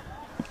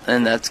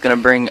 And that's going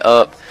to bring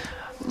up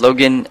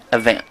Logan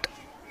Avant.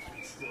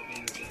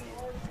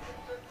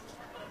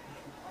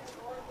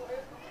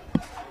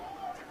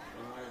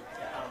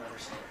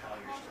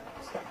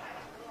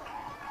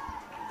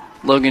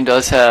 Logan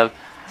does have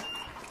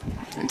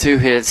 2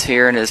 hits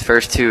here in his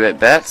first 2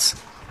 at-bats.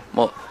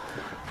 Well,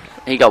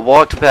 he got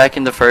walked back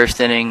in the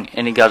first inning,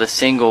 and he got a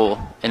single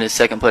in his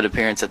second plate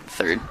appearance at the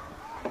third.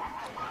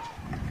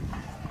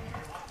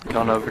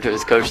 Going over to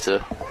his coach to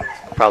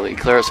probably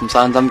clear up some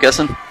signs, I'm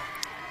guessing.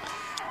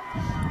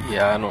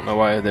 Yeah, I don't know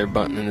why they're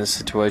bunting in this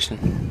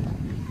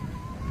situation.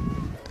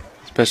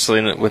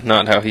 Especially with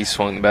not how he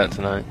swung the bat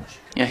tonight.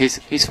 Yeah,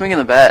 he's swinging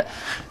the bat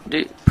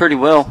pretty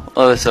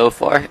well so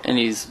far, and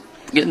he's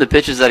getting the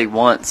pitches that he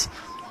wants.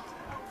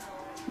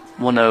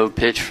 1-0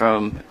 pitch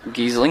from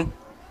Giesling.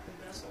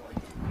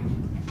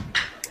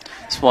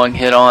 Swung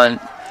hit on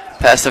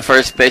past the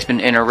first baseman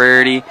in a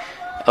rarity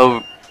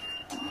over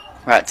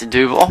right to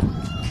Duval.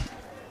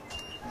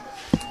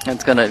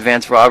 That's going to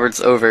advance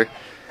Roberts over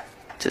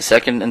to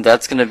second, and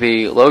that's going to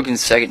be Logan's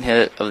second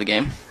hit of the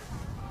game.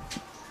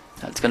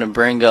 That's going to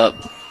bring up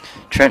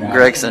Trent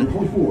Gregson.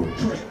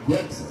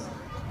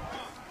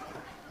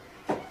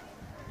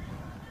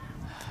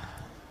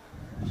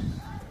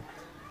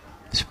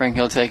 Spring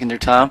Hill taking their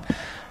time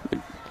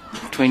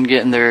between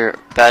getting their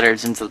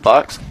batters into the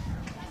box.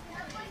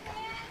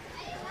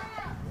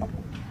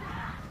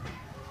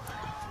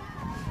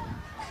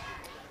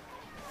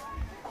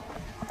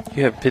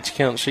 You have pitch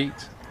count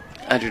sheets?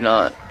 I do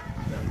not.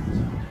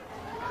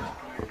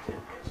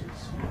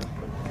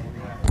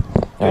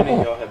 How many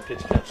of y'all have pitch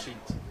count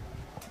sheets?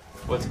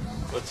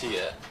 What's he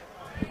at?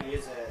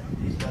 He's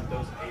got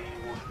those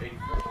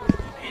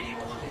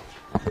 81.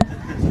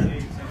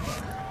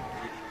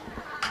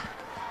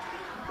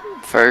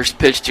 First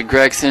pitch to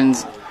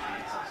Gregson's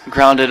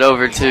grounded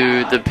over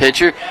to the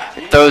pitcher.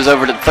 It throws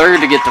over to third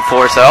to get the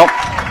force out.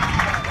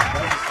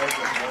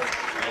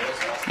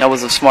 That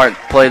was a smart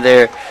play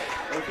there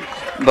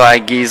by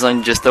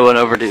Giesling, just throwing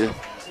over to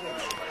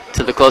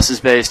the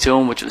closest base to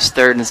him, which was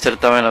third, instead of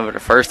throwing over to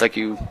first like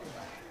you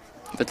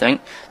would think.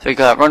 So we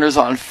got runners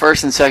on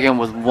first and second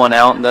with one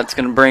out, and that's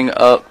going to bring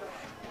up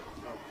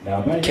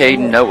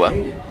Caden Noah.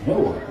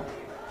 So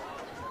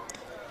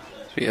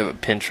we have a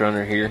pinch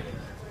runner here.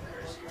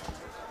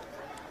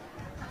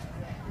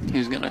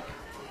 Who's going to?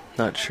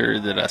 Not sure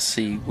that I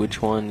see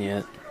which one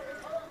yet.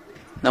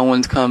 No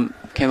one's came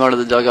out of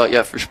the dugout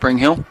yet for Spring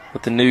Hill.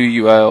 With the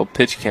new UIL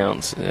pitch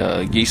counts,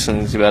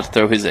 Giesling's about to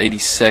throw his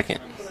 82nd.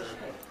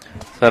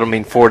 So that'll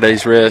mean 4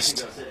 days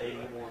rest.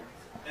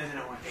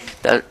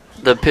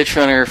 The pitch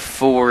runner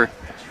for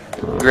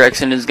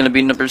Gregson is going to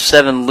be number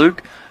 7,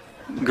 Luke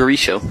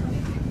Garisho.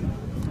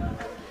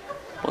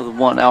 With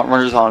one out,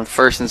 runners on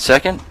first and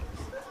second.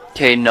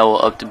 Caden Noah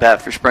up to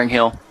bat for Spring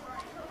Hill.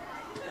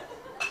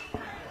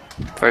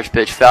 First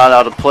pitch fouled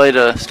out of play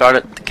to start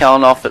it, the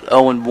count off at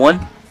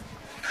 0-1.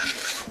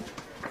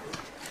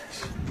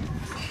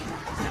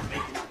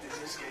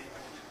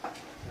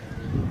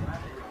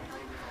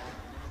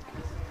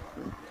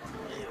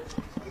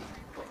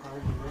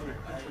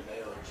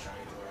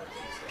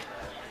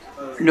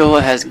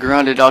 Noah has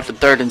grounded out to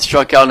third and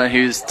struck out on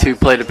his 2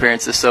 plate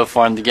appearances so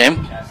far in the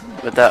game.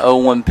 But that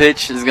 0-1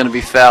 pitch is going to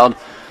be fouled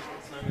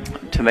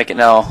to make it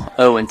now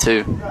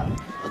 0-2.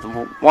 With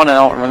one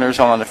out, runners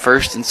on the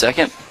first and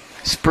second.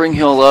 Spring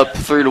Hill up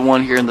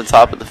 3-1 here in the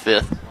top of the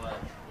 5th.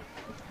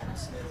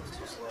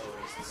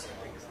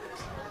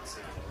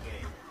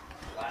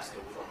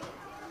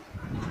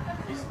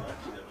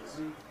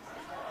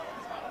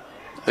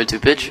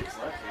 0-2 pitch.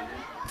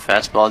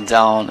 Fastball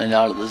down and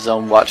out of the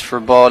zone. Watch for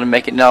a ball to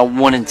make it now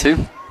 1-2.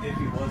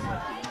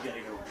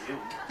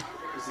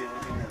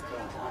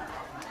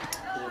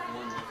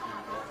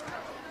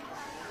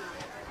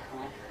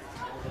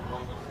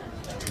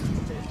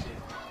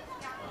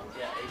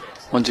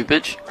 One-two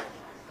pitch.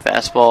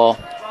 Fastball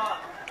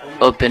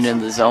up and in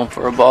the zone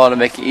for a ball to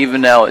make it even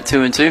now at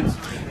 2-2.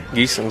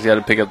 Giesling's got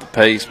to pick up the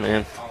pace,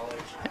 man.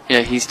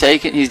 Yeah, he's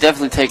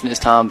definitely taking his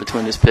time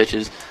between his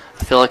pitches.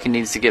 I feel like he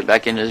needs to get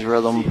back into his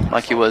rhythm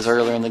like he was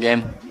earlier in the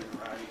game.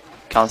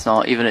 Counts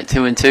now even at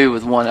 2-2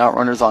 with one out,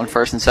 runners on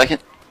first and second.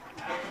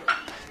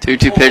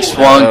 2-2 pitch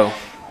swung. Oh.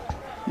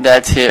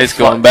 That's hit. It's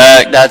going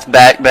back. That's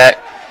back.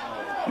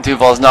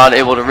 Duval's not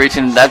able to reach,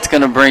 and that's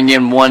going to bring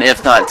in 1,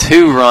 if not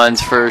 2 runs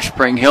for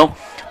Spring Hill.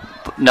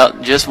 No,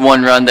 just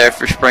 1 run there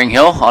for Spring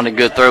Hill on a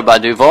good throw by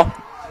Duval.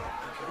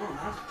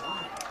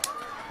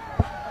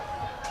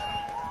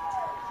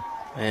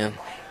 Man.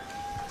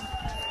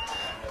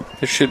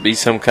 There should be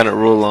some kind of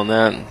rule on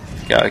that.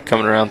 Guy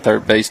coming around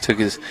third base took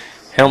his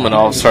helmet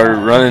off, started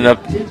running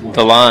up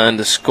the line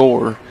to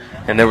score,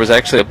 and there was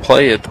actually a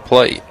play at the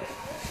plate.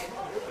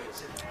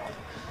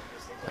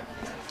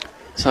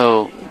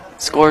 So,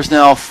 scores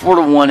now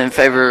 4-1 in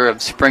favor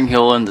of Spring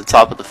Hill in the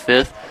top of the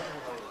 5th.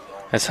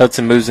 As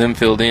Hudson moves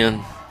infield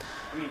in.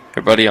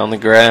 Everybody on the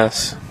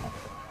grass.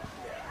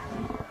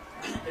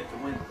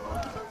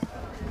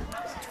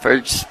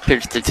 First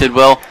pitch to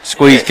Tidwell.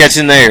 Squeeze,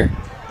 catching there.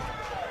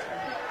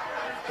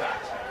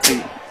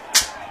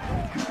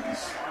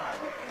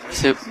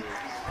 So,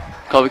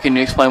 Colby, can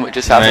you explain what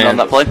just happened on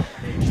that play?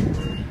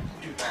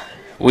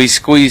 We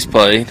squeeze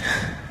played.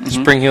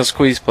 Spring Hill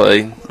squeeze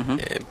played.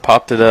 It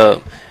popped it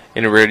up,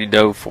 and already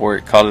dove for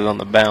it, caught it on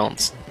the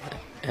bounce.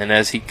 And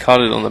as he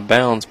caught it on the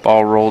bounce,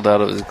 ball rolled out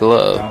of his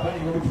glove.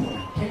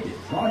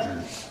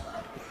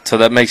 So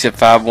that makes it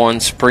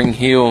 5-1. Spring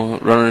Hill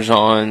runners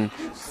on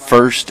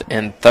first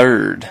and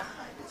third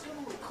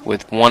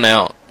with 1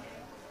 out.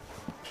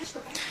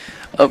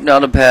 Up now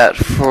to bat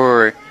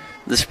for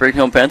the Spring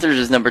Hill Panthers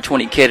is number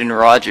 20, Caden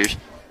Rogers.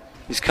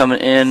 He's coming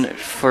in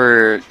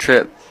for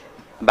Trip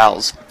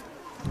Bowles.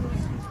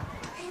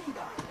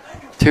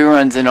 2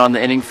 runs in on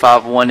the inning,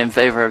 5-1 in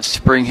favor of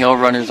Spring Hill.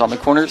 Runners on the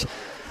corners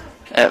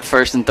at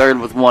first and third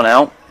with 1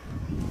 out.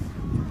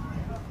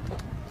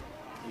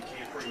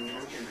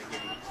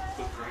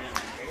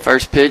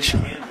 First pitch,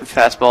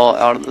 fastball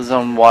out of the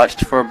zone,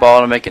 watched for a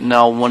ball to make it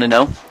now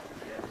 1-0.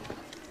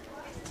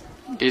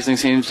 Giesling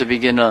seems to be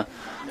getting a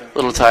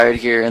little tired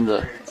here in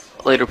the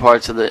later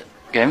parts of the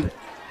game.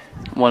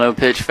 1-0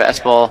 pitch,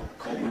 fastball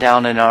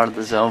down and out of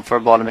the zone for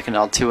a ball to make it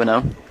now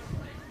 2-0.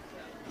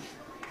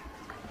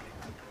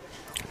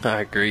 I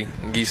agree.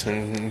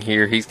 Giesling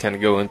here, he's kind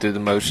of going through the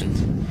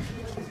motions.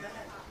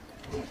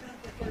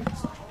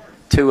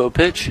 2-0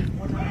 pitch.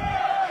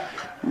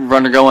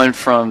 Runner going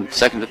from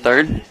second to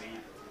third.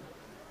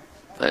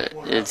 But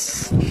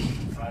it's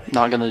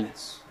not gonna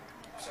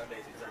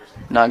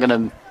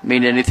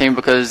mean anything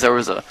because there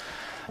was a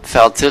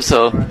foul tip,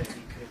 so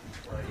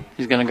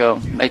he's going to go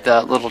make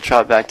that little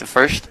trot back to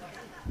first.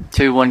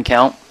 2-1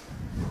 count.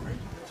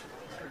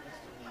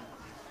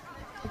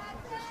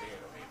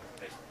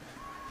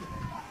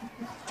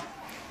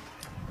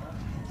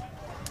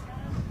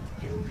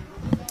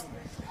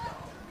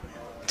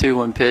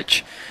 Two-one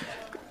pitch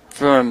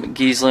from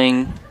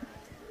Giesling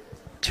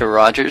to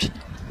Rogers.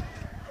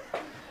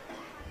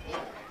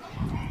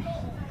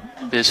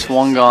 Is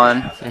swung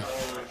on,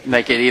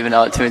 make it even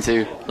out at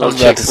 2-2. I was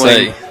about to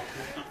say,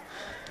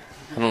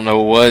 I don't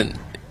know what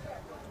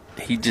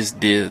he just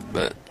did,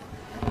 but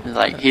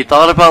like he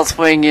thought about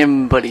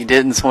swinging, but he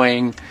didn't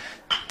swing.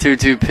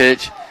 2-2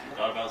 pitch.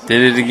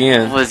 Did it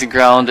again. Was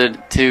grounded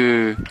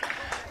to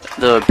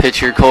the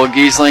pitcher Cole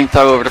Giesling.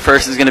 Throw over to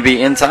first is going to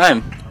be in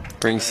time.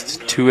 Brings it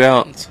to 2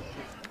 outs.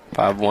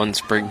 5-1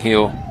 Spring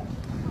Hill.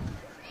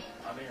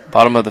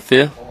 Bottom of the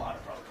 5th.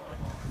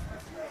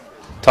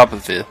 Top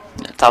of the 5th.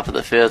 Yeah, top of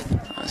the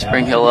 5th.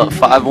 Spring Hill up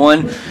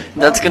 5-1.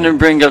 That's going to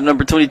bring up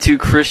number 22,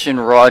 Christian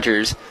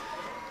Rogers.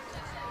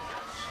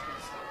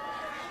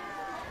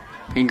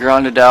 He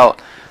grounded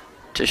out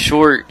to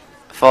short.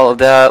 Followed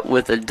that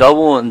with a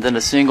double and then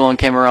a single and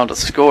came around to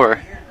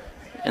score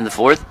in the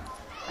 4th.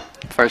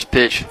 First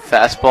pitch,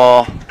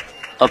 fastball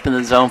up in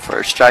the zone for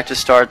a strike to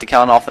start the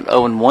count off at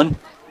 0-1.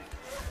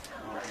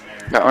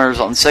 Got runners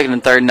on second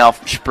and third now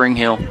from Spring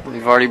Hill.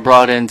 We've already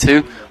brought in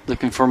 2.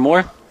 Looking for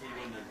more.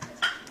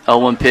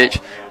 0-1 pitch.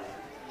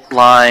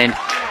 Line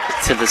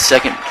to the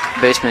second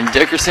baseman,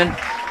 Dickerson.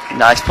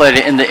 Nice play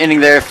to end the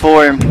inning there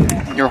for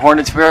your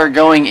Hornets. We are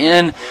going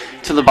in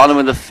to the bottom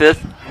of the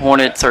 5th.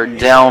 Hornets are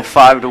down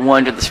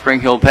 5-1 to the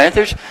Spring Hill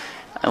Panthers.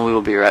 And we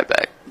will be right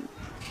back.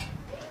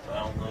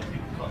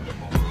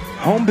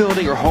 Home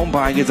building or home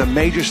buying is a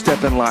major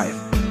step in life.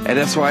 At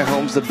SY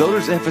Homes, the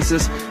builder's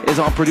emphasis is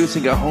on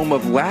producing a home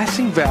of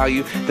lasting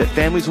value that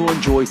families will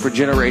enjoy for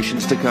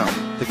generations to come.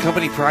 The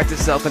company prides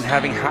itself in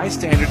having high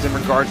standards in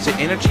regards to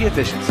energy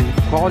efficiency,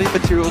 quality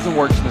materials and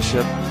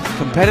workmanship,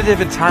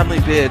 competitive and timely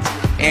bids,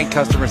 and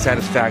customer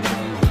satisfaction.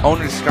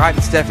 Owners Scott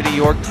and Stephanie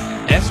York,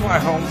 SY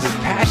Homes is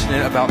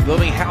passionate about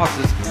building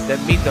houses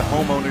that meet the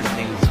homeowner's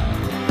needs.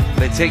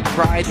 They take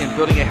pride in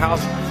building a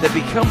house that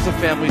becomes a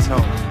family's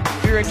home.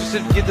 If you're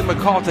interested, give them a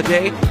call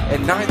today at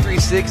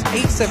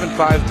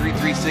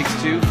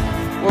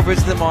 936-875-3362 or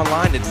visit them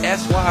online at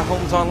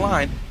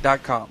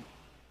syhomesonline.com.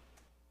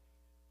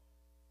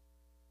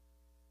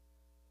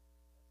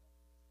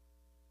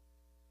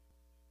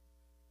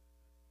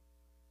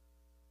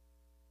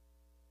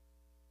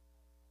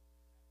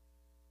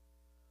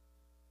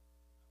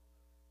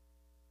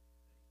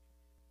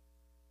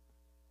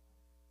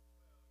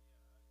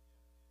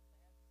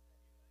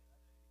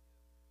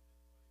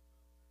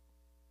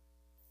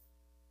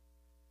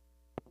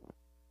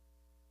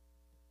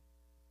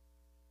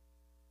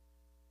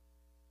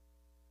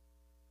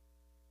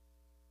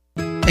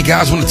 Hey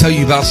guys, I want to tell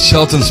you about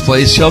Shelton's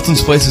Place.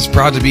 Shelton's Place is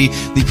proud to be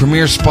the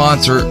premier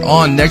sponsor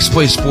on Next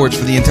Play Sports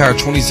for the entire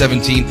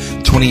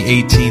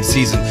 2017-2018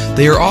 season.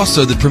 They are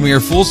also the premier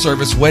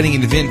full-service wedding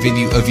and event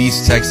venue of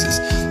East Texas.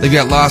 They've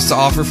got lots to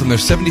offer from their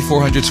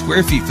 7,400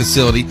 square feet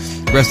facility,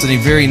 rests in a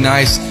very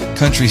nice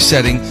country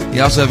setting.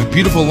 They also have a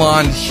beautiful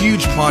lawn,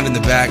 huge pond in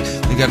the back.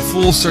 They've got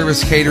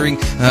full-service catering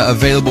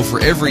available for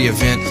every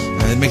event.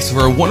 It makes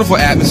for a wonderful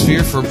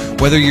atmosphere for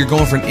whether you're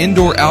going for an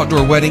indoor,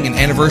 outdoor wedding, an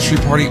anniversary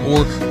party,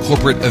 or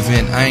corporate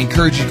event. I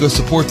encourage you to go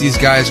support these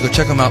guys. Go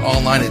check them out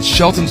online at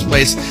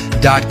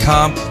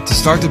sheltonsplace.com to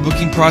start the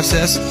booking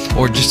process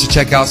or just to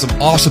check out some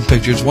awesome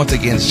pictures. Once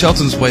again,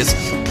 Shelton's Place,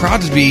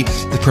 proud to be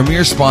the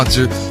premier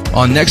sponsor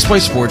on Next Play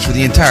Sports for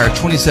the entire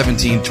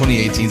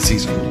 2017-2018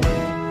 season.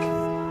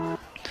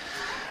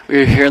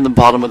 We're here in the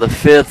bottom of the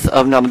 5th.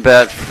 Up and down the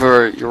bat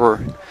for your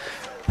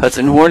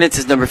Hudson Hornets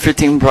is number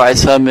 15,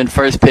 Bryce Hubman.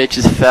 First pitch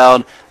is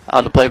fouled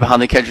out to play behind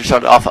the catcher.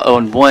 Started off at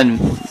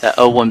 0-1. That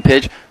 0-1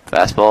 pitch,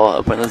 fastball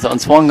up in the zone,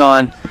 swung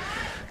on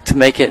to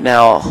make it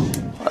now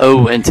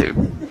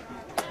 0-2.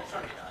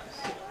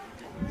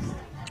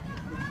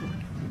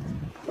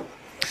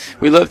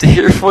 We love to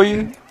hear from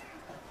you.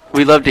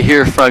 We love to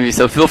hear from you.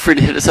 So feel free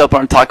to hit us up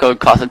on Taco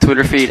Casa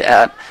Twitter feed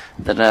at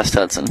the Nest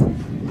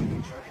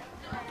Hudson.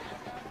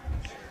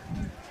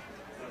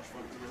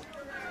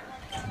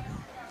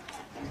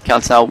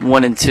 Counts now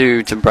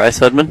 1-2 to Bryce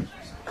Hudman.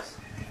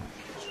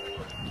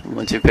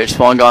 1-2 pitch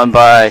swung on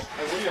by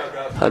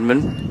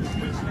Hudman.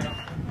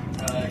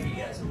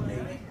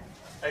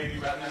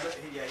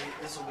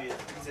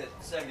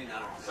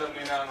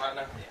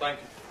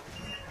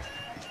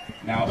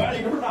 Now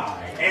batting number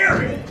 9,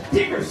 Aaron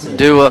Dickerson.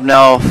 Due up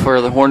now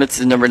for the Hornets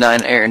is number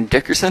 9, Aaron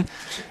Dickerson.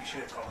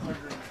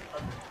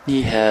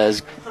 He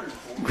has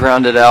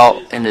grounded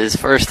out in his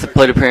first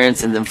plate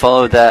appearance and then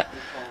followed that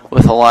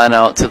with a line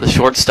out to the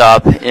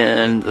shortstop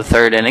in the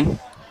 3rd inning.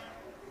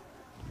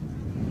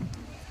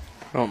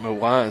 I don't know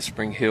why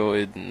Spring Hill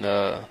isn't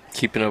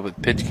keeping up with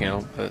pitch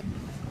count, but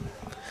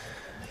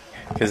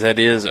because that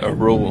is a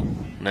rule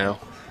now.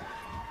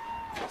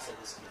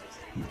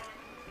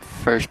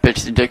 First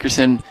pitch to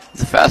Dickerson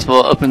is a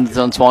fastball up in the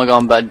zone, swung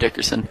on by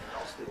Dickerson.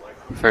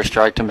 First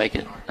strike to make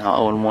it now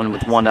 0-1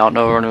 with 1 out,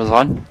 no runners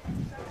on.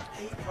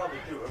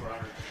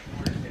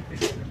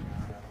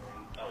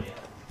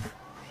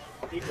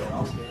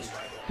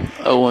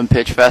 Oh, 0-1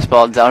 pitch,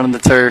 fastball down in the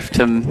turf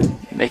to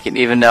make it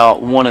even now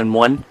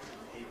 1-1.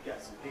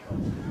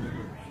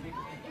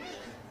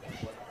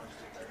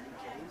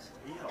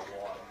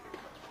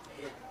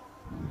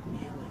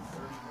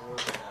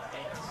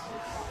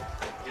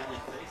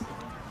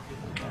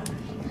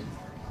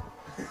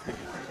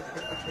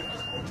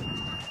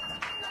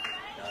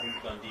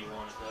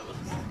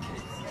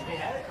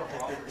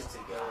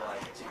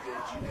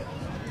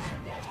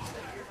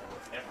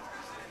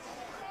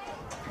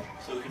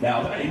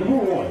 Now batting number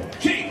 1,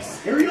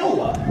 Chase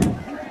Ariola.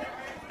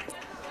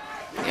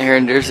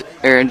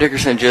 Aaron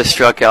Dickerson just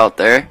struck out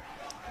there,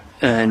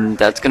 and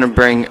that's going to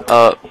bring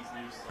up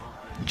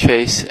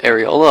Chase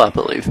Ariola, I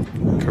believe.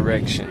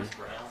 Correction.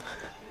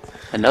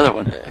 Another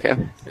one,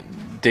 okay.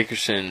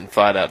 Dickerson,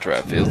 flat out to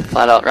right field.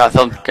 Flat out right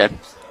field, okay.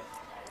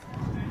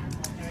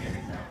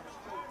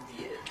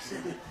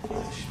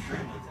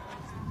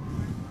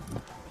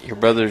 Your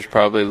brother's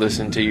probably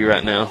listening to you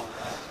right now.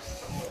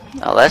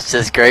 Oh, that's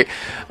just great.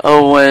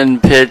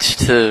 0-1 pitch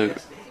to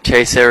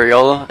Chase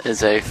Ariola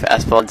is a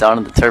fastball down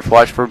in the turf.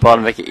 Watch for a ball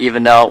to make it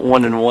even now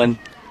 1-1.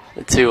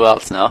 The 2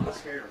 outs now.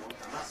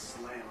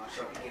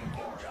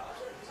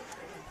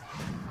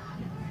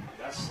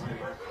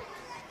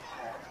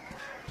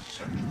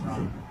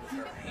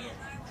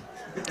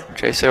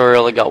 Chase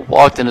Ariola got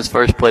walked in his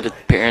first plate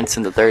appearance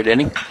in the 3rd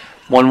inning.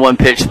 1-1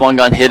 pitch swung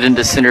on, hit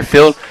into center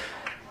field.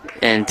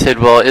 And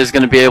Tidwell is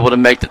going to be able to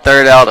make the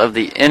 3rd out of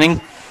the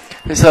inning.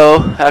 So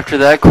after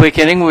that quick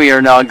inning, we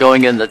are now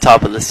going in the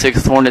top of the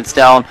 6th. Hornets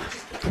down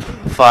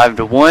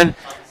 5-1.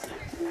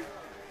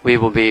 We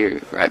will be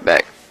right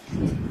back.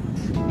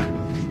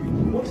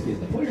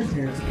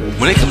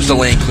 When it comes to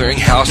lane clearing,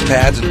 house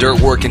pads, and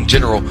dirt work in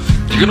general,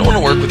 you're going to want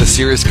to work with a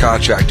serious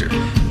contractor.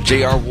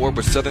 J.R. Ward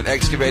with Southern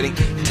Excavating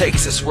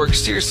takes this work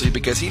seriously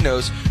because he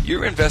knows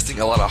you're investing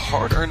a lot of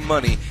hard-earned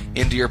money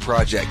into your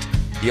project.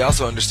 He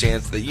also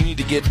understands that you need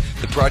to get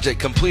the project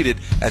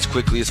completed as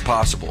quickly as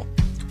possible.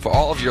 For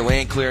all of your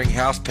land clearing,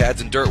 house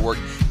pads, and dirt work,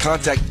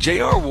 contact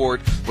J.R.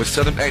 Ward with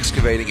Southern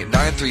Excavating at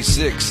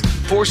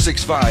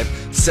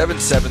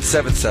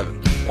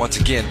 936-465-7777. Once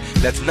again,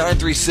 that's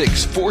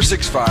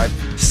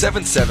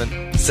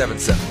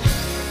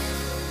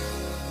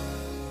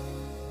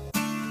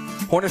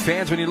 936-465-7777. Hornet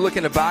fans, when you're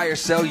looking to buy or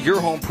sell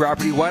your home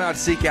property, why not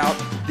seek out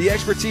the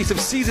expertise of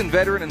seasoned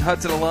veteran and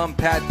Hudson alum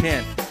Pat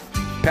Penn.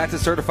 Pat's a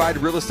certified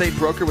real estate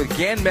broker with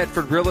Gann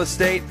Medford Real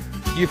Estate.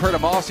 You've heard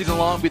him all season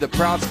long be the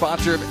proud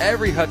sponsor of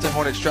every Hudson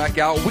Hornet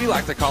strikeout. We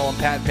like to call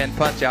them Pat Penn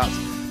Punch-Outs.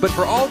 But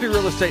for all of your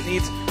real estate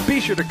needs, be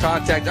sure to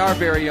contact our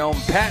very own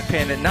Pat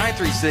Penn at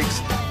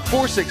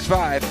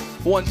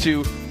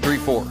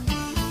 936-465-1234.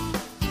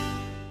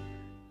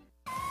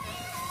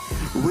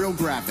 Real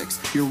Graphics,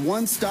 your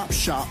one-stop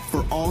shop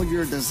for all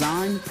your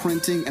design,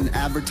 printing, and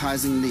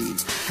advertising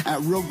needs.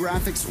 At Real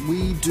Graphics,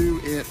 we do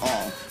it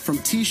all. From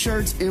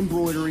t-shirts,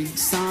 embroidery,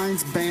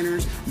 signs,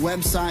 banners,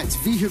 websites,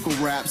 vehicle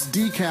wraps,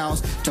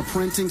 decals, to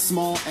printing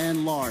small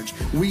and large.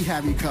 We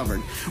have you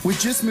covered. We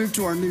just moved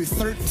to our new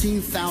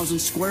 13,000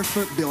 square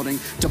foot building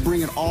to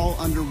bring it all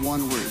under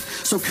one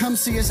roof. So come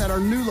see us at our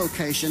new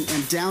location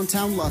in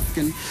downtown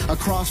Lufkin,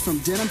 across from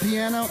Denim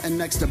Piano and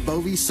next to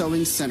Bovie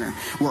Sewing Center,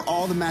 where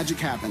all the magic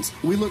happens.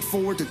 We look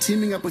forward to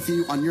teaming up with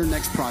you on your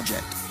next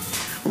project.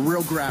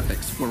 Real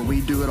Graphics, where we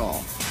do it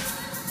all.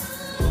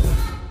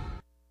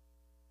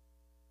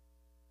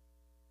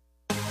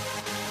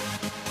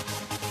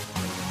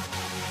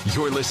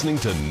 You're listening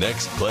to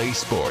Next Play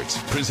Sports,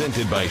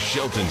 presented by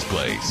Shelton's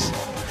Place.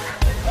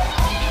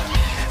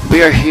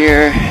 We are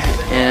here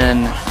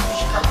in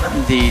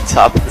the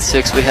top of the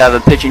 6th. We have a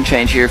pitching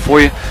change here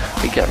for you.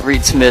 We got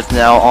Reed Smith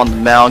now on the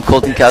mound.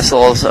 Colton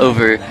Castles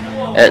over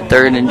at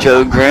 3rd, and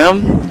Joe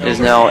Graham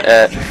is now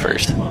at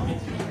 1st.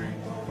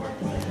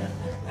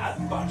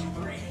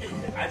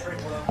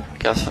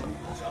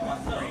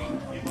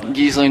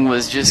 Giesling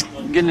was just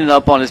getting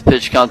up on his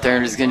pitch count there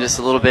and is getting just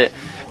a little bit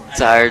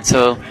tired,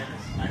 so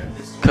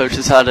coach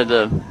decided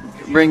to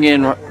bring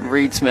in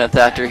Reed Smith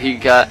after he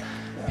got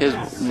his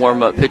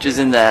warm-up pitches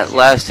in that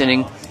last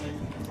inning.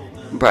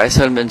 Bryce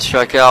Hudman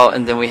struck out,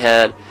 and then we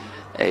had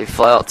a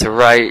fly out to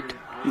right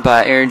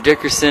by Aaron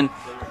Dickerson,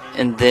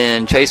 and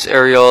then Chase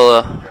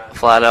Ariola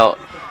flat out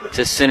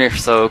to center.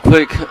 So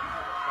quick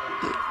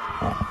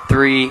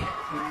three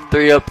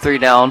up, 3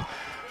 down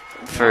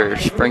for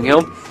Spring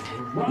Hill.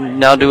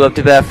 Now due up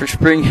to bat for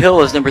Spring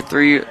Hill is number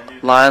 3,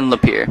 Lyon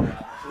Lapierre.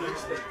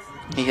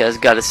 He has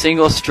got a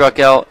single, struck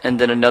out, and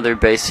then another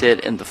base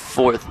hit in the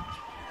 4th.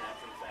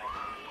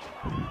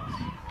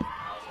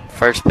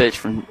 First pitch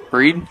from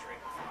Reed.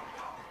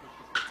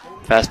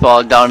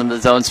 Fastball down in the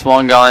zone,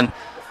 swung on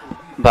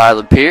by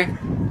Lapierre.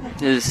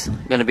 Is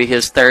going to be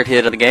his 3rd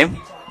hit of the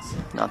game.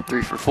 Now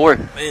 3 for 4.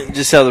 Man,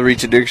 just how the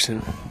reach of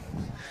Dickerson.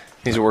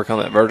 Needs to work on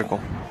that vertical.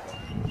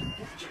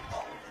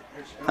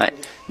 All right.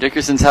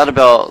 Dickerson's had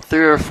about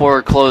 3 or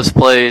 4 close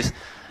plays.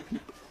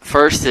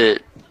 First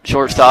at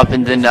shortstop,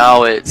 and then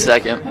now at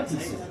second.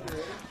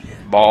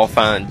 Ball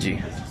finds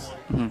you.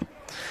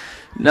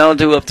 Now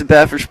due up to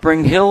bat for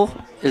Spring Hill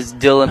is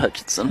Dylan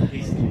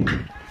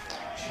Hutchinson.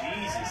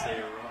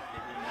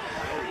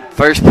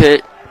 First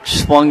pitch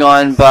swung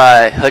on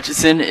by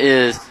Hutchinson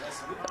is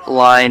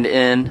lined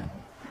in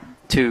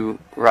to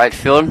right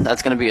field.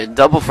 That's going to be a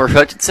double for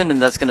Hutchinson,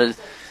 and that's going to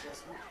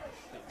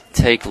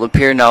take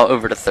Lapeer now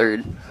over to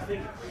third.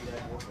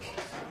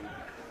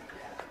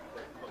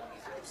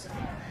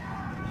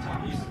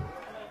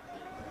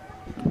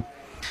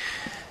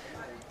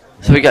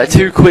 So we got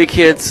two quick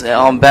hits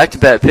on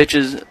back-to-back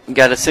pitches. We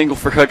got a single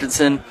for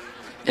Hutchinson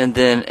and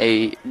then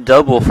a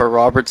double for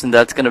Robertson.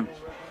 That's going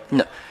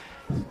to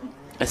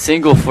a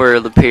single for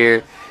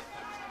Lapeer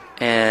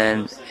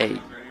and a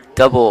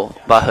double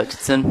by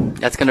Hutchinson.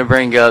 That's going to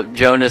bring up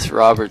Jonas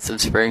Roberts of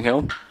Spring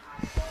Hill.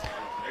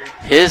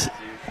 He's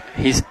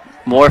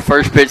more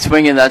first pitch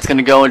swinging. That's going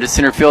to go into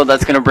center field.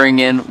 That's going to bring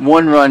in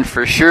one run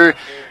for sure.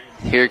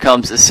 Here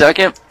comes the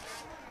second.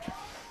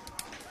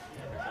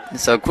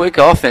 So quick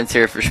offense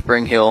here for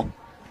Spring Hill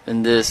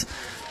in this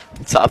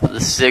top of the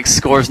sixth.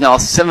 Scores now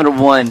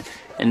 7-1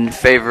 in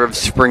favor of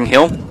Spring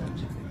Hill.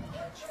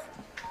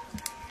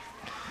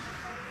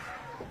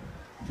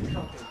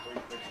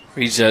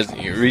 Reese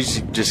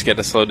just got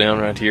to slow down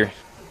right here.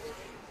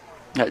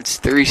 That's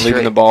three straight.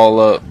 Leaving the ball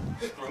up.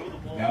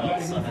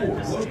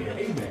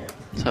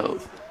 So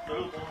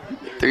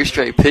 3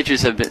 straight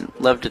pitches have been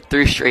left at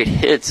 3 straight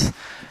hits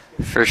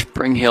for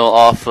Spring Hill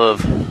off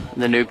of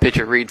the new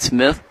pitcher Reed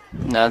Smith.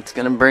 Now it's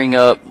going to bring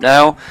up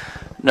now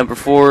number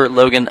 4,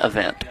 Logan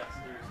Avant.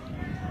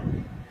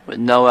 With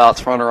no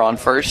outs, runner on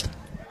first.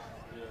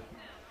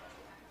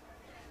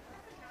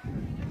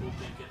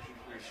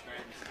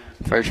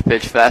 First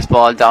pitch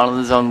fastball down in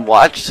the zone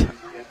watched.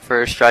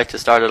 First strike to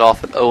start it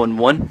off at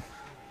 0-1.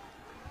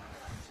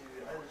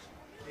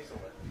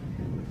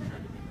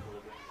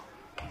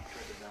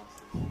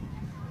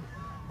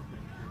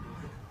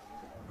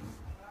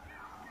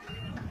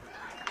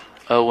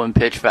 One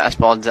pitch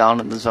fastball down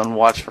in the zone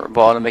watch for a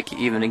ball to make it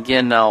even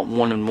again. Now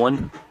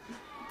 1-1.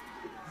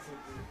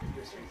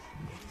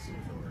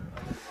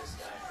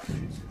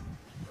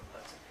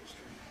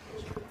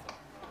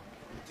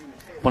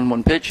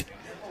 One pitch.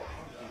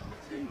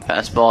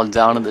 Fastball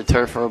down in the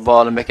turf for a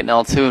ball to make it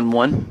now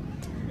 2-1.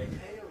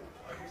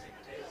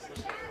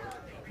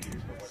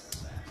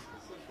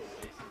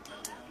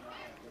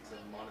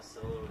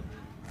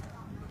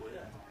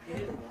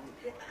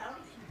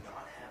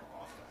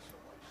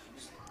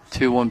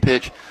 One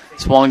pitch,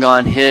 swung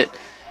on, hit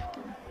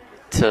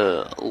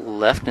to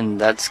left, and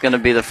that's going to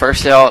be the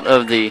first out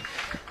of the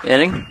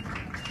inning.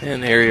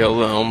 And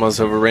Ariola almost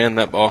overran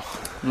that ball.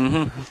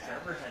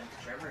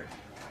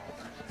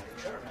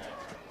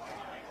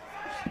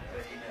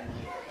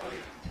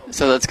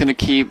 So that's going to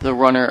keep the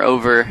runner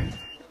over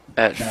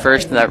at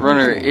first, and that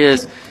runner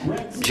is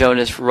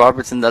Jonas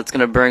Robertson. That's going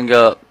to bring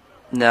up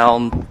now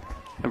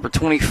number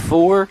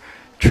 24,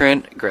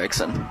 Trent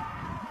Gregson.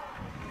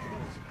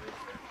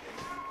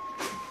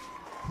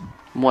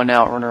 1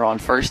 out, runner on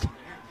first.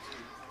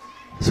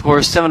 Score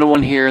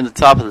 7-1 here in the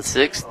top of the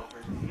sixth.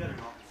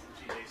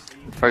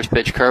 First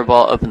pitch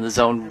curveball up in the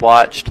zone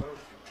watched.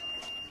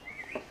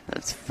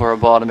 That's for a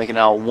ball to make it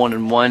now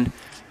 1-1.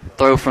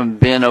 Throw from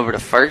Ben over to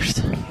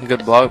first.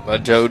 Good block by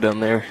Joe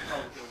down there.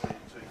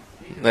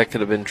 That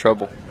could have been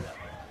trouble.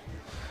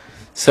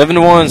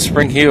 7-1,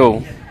 Spring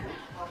Hill.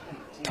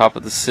 Top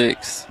of the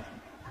sixth.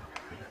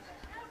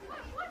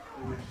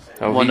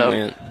 Oh, he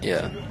went.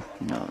 Yeah.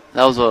 No,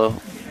 that was a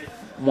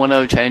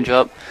 1-0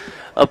 changeup.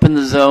 Up in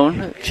the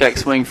zone. Check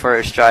swing for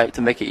a strike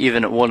to make it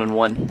even at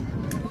 1-1.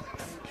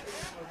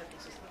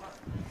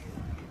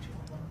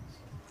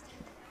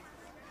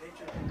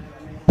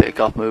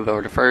 Pickoff move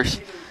over to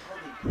first.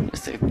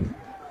 Just to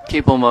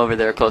keep them over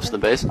there close to the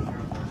base.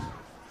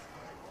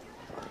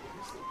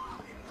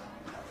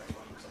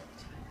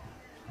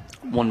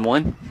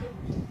 One.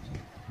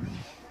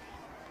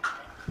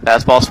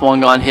 Fastball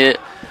swung on, hit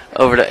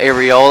over to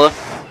Ariola.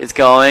 It's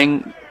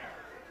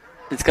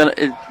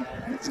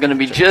gonna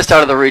be just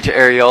out of the reach of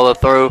Ariola.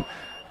 Throw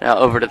now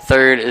over to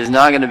third is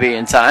not going to be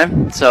in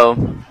time.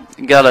 So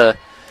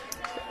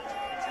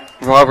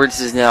Roberts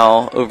is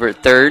now over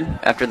at third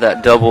after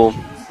that double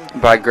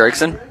by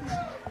Gregson.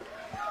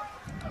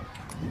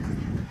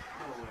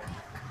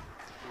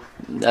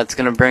 That's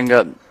going to bring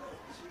up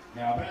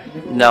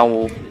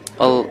now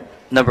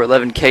number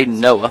 11, Caden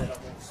Noah.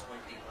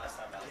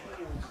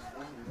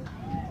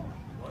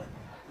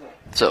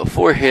 So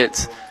 4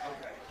 hits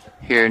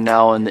here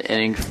now in the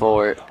inning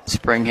for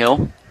Spring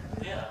Hill.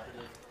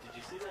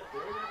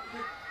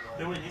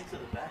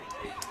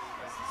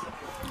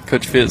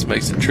 Coach Fitz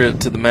makes a trip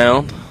to the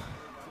mound.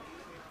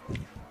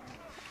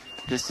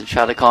 Just to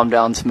try to calm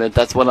down Smith.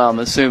 That's what I'm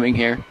assuming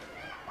here.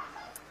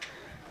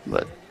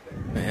 But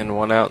and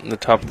 1 out in the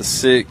top of the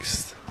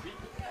sixth.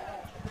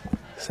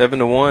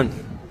 7-1.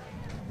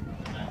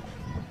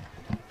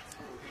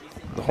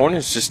 The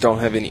Hornets just don't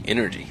have any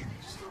energy.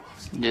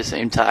 Just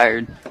seem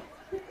tired.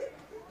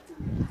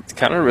 It's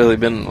kind of really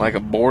been like a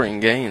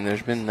boring game.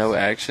 There's been no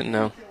action,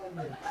 not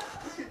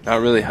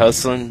really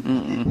hustling.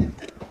 Mm-mm.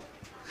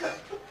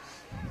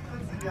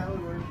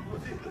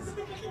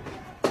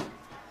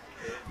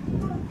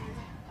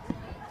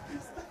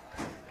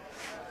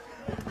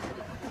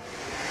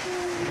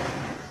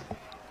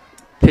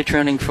 Pitch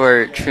running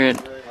for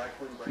Trent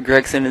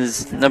Gregson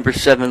is number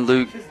 7,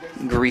 Luke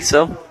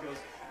Griso.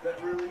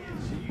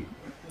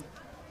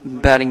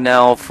 Batting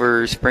now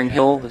for Spring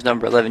Hill is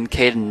number 11,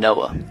 Caden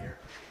Noah.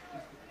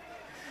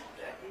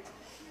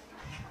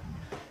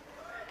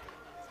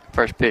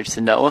 First pitch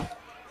to Noah.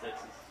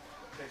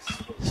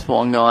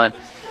 Swung on.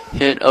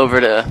 Hit over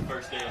to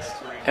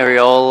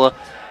Ariola.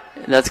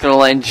 That's going to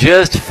land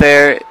just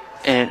fair,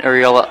 and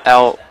Ariola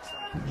out.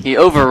 He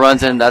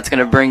overruns, and that's going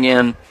to bring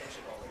in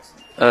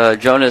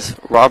Jonas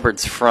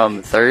Roberts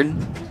from third.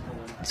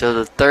 So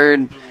the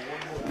third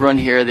run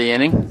here of the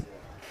inning.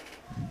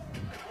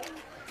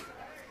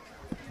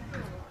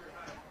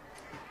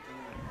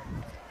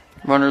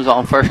 Runners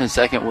on first and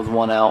second with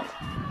 1 out.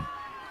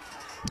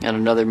 And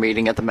another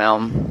meeting at the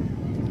mound.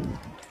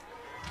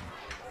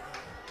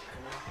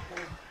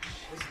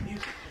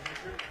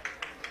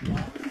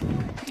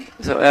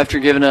 So after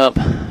giving up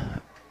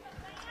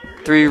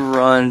 3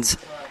 runs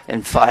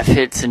and 5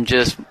 hits in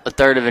just a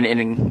third of an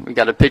inning, we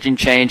got a pitching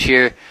change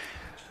here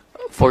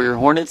for your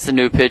Hornets. The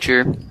new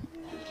pitcher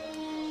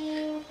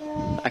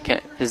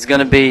is going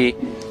to be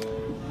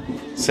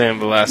Sam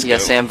Velasco. Yeah,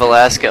 Sam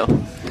Velasco.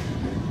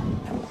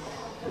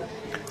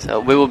 So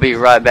we will be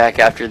right back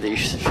after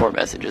these short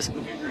messages.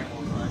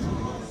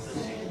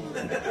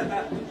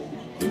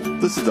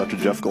 This is Dr.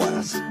 Jeff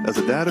Glass. As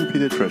a dad and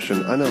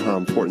pediatrician, I know how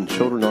important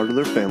children are to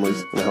their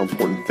families and how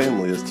important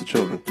family is to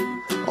children.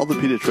 All the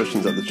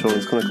pediatricians at the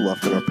Children's Clinic of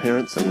Lufkin are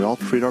parents, and we all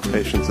treat our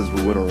patients as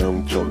we would our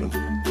own children.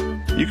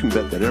 You can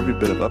bet that every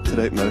bit of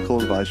up-to-date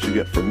medical advice you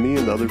get from me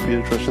and the other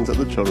pediatricians at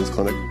the Children's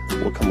Clinic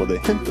will come with a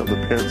hint of the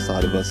parent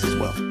side of us as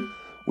well.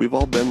 We've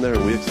all been there,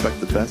 and we expect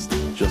the best,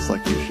 just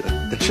like you should.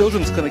 The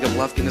Children's Clinic of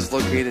Lufkin is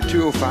located at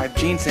 205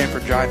 Gene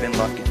Sanford Drive in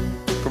Lufkin.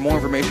 For more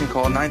information,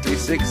 call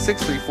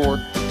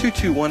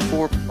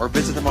 936-634-2214 or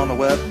visit them on the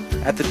web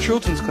at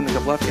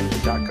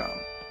thechildren'sclinicoflufkin.com.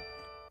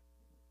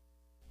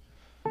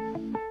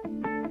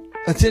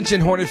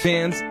 Attention Hornet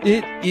fans,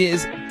 it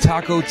is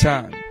taco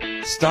time.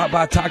 Stop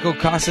by Taco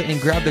Casa and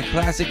grab the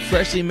classic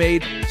freshly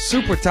made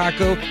Super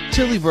Taco,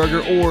 Chili Burger,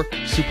 or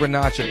Super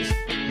Nachos.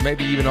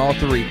 Maybe even all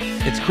 3.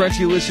 It's crunchy,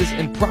 delicious,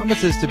 and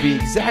promises to be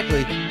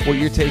exactly what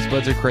your taste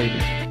buds are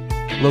craving.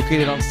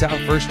 Located on South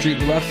 1st Street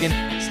in Lufkin,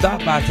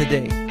 stop by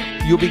today.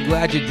 You'll be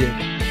glad you did.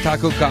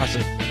 Taco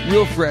Casa.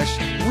 Real fresh,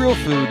 real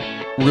food,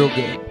 real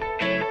good.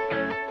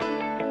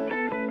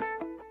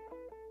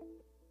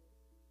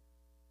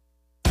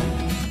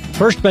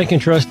 First Bank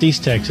 & Trust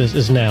East Texas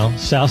is now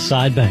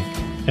Southside Bank.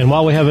 And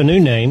while we have a new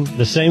name,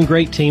 the same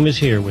great team is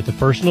here with the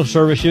personal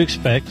service you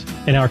expect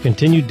and our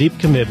continued deep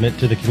commitment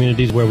to the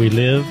communities where we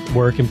live,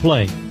 work, and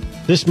play.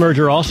 This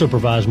merger also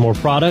provides more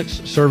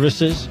products,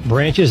 services,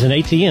 branches, and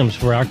ATMs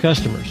for our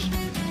customers.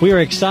 We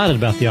are excited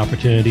about the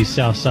opportunities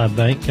Southside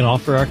Bank can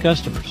offer our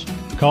customers.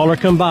 Call or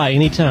come by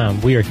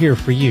anytime. We are here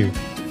for you.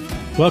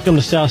 Welcome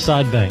to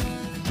Southside Bank.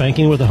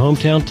 Banking with a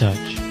hometown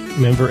touch.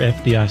 Member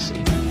FDIC.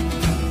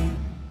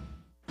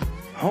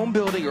 Home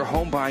building or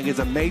home buying is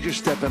a major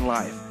step in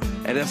life.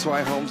 At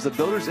SY Homes, the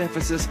builder's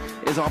emphasis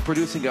is on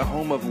producing a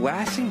home of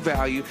lasting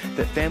value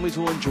that families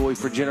will enjoy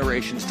for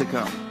generations to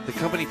come. The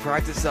company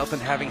prides itself in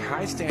having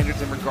high standards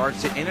in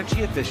regards to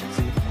energy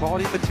efficiency,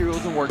 quality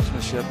materials and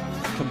workmanship,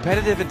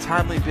 competitive and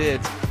timely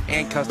bids,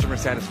 and customer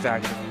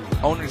satisfaction.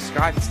 Owners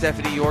Scott and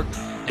Stephanie York,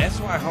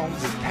 SY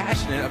Homes is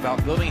passionate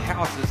about building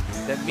houses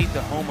that meet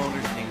the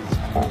homeowner's needs.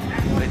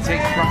 They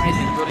take pride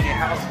in building a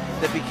house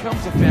that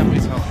becomes a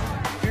family's home.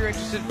 If you're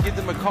interested, give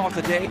them a call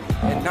today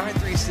at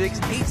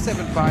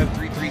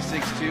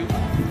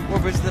 936-875-3362 or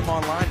visit them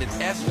online at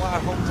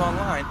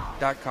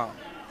syhomesonline.com.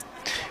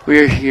 We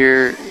are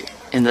here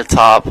in the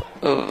top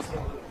of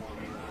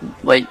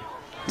the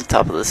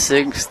top of the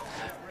 6th.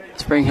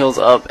 Spring Hill's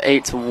up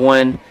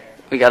 8-1.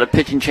 We got a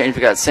pitching change.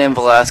 We got Sam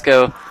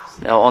Velasco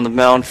now on the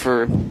mound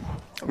for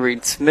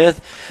Reed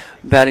Smith.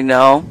 Batting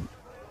now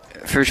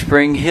for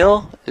Spring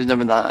Hill is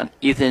number 9,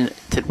 Ethan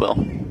Tidwell.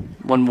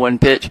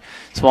 1-1 pitch.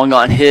 Swung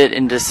on, hit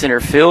into center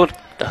field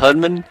to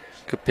Hudman.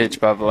 Good pitch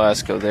by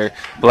Velasco there.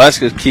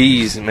 Velasco's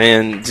keys,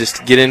 man,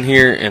 just get in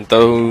here and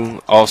throw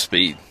off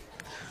speed.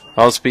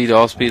 All speed,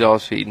 all speed, all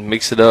speed.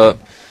 Mix it up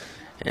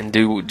and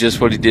do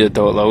just what he did,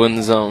 throw it low in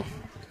the zone.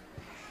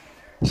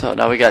 So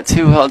now we got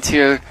 2 outs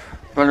here.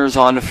 Runners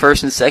on to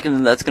first and second,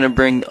 and that's going to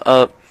bring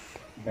up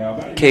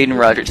Caden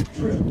Rogers.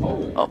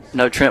 Oh,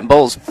 no, Trent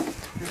Bowles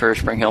for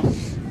Spring Hill.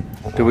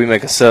 Did we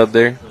make a sub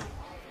there?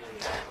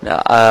 No,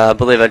 I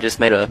believe I just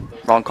made a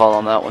wrong call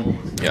on that one.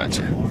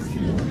 Gotcha.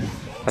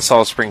 I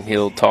saw Spring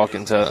Hill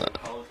talking to.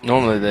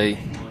 Normally they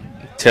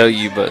tell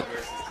you, but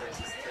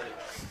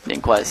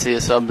didn't quite see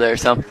a sub there.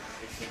 So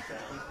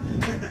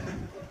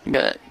you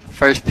got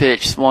first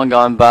pitch swung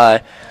on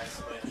by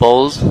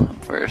Bowles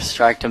for a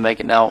strike to make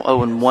it now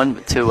 0-1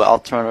 with 2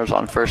 out runners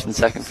on first and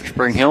second for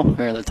Spring Hill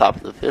here in the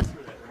top of the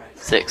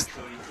sixth.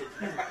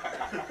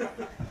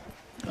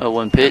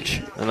 0-1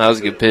 pitch. And that was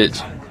a good pitch.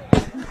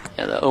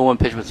 Yeah, the 0-1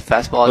 pitch was a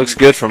fastball. Looks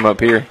good from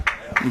up here.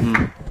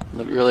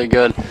 Looked really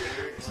good.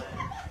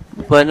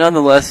 But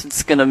nonetheless,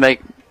 it's going to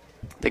make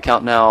the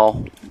count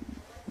now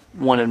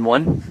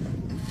 1-1.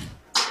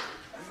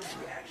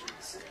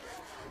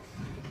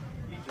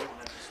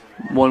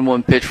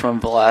 1-1 pitch from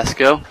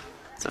Velasco.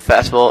 It's a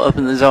fastball up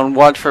in the zone.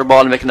 Watch for a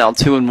ball to make it now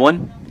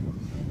 2-1.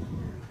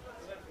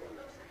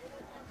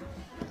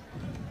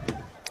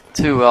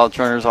 2 out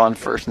runners on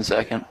first and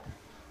second.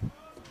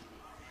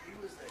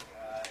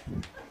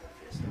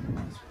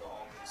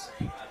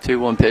 Two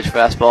 1 pitch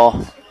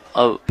fastball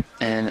up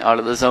and out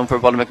of the zone for a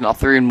ball to make it now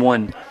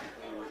 3-1.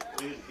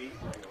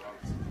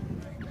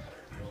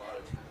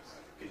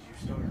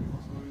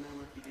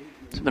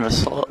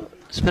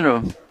 It's been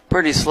a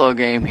pretty slow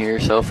game here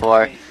so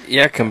far.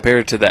 Yeah,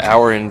 compared to the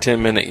hour and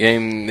 10-minute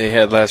game they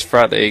had last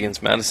Friday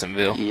against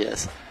Madisonville.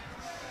 Yes.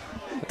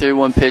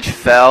 3-1 pitch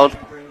fouled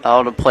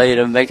out of play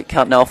to make the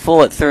count now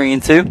full at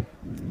 3-2.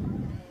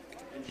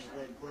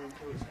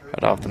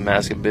 Right off the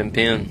mask of Ben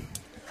Penn.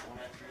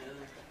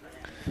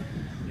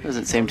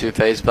 Doesn't seem too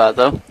phased by it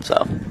though. So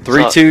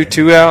 3-2,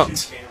 2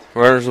 outs.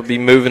 Runners will be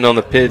moving on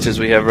the pitch as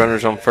we have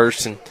runners on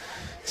first and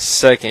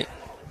second.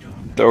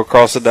 Throw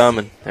across the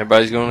diamond.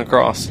 Everybody's going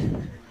across.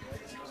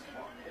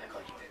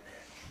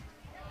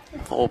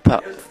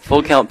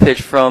 Full count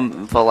pitch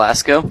from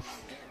Velasco.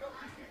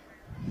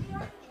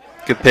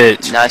 Good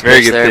pitch. Nice Very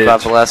pitch good there pitch by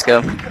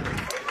Velasco.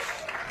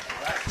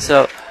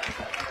 So,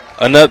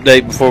 an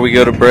update before we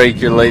go to break.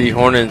 Your Lady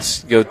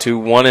Hornets go to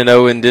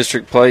 1-0 in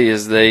district play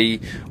as they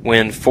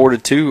win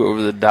 4-2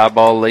 over the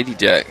Diboll Lady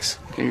Jacks.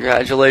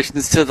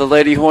 Congratulations to the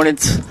Lady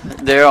Hornets.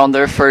 They're on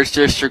their first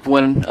district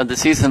win of the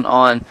season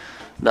on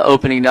the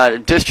opening night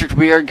of district.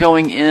 We are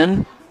going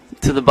in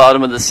to the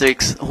bottom of the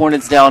sixth.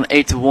 Hornets down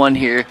 8-1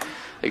 here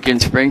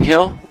against Spring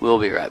Hill. We'll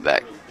be right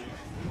back.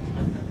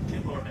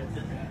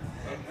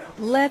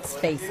 Let's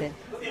face it,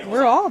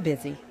 we're all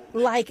busy,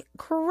 like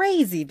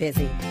crazy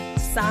busy.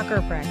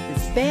 Soccer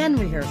practice, band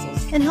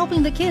rehearsals, and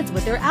helping the kids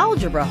with their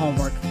algebra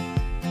homework.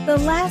 The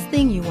last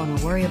thing you want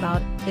to worry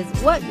about is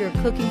what you're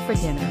cooking for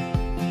dinner.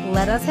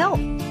 Let us help.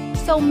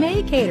 So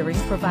May Catering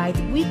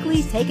provides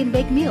weekly take and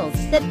bake meals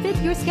that fit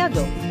your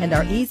schedule and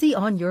are easy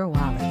on your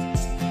wallet.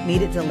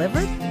 Need it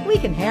delivered? We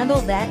can handle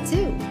that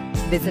too.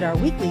 Visit our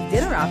weekly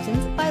dinner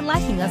options by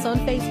liking us on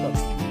Facebook.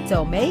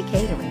 So May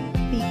Catering,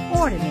 the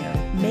ordinary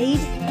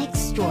made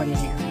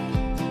extraordinary.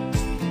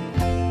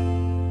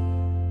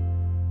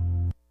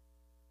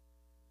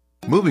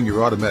 Moving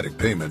your automatic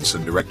payments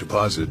and direct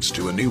deposits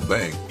to a new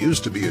bank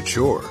used to be a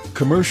chore.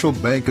 Commercial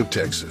Bank of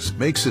Texas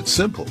makes it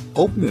simple.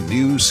 Open a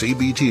new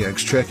CBTX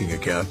checking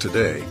account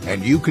today,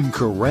 and you can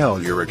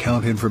corral your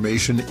account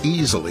information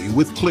easily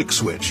with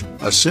ClickSwitch,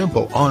 a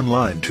simple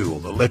online tool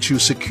that lets you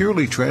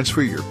securely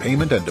transfer your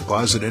payment and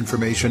deposit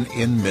information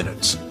in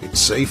minutes.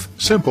 It's safe,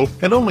 simple,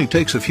 and only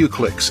takes a few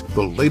clicks.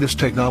 The latest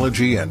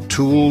technology and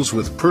tools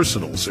with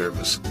personal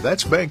service.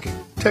 That's banking,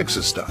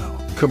 Texas style.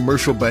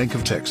 Commercial Bank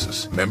of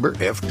Texas, member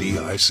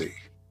FDIC.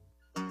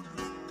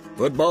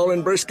 Football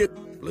in Brisket,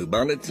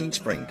 bluebonnets in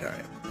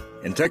springtime.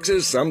 In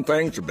Texas, some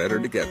things are better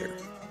together.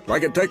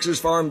 Like at Texas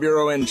Farm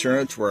Bureau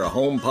Insurance, where a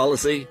home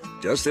policy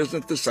just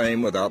isn't the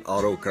same without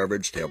auto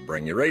coverage to help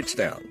bring your rates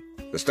down.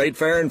 The state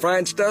fair and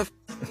fine stuff?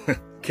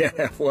 Can't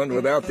have one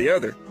without the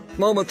other.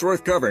 Moments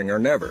worth covering are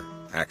never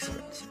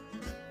accidents.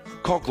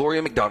 Call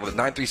Gloria McDonald at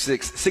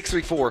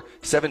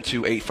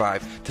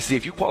 936-634-7285 to see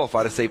if you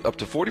qualify to save up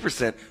to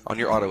 40% on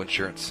your auto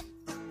insurance.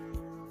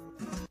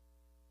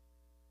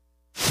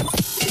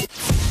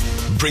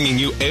 Bringing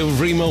you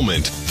every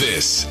moment,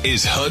 this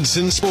is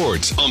Hudson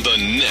Sports on the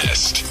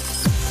Nest.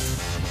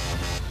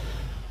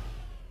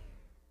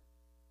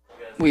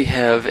 We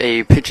have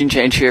a pitching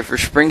change here for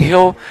Spring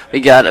Hill. We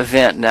got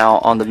Event now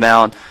on the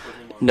mound.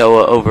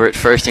 Noah over at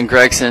first, and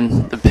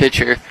Gregson, the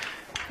pitcher,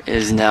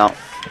 is now...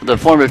 The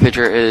former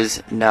pitcher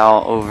is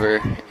now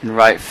over in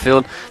right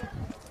field.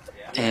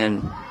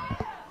 And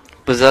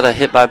was that a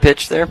hit by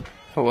pitch there?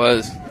 It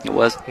was. It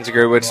was. It's a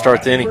great way to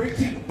start the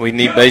inning. We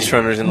need base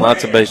runners and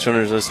lots of base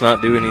runners. Let's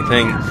not do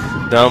anything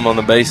dumb on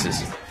the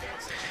bases.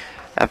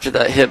 After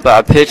that hit by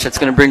a pitch, that's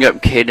going to bring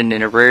up Caden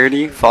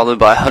Inararity, followed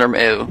by Hunter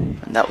Mayo.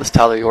 And that was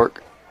Tyler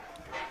York.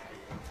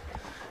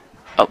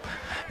 Oh,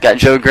 got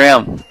Joe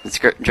Graham. It's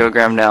Joe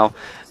Graham now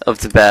up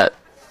to bat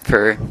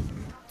for...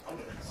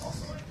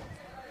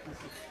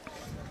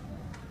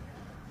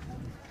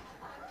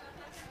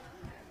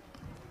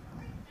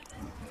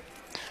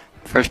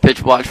 First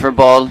pitch, watch for a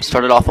ball.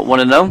 Started off at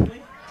 1-0.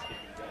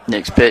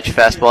 Next pitch,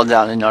 fastball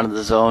down and out of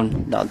the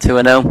zone. Now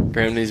 2-0.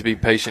 Graham needs to be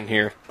patient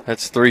here.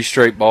 That's 3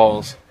 straight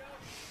balls.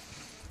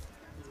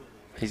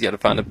 He's got to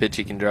find a pitch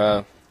he can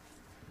drive.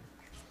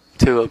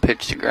 2-0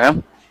 pitch to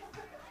Graham.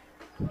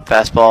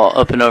 Fastball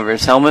up and over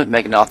his helmet,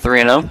 making now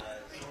 3-0.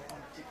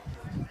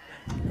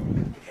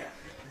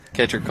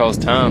 Catcher calls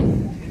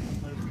time.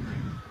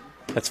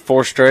 That's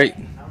 4 straight.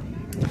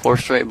 4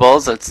 straight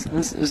balls.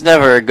 It's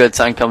never a good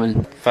sign coming.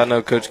 If I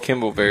know Coach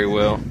Kimball very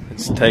well,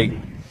 it's take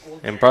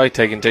and probably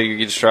take until you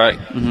get a strike.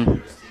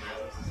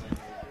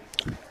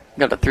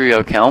 Got a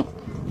 3-0 count.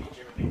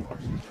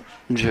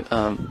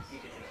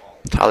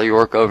 Tyler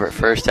York over at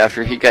first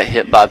after he got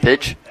hit by a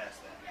pitch.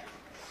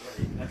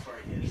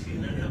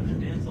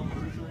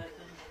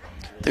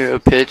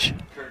 3-0 pitch.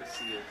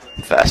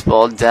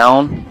 Fastball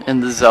down in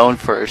the zone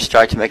for a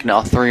strike to make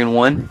now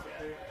 3-1.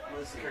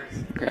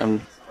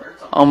 Graham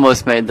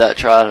almost made that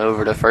try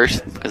over to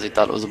first because he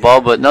thought it was a ball,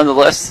 but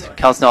nonetheless,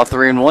 counts now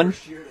 3-1.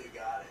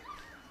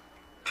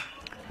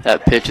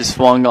 That pitch is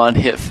swung on,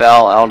 hit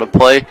foul, out of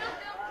play.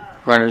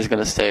 Runner's going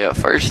to stay up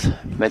first.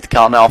 Make the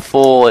count now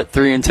full at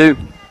 3-2.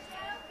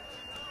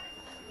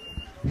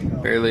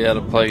 Barely out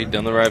of play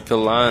down the right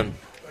field line.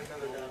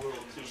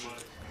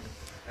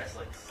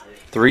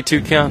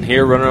 3-2 count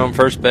here, runner on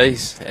first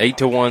base.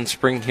 8-1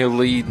 Spring Hill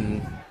lead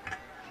in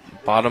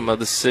bottom of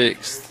the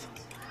 6th.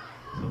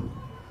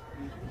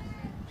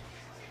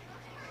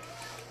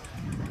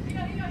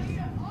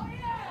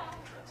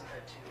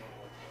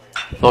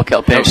 Full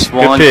count pitch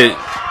swung. Good pitch.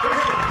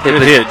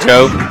 Good hit,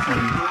 Joe.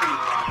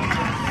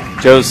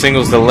 Joe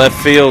singles to left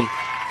field.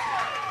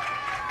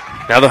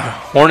 Now the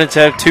Hornets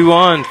have 2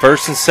 on.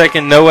 First and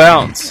second, no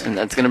outs. And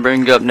that's going to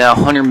bring up now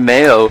Hunter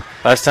Mayo.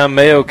 Last time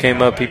Mayo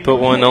came up, he put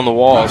one on the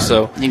wall.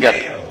 So you got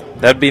it.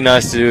 That'd be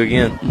nice to do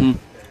again.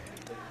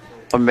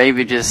 Or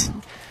maybe just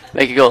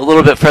make it go a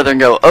little bit further and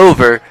go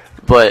over.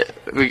 But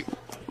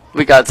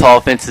we got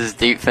tall fences,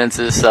 deep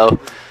fences, so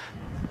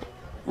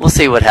we'll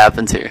see what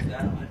happens here.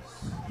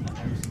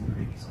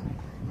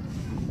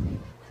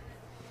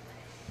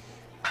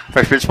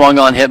 First pitch swung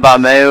on, hit by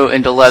Mayo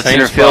into left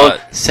center field.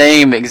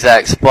 Same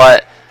exact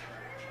spot.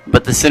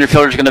 But the center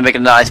fielder's going to make a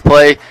nice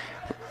play.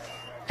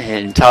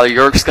 And Tyler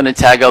York's going to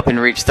tag up and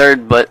reach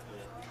third.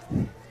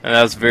 And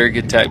that was a very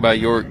good tag by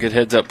York. Good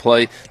heads-up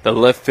play. The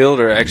left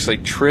fielder actually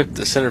tripped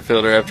the center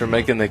fielder after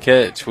making the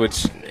catch,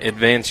 which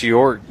advanced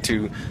York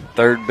to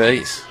third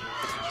base.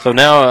 So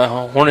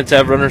now Hornets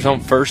have runners on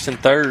first and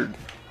third.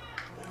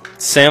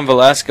 Sam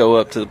Velasco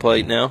up to the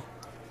plate now.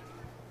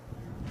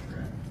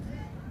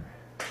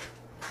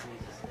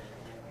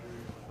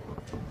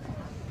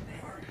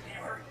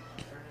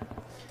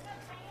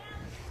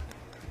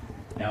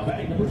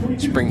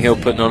 Spring Hill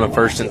putting on a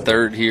first and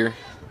third here.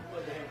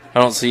 I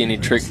don't see any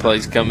trick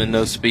plays coming,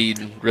 no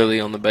speed really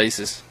on the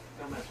bases.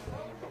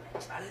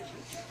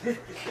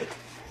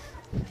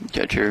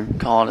 Catcher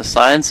calling his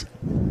signs.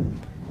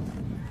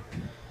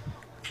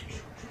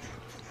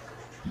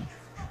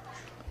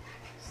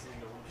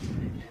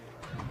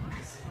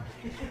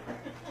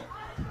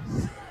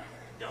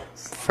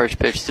 First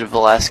pitch to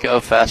Velasco,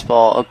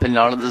 fastball up and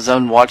out of the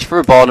zone. Watch for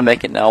a ball to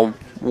make it now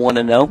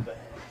 1-0.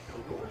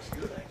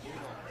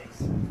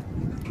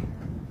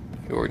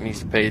 York needs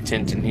to pay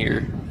attention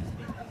here.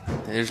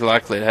 He's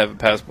likely to have a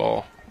pass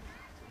ball.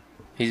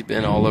 He's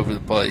been all over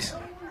the place.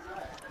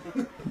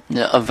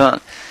 Yeah,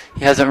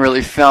 he hasn't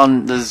really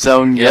found the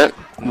zone yet.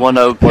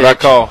 1-0 pitch. What I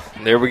call.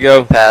 There we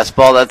go. Pass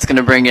ball. That's going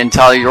to bring in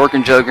Tyler York,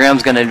 and Joe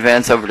Graham's going to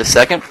advance over to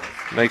second.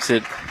 Makes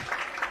it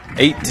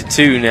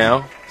 8-2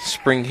 now.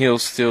 Spring Hill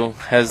still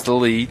has the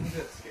lead.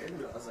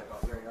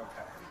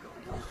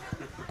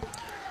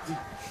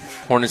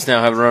 Hornets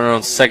now have a runner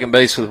on second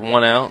base with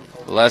 1 out.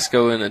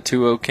 Velasco in a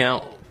 2-0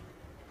 count.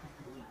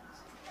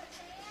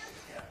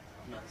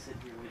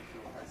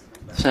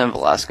 Sam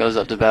Velasco's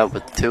up to bat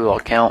with the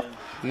 2-0 count.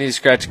 We need to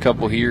scratch a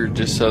couple here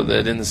just so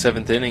that in the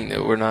 7th inning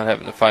that we're not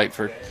having to fight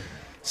for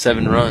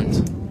 7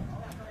 runs.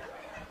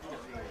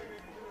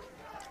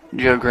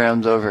 Joe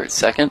Graham's over at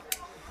second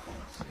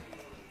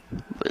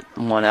with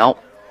 1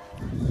 out.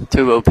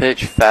 2-0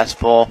 pitch,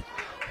 fastball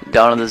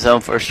down in the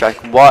zone for a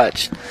strike.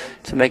 Watch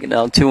to make it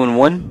now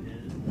 2-1.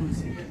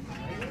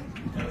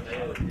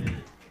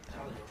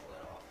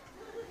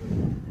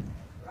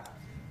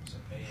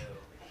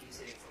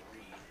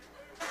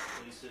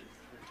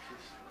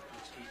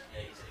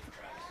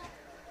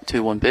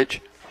 Two-one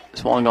pitch,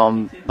 swung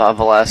on by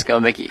Velasco,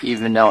 make it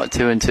even now at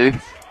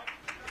 2-2.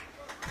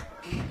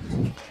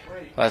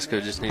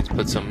 Velasco just needs to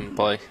put something in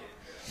play.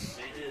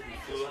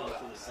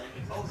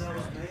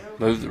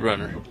 Move the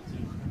runner.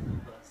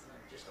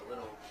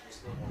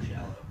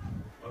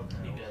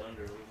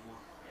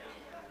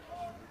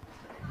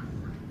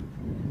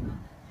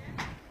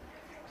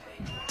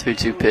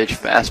 Two-two pitch,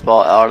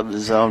 fastball out of the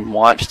zone.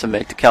 Watch to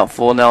make the count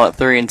full now at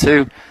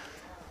 3-2.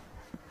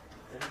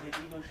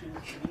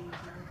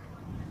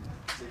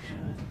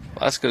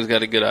 Velasco's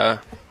got a good eye.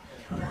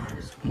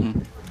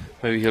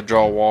 Maybe he'll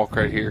draw a walk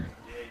right here.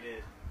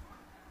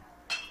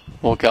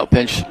 Walkout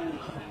pinch,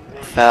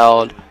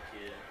 fouled.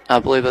 I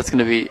believe that's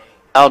going to be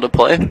out of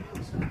play.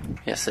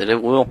 Yes,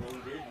 it will.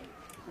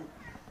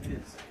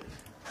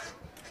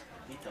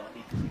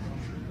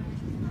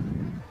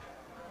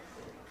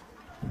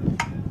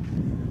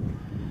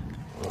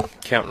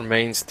 Count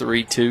remains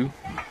 3-2.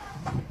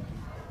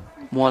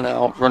 1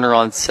 out, runner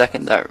on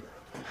second. That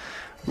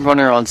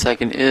runner on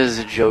second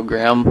is Joe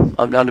Graham.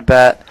 Up down to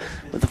bat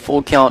with a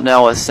full count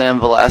now with Sam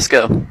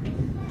Velasco.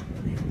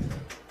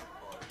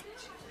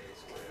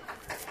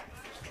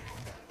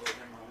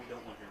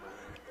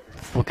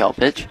 Full count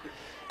pitch.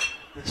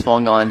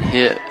 Swung on,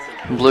 hit,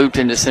 blooped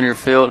into center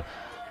field.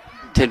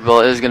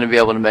 Tidwell is going to be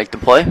able to make the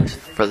play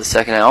for the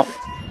second out.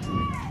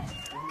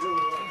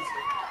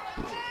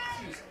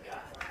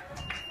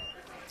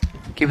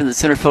 Keeping the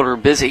center fielder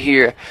busy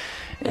here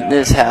in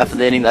this half of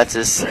the inning. That's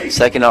his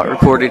second out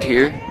recorded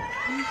here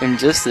in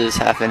just this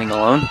half inning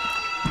alone.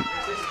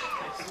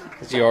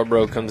 As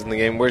Yarbrough comes in the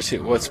game,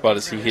 what spot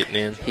is he hitting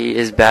in? He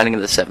is batting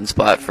in the 7th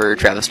spot for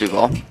Travis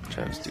Duval.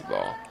 Travis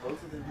Duval.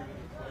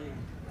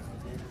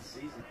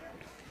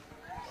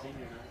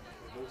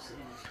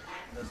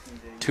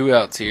 Two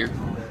outs here.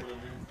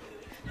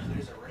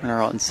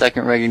 We're on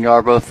second. Reagan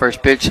Yarbrough,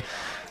 first pitch.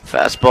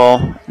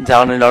 Fastball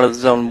down and out of the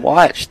zone.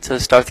 Watch to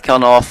start the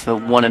count off at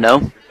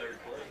 1-0.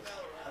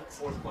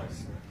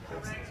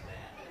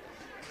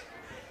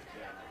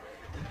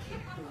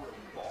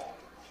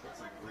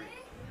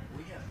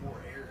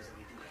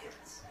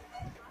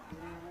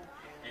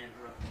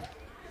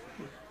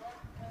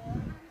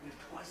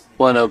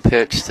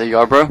 Pitch to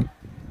Yarbrough.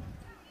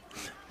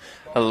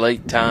 A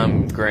late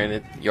time,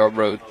 granted.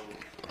 Yarbrough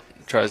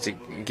tries to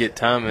get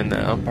time, and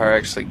the umpire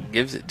actually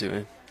gives it to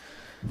him.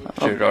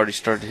 Should have already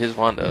started his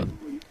windup.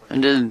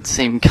 It did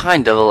seem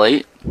kind of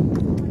late.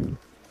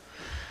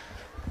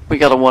 We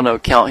got a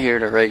 1-0 count here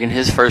to Reagan.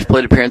 His first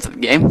plate appearance of the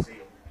game.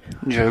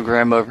 Joe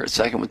Graham over at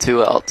second with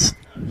 2 outs.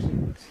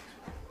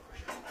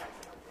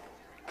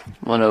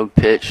 1-0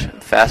 pitch.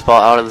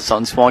 Fastball out of the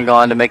sun. Swung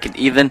on to make it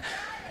even.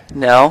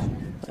 Now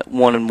at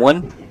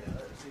 1-1.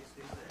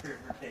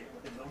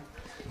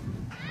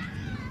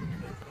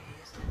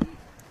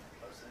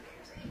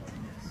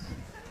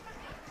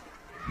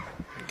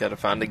 Got to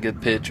find a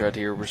good pitch right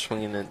here. We're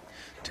swinging it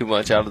too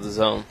much out of the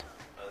zone.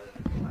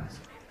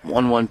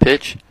 1-1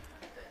 pitch.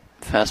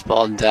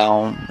 Fastball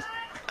down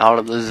out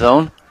of the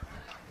zone.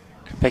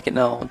 Make it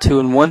now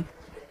 2-1.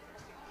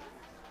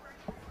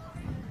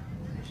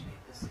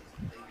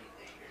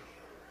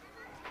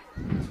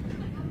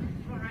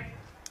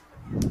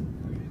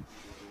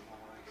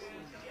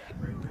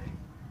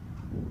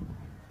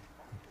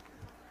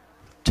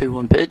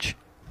 Pitch.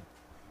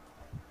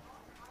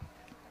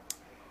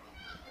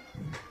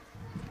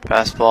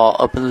 Fastball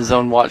up in the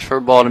zone. Watch for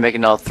a ball to make it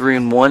now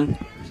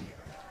 3-1.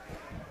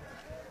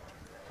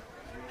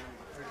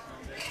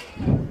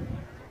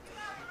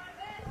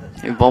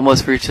 We've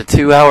almost reached a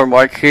 2-hour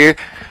mark here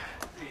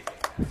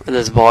for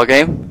this ball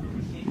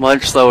game.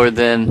 Much slower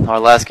than our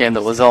last game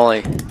that was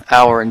only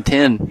hour and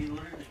 10.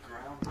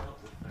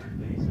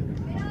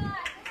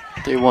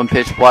 3-1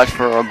 pitch. Watch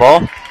for our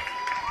ball. I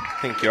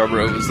think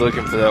Yarbrough was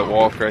looking for that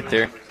walk right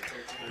there.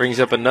 Brings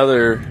up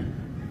another.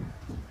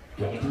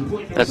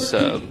 That's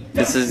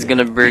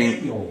gonna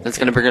bring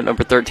up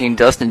number 13,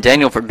 Dustin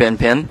Daniel for Ben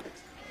Penn.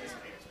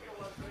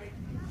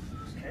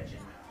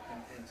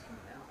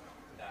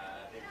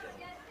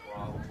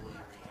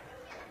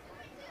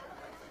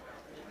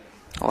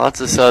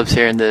 Lots of subs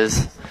here in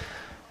this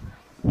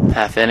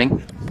half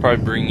inning.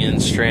 Probably bring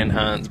in Strand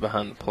Hines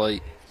behind the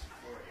plate.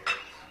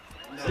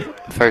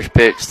 First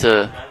pitch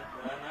to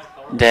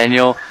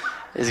Daniel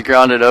is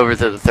grounded over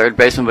to the third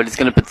baseman, but he's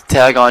going to put the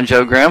tag on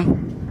Joe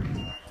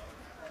Graham.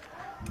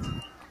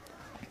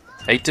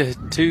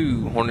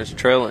 8-2, Hornets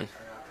trailing.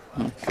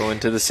 Going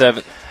to the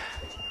 7th.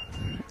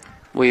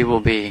 We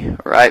will be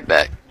right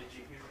back.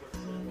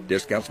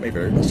 Discounts may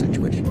vary by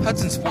situation.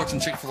 Hudson Sports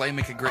and Chick-fil-A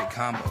make a great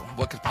combo.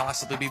 What could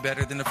possibly be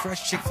better than a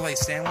fresh Chick-fil-A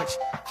sandwich,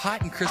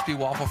 hot and crispy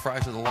waffle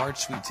fries with a large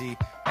sweet tea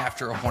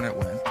after a Hornet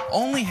win?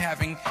 Only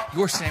having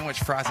your sandwich,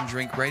 fries, and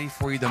drink ready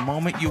for you the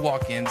moment you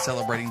walk in,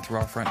 celebrating through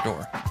our front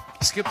door.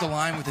 Skip the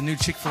line with the new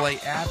Chick-fil-A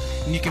app,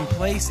 and you can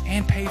place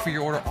and pay for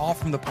your order all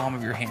from the palm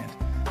of your hand.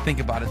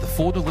 Think about it, the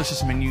full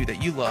delicious menu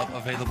that you love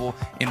available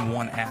in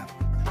one app.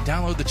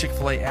 Download the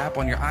Chick-fil-A app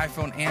on your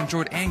iPhone,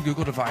 Android, and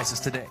Google devices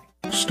today.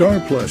 Star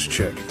Plus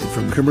checking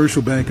from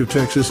Commercial Bank of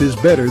Texas is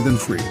better than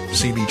free.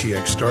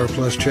 CBTX Star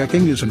Plus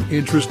checking is an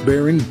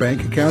interest-bearing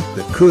bank account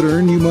that could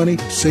earn you money,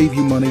 save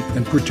you money,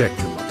 and protect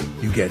your money.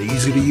 You get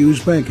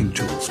easy-to-use banking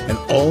tools and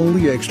all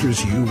the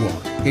extras you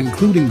want,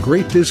 including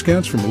great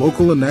discounts from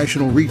local and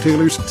national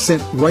retailers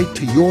sent right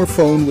to your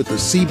phone with the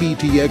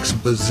CBTX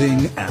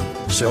Bazing app.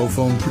 Cell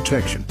phone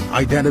protection,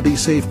 identity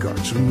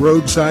safeguards, and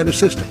roadside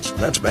assistance.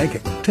 That's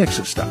banking,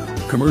 Texas style.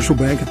 Commercial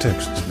Bank of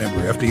Texas,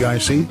 member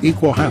FDIC,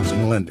 equal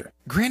housing lender.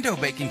 Grando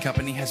Baking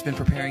Company has been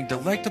preparing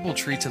delectable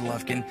treats in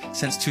Lufkin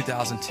since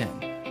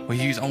 2010. We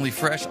use only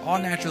fresh,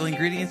 all-natural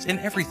ingredients in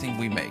everything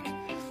we make.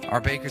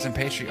 Our bakers and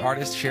pastry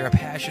artists share a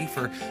passion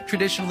for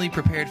traditionally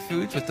prepared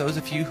foods with those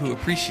of you who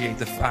appreciate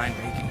the fine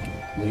baking.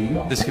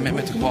 This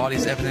commitment to quality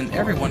is evident in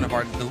every one of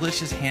our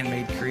delicious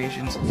handmade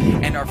creations,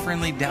 and our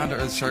friendly,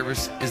 down-to-earth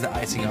service is the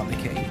icing on the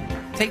cake.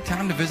 Take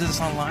time to visit us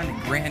online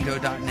at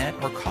grando.net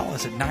or call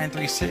us at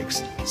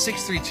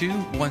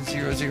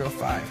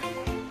 936-632-1005.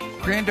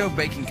 Grando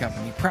Baking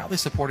Company, proudly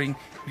supporting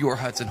your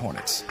Hudson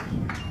Hornets.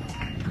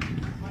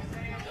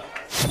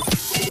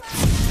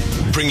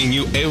 Bringing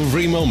you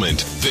every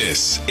moment,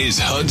 this is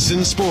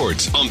Hudson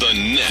Sports on the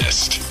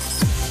Nest.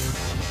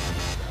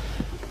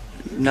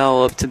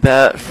 Now up to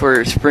bat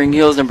for Spring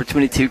Hills, number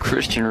 22,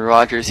 Christian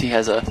Rogers. He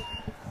has a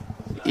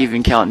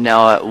even count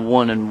now at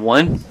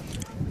 1-1.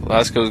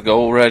 Velasco's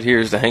goal right here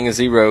is to hang a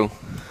 0.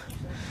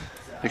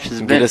 Which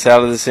has get us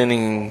out of this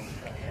inning.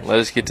 Let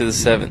us get to the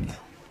 7th.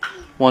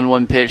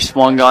 1-1 pitch,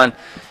 swung on,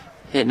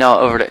 hit now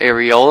over to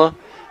Areola,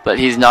 but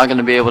he's not going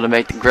to be able to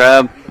make the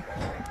grab.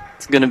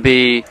 It's going to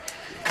be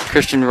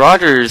Christian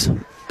Rogers'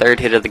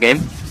 third hit of the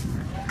game.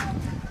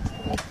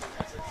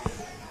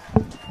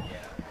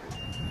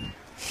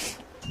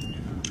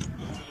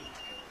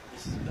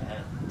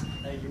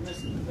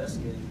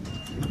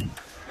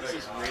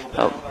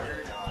 Oh,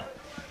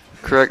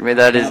 correct me,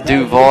 that is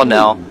Duval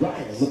now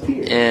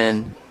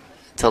in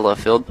to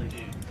left field.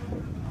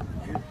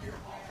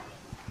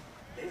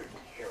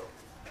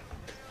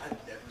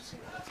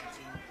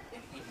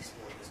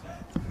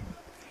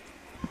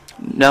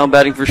 Now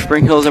batting for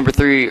Spring Hills, number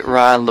 3,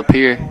 Ryan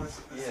Lapierre.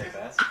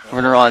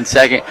 Runner on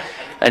second.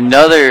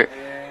 Another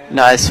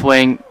nice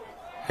swing.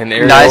 And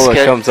Areola nice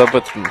catch. comes up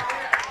with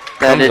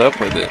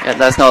it. Yeah,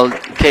 that's now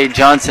Kate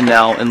Johnson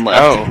now in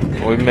left.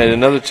 Oh, we made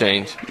another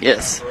change.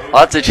 Yes.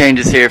 Lots of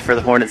changes here for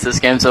the Hornets this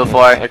game so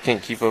far. I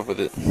can't keep up with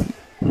it.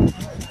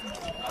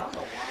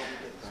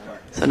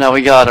 So now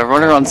we got a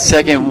runner on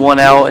second, 1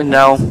 out, and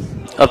now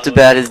up to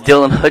bat is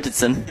Dylan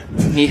Hutchinson.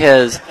 He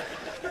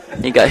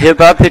got hit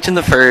by a pitch in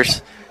the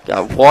first,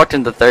 got walked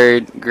in the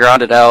third,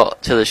 grounded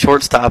out to the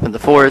shortstop in the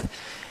fourth,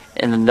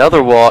 and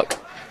another walk.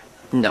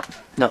 No.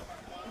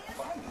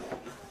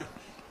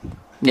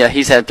 Yeah,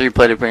 he's had 3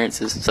 plate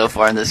appearances so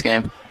far in this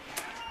game.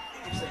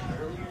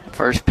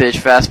 First pitch,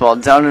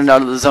 fastball down and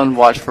out of the zone.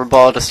 Watch for a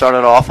ball to start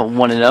it off on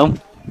 1-0.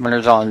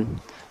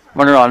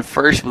 Runner on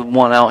first with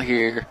 1 out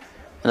here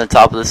in the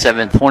top of the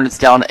 7th. Hornets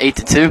down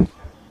 8-2.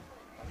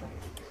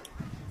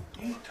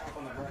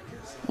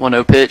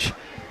 1-0 pitch.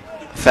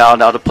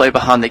 Fouled out to play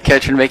behind the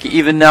catcher to make it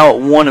even now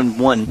at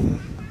 1-1.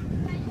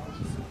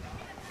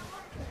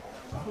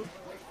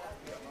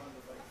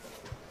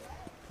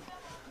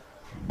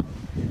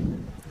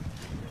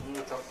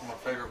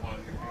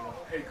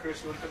 Hey,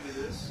 Chris, you want to come to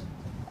this?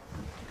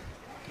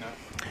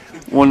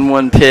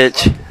 1-1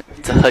 pitch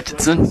to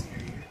Hutchinson.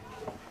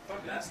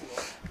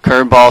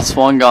 Curveball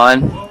swung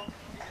on.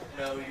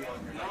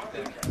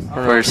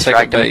 For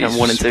second base,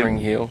 1-2. Spring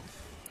Hill.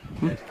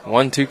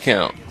 1-2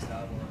 count.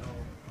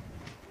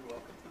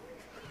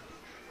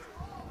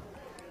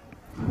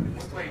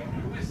 Wait,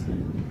 who was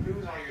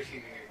on your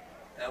team here?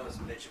 That was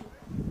Mitchell.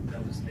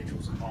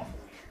 Mitchell's awful.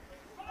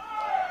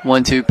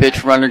 1-2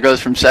 pitch. Runner goes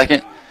from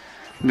second.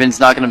 Vin's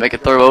not going to make a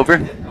throw over.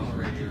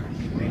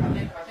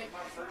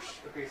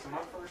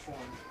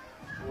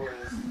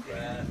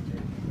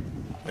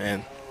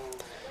 Man,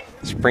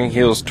 Spring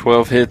Hill's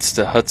 12 hits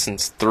to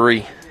Hudson's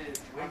 3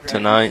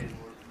 tonight.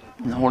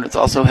 And the Hornets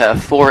also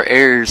have 4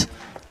 errors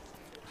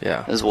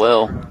as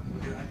well.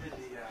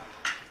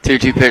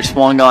 2-2 pitch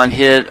swung on,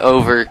 hit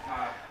over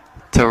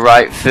to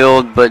right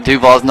field, but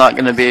Duval's not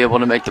going to be able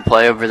to make the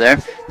play over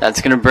there. That's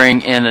going to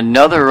bring in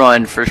another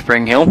run for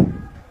Spring Hill.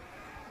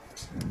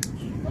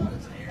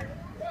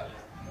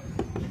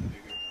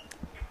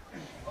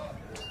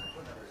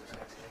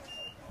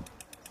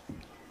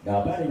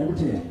 Now batting number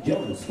 10,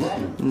 Jonas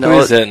Roberts. Who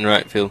is that in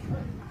right field?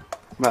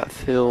 Right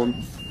field.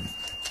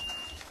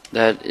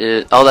 That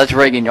is. Oh, that's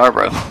Reagan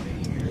Yarbrough.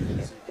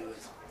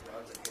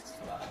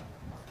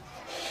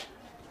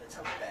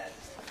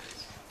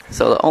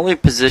 So the only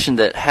position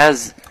that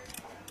has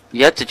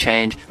yet to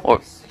change,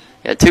 or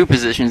 2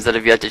 positions that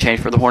have yet to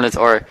change for the Hornets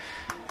are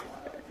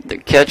the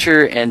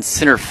catcher and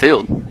center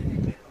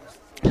field.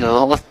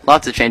 So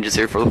lots of changes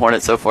here for the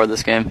Hornets so far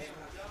this game.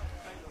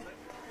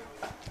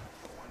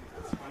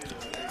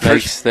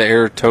 Makes the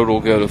error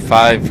total go to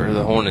 5 for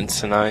the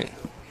Hornets tonight.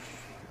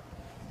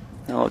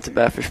 Now it's a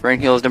bat for Spring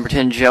Hills. Number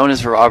 10,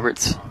 Jonas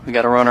Roberts. We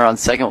got a runner on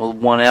second with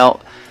 1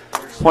 out.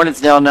 Hornets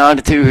down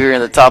 9-2 here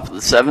in the top of the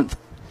 7th.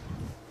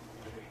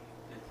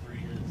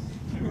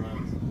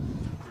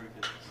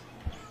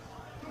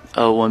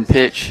 Oh, 1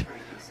 pitch.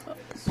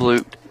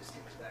 Blooped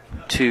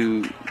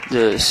to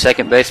the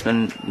second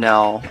baseman,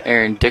 now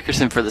Aaron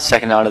Dickerson, for the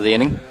second out of the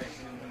inning.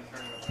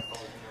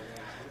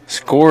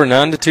 Score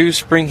 9-2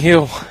 Spring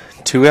Hill.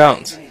 2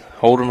 outs.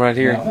 Hold them right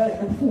here.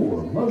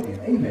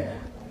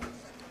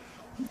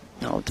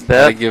 Now it's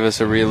bat. They give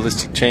us a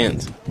realistic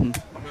chance.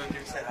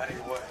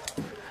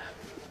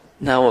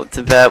 Now up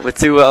to bat with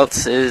 2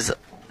 outs is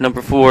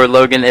number 4,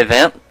 Logan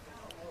Evant.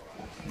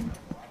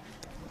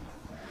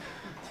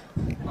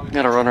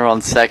 Got a runner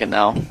on second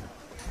now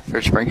for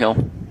Spring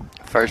Hill.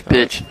 First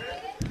pitch,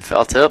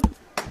 foul tip.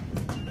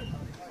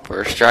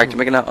 First strike to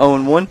make it now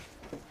 0-1.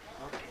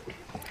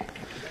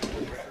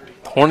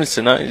 Hornets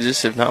tonight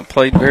just have not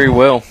played very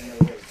well.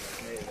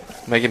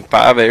 Making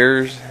 5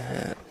 errors,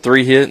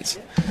 3 hits.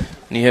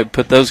 And you have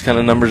put those kind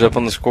of numbers up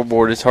on the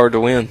scoreboard, it's hard to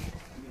win.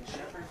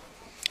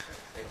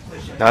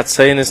 Not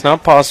saying it's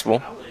not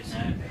possible.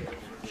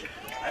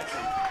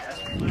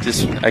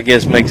 Just, I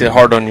guess, makes it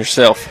hard on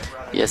yourself.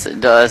 Yes,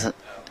 it does.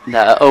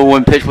 That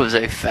 0-1 pitch was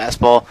a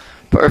fastball,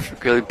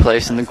 perfectly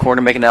placed in the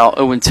corner, making it now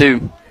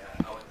 0-2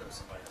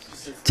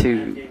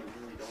 to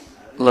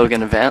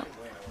Logan Avant.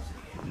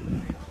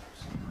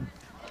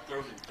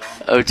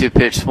 0-2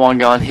 pitch,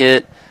 swung on,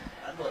 hit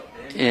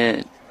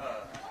in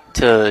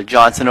to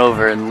Johnson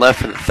over and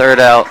left for the third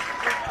out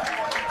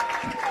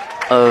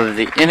of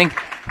the inning.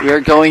 We are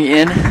going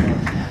in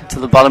to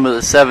the bottom of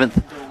the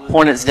seventh.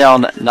 Hornets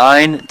down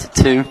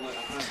 9-2.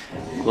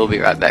 We'll be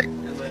right back.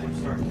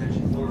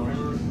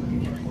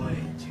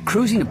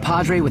 Cruising to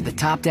Padre with the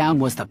top down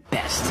was the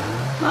best.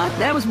 But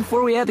that was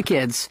before we had the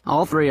kids,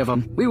 all three of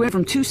them. We went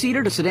from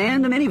two-seater to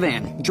sedan to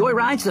minivan. Joy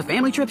rides to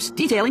family trips,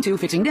 detailing to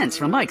fixing dents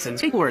from bikes and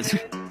skateboards.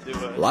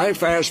 Life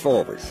fast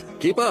forwards.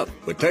 Keep up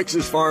with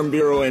Texas Farm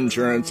Bureau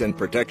insurance and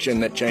protection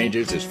that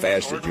changes as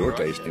fast as your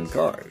taste in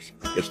cars.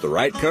 It's the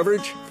right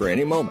coverage for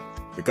any moment,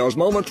 because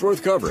moments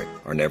worth covering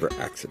are never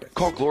accidents.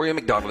 Call Gloria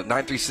McDonald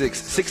at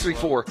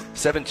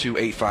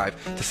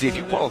 936-634-7285 to see if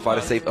you qualify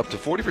to save up to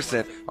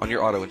 40% on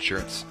your auto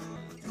insurance.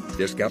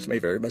 Discounts may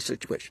vary by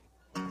situation.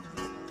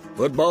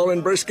 Football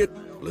in Brisket,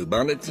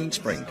 bluebonnets in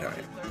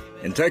springtime.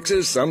 In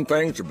Texas, some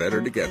things are better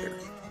together.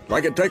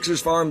 Like at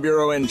Texas Farm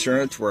Bureau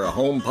Insurance, where a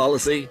home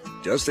policy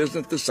just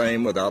isn't the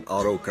same without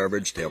auto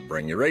coverage to help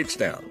bring your rates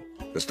down.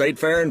 The state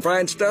fair and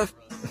fine stuff?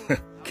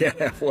 Can't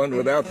have one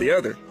without the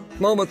other.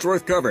 Moments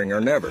worth covering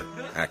are never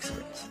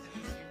accidents.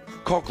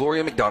 Call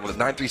Gloria McDonald at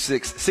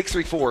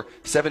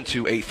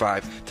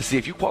 936-634-7285 to see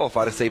if you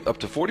qualify to save up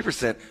to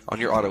 40% on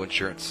your auto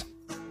insurance.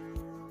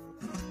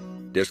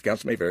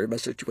 Discounts may vary by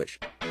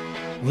situation.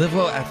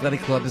 Livewell Athletic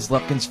Club is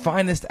Lufkin's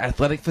finest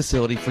athletic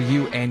facility for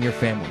you and your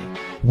family.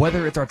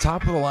 Whether it's our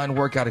top-of-the-line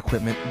workout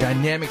equipment,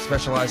 dynamic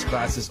specialized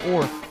classes,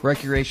 or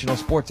recreational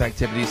sports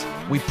activities,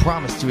 we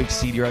promise to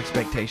exceed your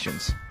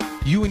expectations.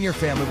 You and your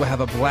family will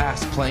have a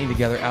blast playing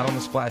together out on the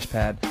splash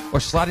pad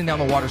or sliding down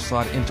the water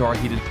slide into our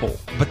heated pool.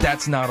 But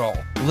that's not all.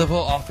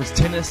 Livewell offers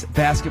tennis,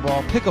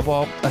 basketball,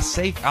 pickleball, a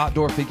safe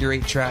outdoor figure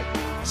eight track,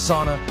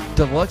 sauna,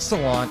 deluxe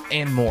salon,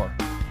 and more.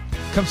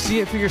 Come see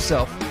it for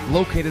yourself,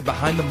 located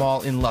behind the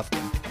mall in Lufkin.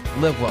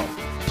 Live well,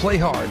 play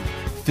hard,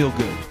 feel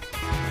good.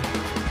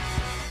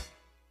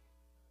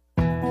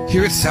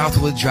 Here at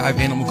Southwood Drive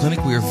Animal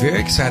Clinic, we are very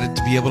excited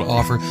to be able to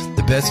offer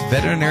the best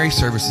veterinary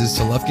services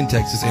to Lufkin,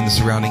 Texas and the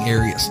surrounding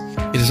areas.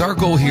 It is our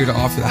goal here to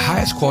offer the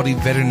highest quality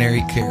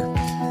veterinary care.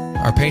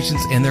 Our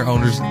patients and their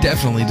owners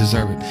definitely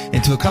deserve it.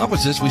 And to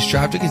accomplish this, we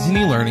strive to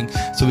continue learning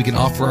so we can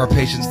offer our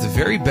patients the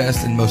very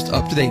best and most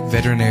up-to-date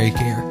veterinary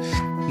care.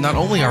 Not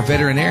only our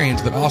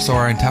veterinarians, but also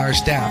our entire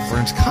staff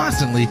learns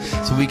constantly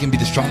so we can be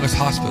the strongest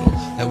hospital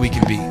that we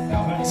can be.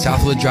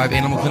 Southwood Drive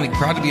Animal Clinic,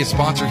 proud to be a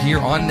sponsor here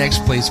on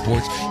Next Play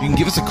Sports. You can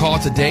give us a call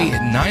today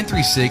at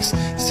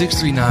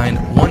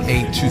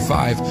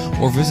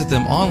 936-639-1825 or visit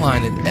them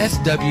online at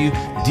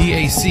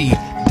swdac.com.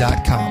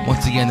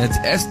 Once again, that's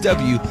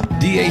swdac.com.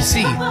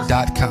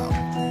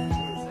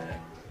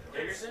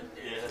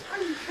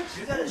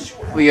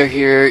 We are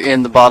here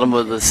in the bottom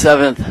of the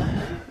seventh.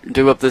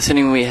 Due up this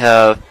inning, we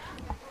have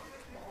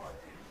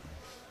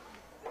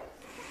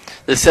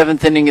the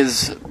seventh inning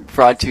is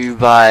brought to you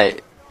by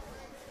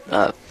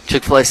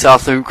Chick-fil-A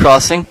South Loop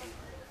Crossing.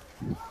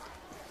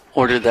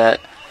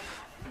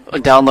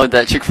 Download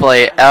that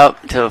Chick-fil-A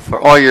app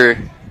for all your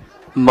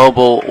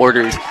mobile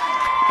orders.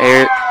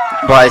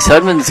 Bryce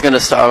Hudman is going to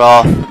start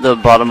off the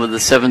bottom of the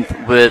seventh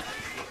with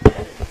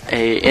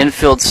a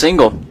infield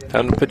single.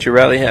 Time to put your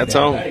rally hats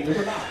on.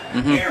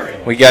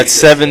 Mm-hmm. We got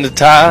 7 to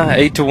tie,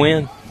 8 to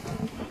win.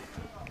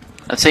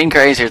 I've seen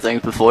crazier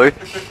things before,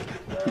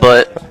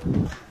 but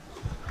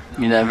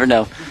you never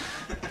know.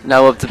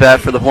 Now up to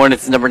bat for the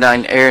Hornets, number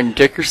 9, Aaron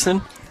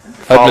Dickerson.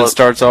 Hudman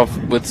starts off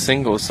with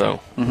singles, so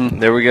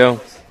there we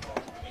go.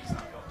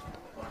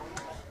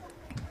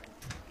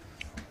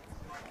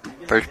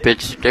 First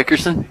pitch,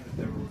 Dickerson.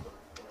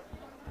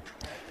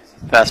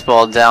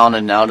 Fastball down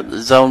and out of the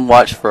zone.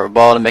 Watch for a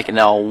ball to make it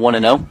now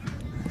 1-0.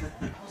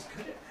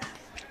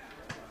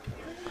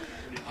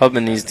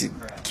 Hudman needs to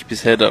keep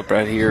his head up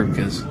right here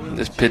because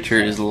this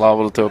pitcher is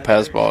liable to throw a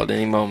pass ball at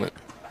any moment.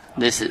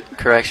 This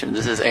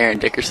is Aaron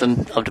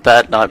Dickerson up to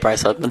bat, not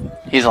Bryce Hudman.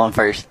 He's on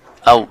first.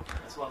 Oh,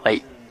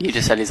 wait, you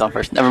just said he's on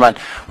first. Never mind.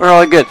 We're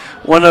all good.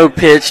 1-0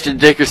 pitch to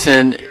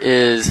Dickerson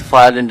is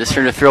flat into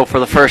center field for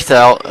the first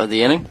out of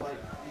the inning.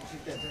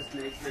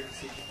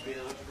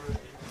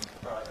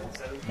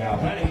 Now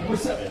batting number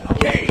 7,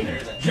 Cade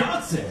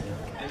Johnson.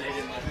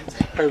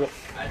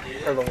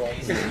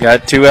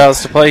 Got 2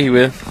 outs to play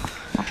with.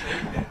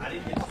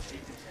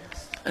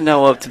 And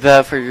now up to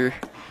bat for your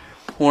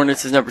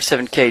Hornets is number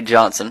 7, Cade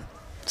Johnson.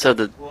 So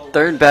the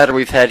third batter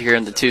we've had here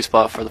in the 2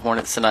 spot for the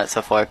Hornets tonight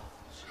so far.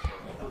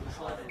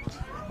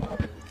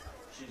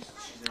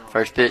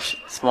 First pitch,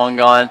 swung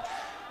on.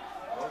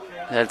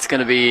 That's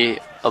going to be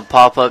a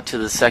pop-up to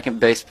the second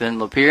baseman,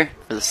 Lapierre,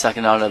 for the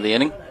second out of the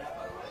inning.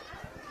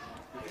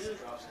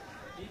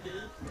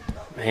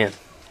 Man.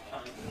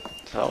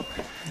 So,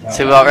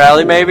 2-out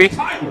rally maybe?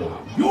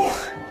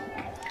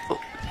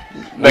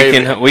 We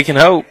can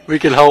hope. We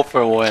can hope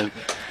for a win.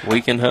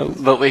 We can hope.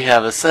 But we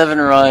have a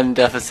 7-run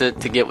deficit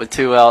to get with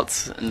 2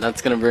 outs, and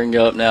that's going to bring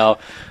up now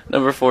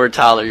number 4,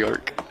 Tyler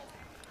York.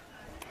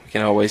 We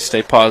can always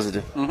stay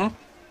positive.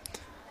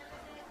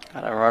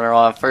 Got a runner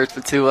on first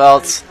with 2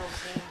 outs.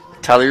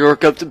 Tyler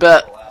York up to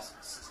bat.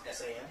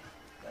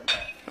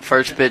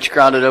 First pitch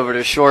grounded over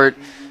to short.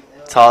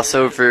 Toss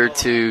over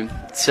to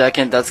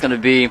second. That's going to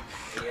be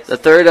the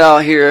 3rd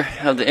out here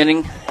of the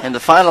inning and the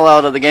final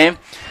out of the game.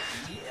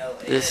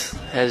 This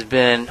has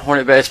been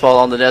Hornet Baseball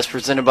on the Nest,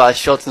 presented by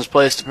Shelton's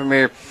Place, the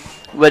premier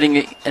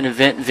wedding and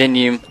event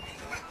venue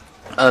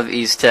of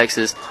East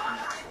Texas.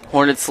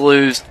 Hornets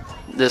lose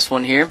this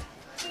one here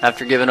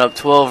after giving up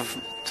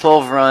 12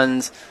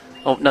 runs.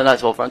 Oh, no, not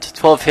 12 runs.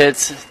 12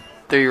 hits,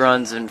 3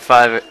 runs, and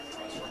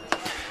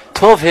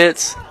 12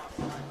 hits.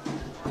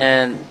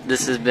 And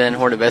this has been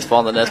Hornet Baseball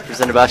on the Nest,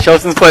 presented by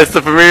Shelton's Place,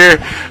 the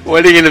premier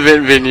wedding and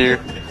event venue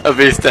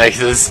of East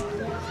Texas.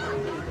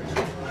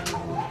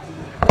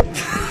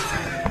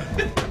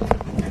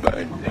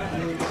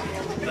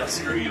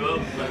 Screw you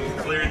up,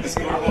 clearing the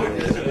scoreboard.